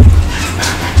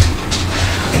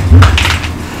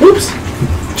 Oops.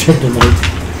 Check the light.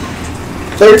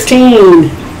 13.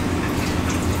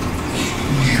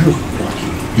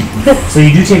 So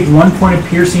you do take 1 point of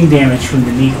piercing damage from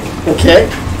the needle. Okay.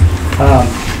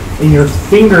 And your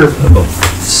finger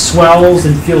swells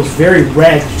and feels very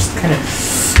red, just kind of,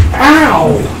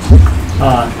 ow!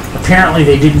 Apparently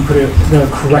they didn't put the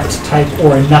correct type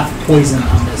or enough poison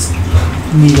on this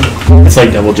needle. It's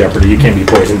like double jeopardy. You can't be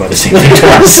poisoned by the same thing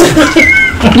twice.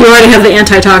 You already have the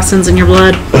antitoxins in your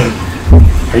blood.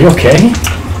 Are you okay?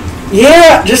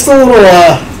 Yeah, just a little,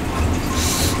 well,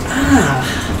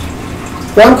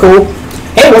 I'm cool.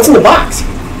 Hey, what's in the box?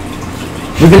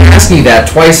 We've been asking you that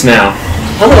twice now.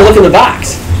 I'm gonna look in the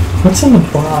box. What's in the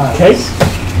box? Okay.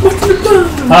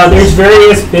 There's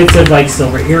various bits of like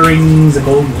silver earrings, a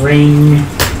gold ring,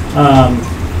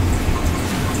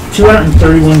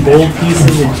 231 gold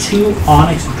pieces, and 2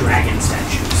 onyx dragon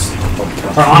statues.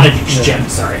 Or onyx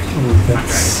gems, sorry.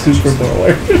 That's super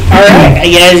baller. Alright, I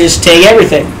gotta just take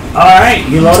everything. Alright,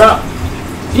 you load up.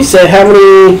 You said how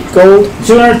many gold?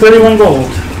 231 gold.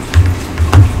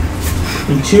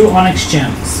 And 2 onyx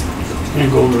gems. And a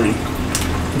gold ring.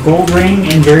 A gold ring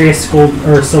and various gold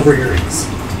or silver earrings.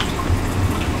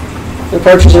 The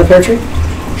partridge in the pear tree?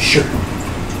 Sure.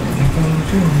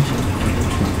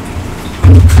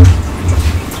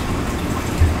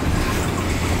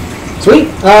 Sweet.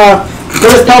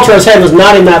 Gwyneth Paltrow's head was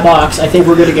not in that box. I think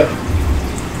we're good to go.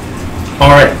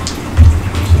 Alright.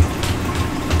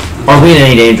 Are we in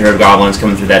any danger of goblins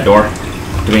coming through that door?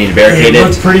 Do we need to barricade It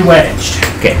looks it? pretty wedged.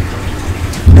 Okay.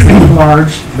 Something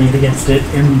large, leaned against it,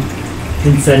 and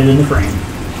then set it in the frame.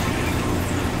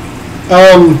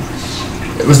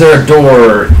 Was there a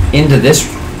door into this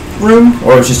room,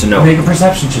 or was it just a no? Make a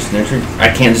perception check. Just an entry? I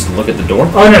can't just look at the door?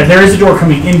 Oh no, there is a door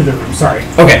coming into the room, sorry.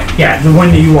 Okay. Yeah, the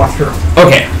one that you walked through.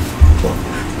 Okay.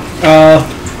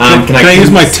 Can I use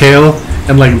my tail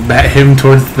and like bat him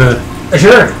towards the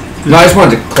Sure. No, I just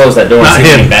wanted to close that door Not and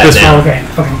see if him, he bat this down. Oh, okay,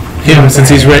 okay. him since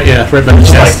he's right by the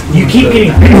chest. You keep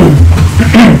getting...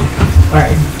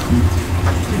 Alright.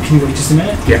 Can you wait just a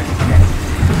minute? Yeah. Okay.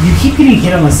 You keep getting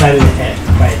hit on the side of the head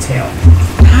by a tail.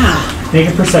 Make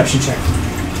a perception check.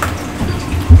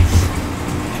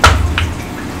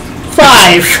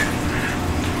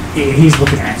 5. He's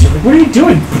looking at you like, what are you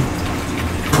doing?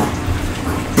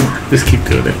 Just keep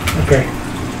doing it. Okay.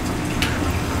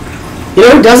 You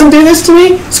know who doesn't do this to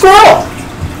me? Squirrel!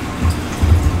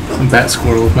 I'm bat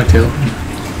squirrel with my tail.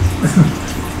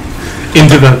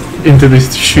 into the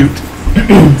chute.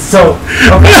 So,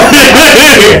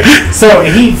 okay. So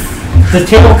the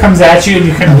tail comes at you and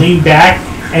you kind of lean back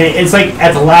and it's like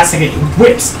at the last second it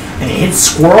whips and it hits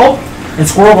Squirrel and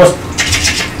Squirrel goes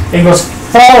and goes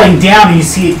falling down and you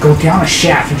see it go down a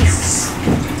shaft and it's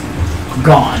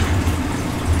gone.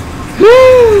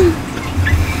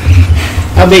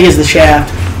 How big is the shaft?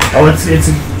 Oh, it's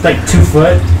like 2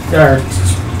 foot, or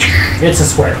it's a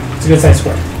square. It's a good sized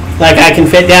square. Like I can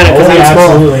fit down it because Oh, I'm yeah,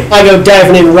 small. absolutely. I go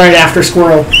diving in right after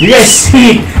Squirrel. You guys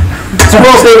see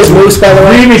Squirrel's name is Moose, by the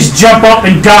way. Remus jump up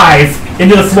and dive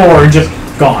into the floor and just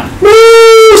gone.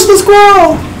 Moose the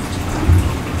squirrel.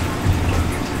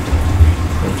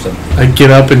 I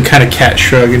get up and kind of cat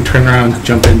shrug and turn around and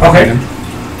jump in behind Okay. him.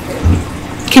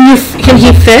 Can he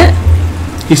fit?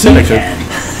 He said I could.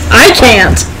 I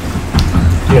can't.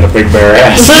 You got a big bare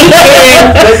ass.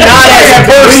 But not as a I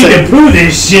person. need to poo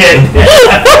this shit.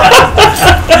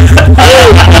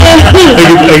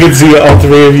 I can see all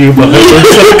 3 of you behind him.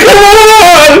 Come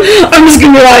on! I'm just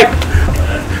gonna be like,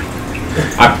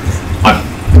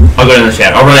 I'll go in the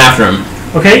shaft. I'll run after him.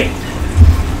 Okay.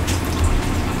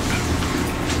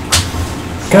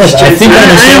 Guys, I think I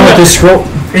understand what this scroll.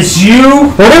 It's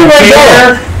you,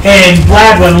 Bear, and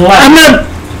Gladwin left. I'm gonna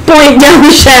point down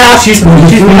the shaft. She's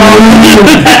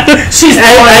she's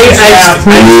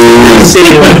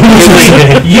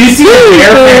You see the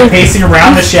bear kind of pacing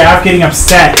around the shaft, getting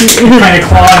upset, kind of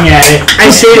clawing at it. I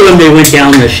say to him they went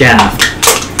down the shaft.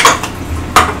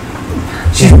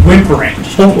 She's whimpering.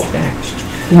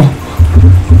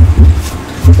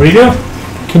 What do you do?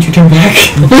 Can't you turn back?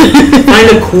 Find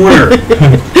a corner.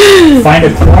 Find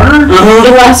a corner?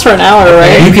 It lasts for an hour,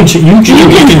 right? You can choose to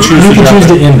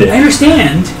end I it.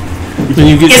 understand. Then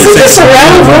you get Isn't this a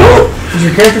round roll? Is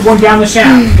your character going down the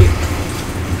shaft? Is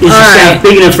the Alright. shaft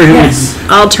big enough for him? Yes.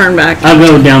 I'll turn back. I'll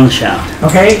go down the shaft.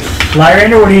 Okay.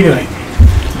 Lyrander, what are you doing?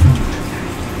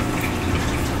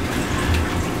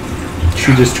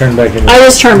 She just turned back in. I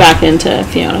just turn back into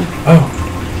Fiona. Oh.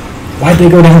 Why'd they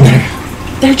go down there?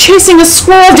 They're chasing a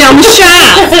squirrel down the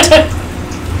shaft!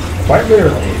 Quite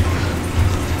literally.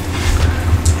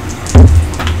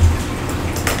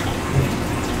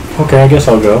 Okay, I guess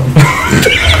I'll go.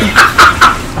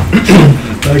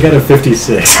 I got a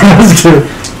 56.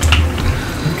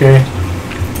 Okay.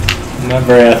 I'm not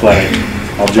very athletic.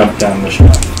 I'll jump down the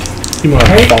shaft. You want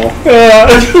Okay. to fall.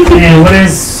 And what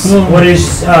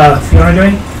is Fiona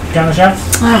doing down the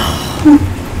shaft?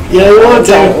 Yeah, you want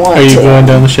to. Are you going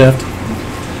down the shaft?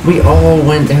 We all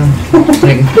went down.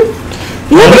 Like,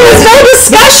 Look, there's no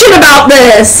discussion about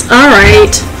this!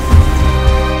 Alright.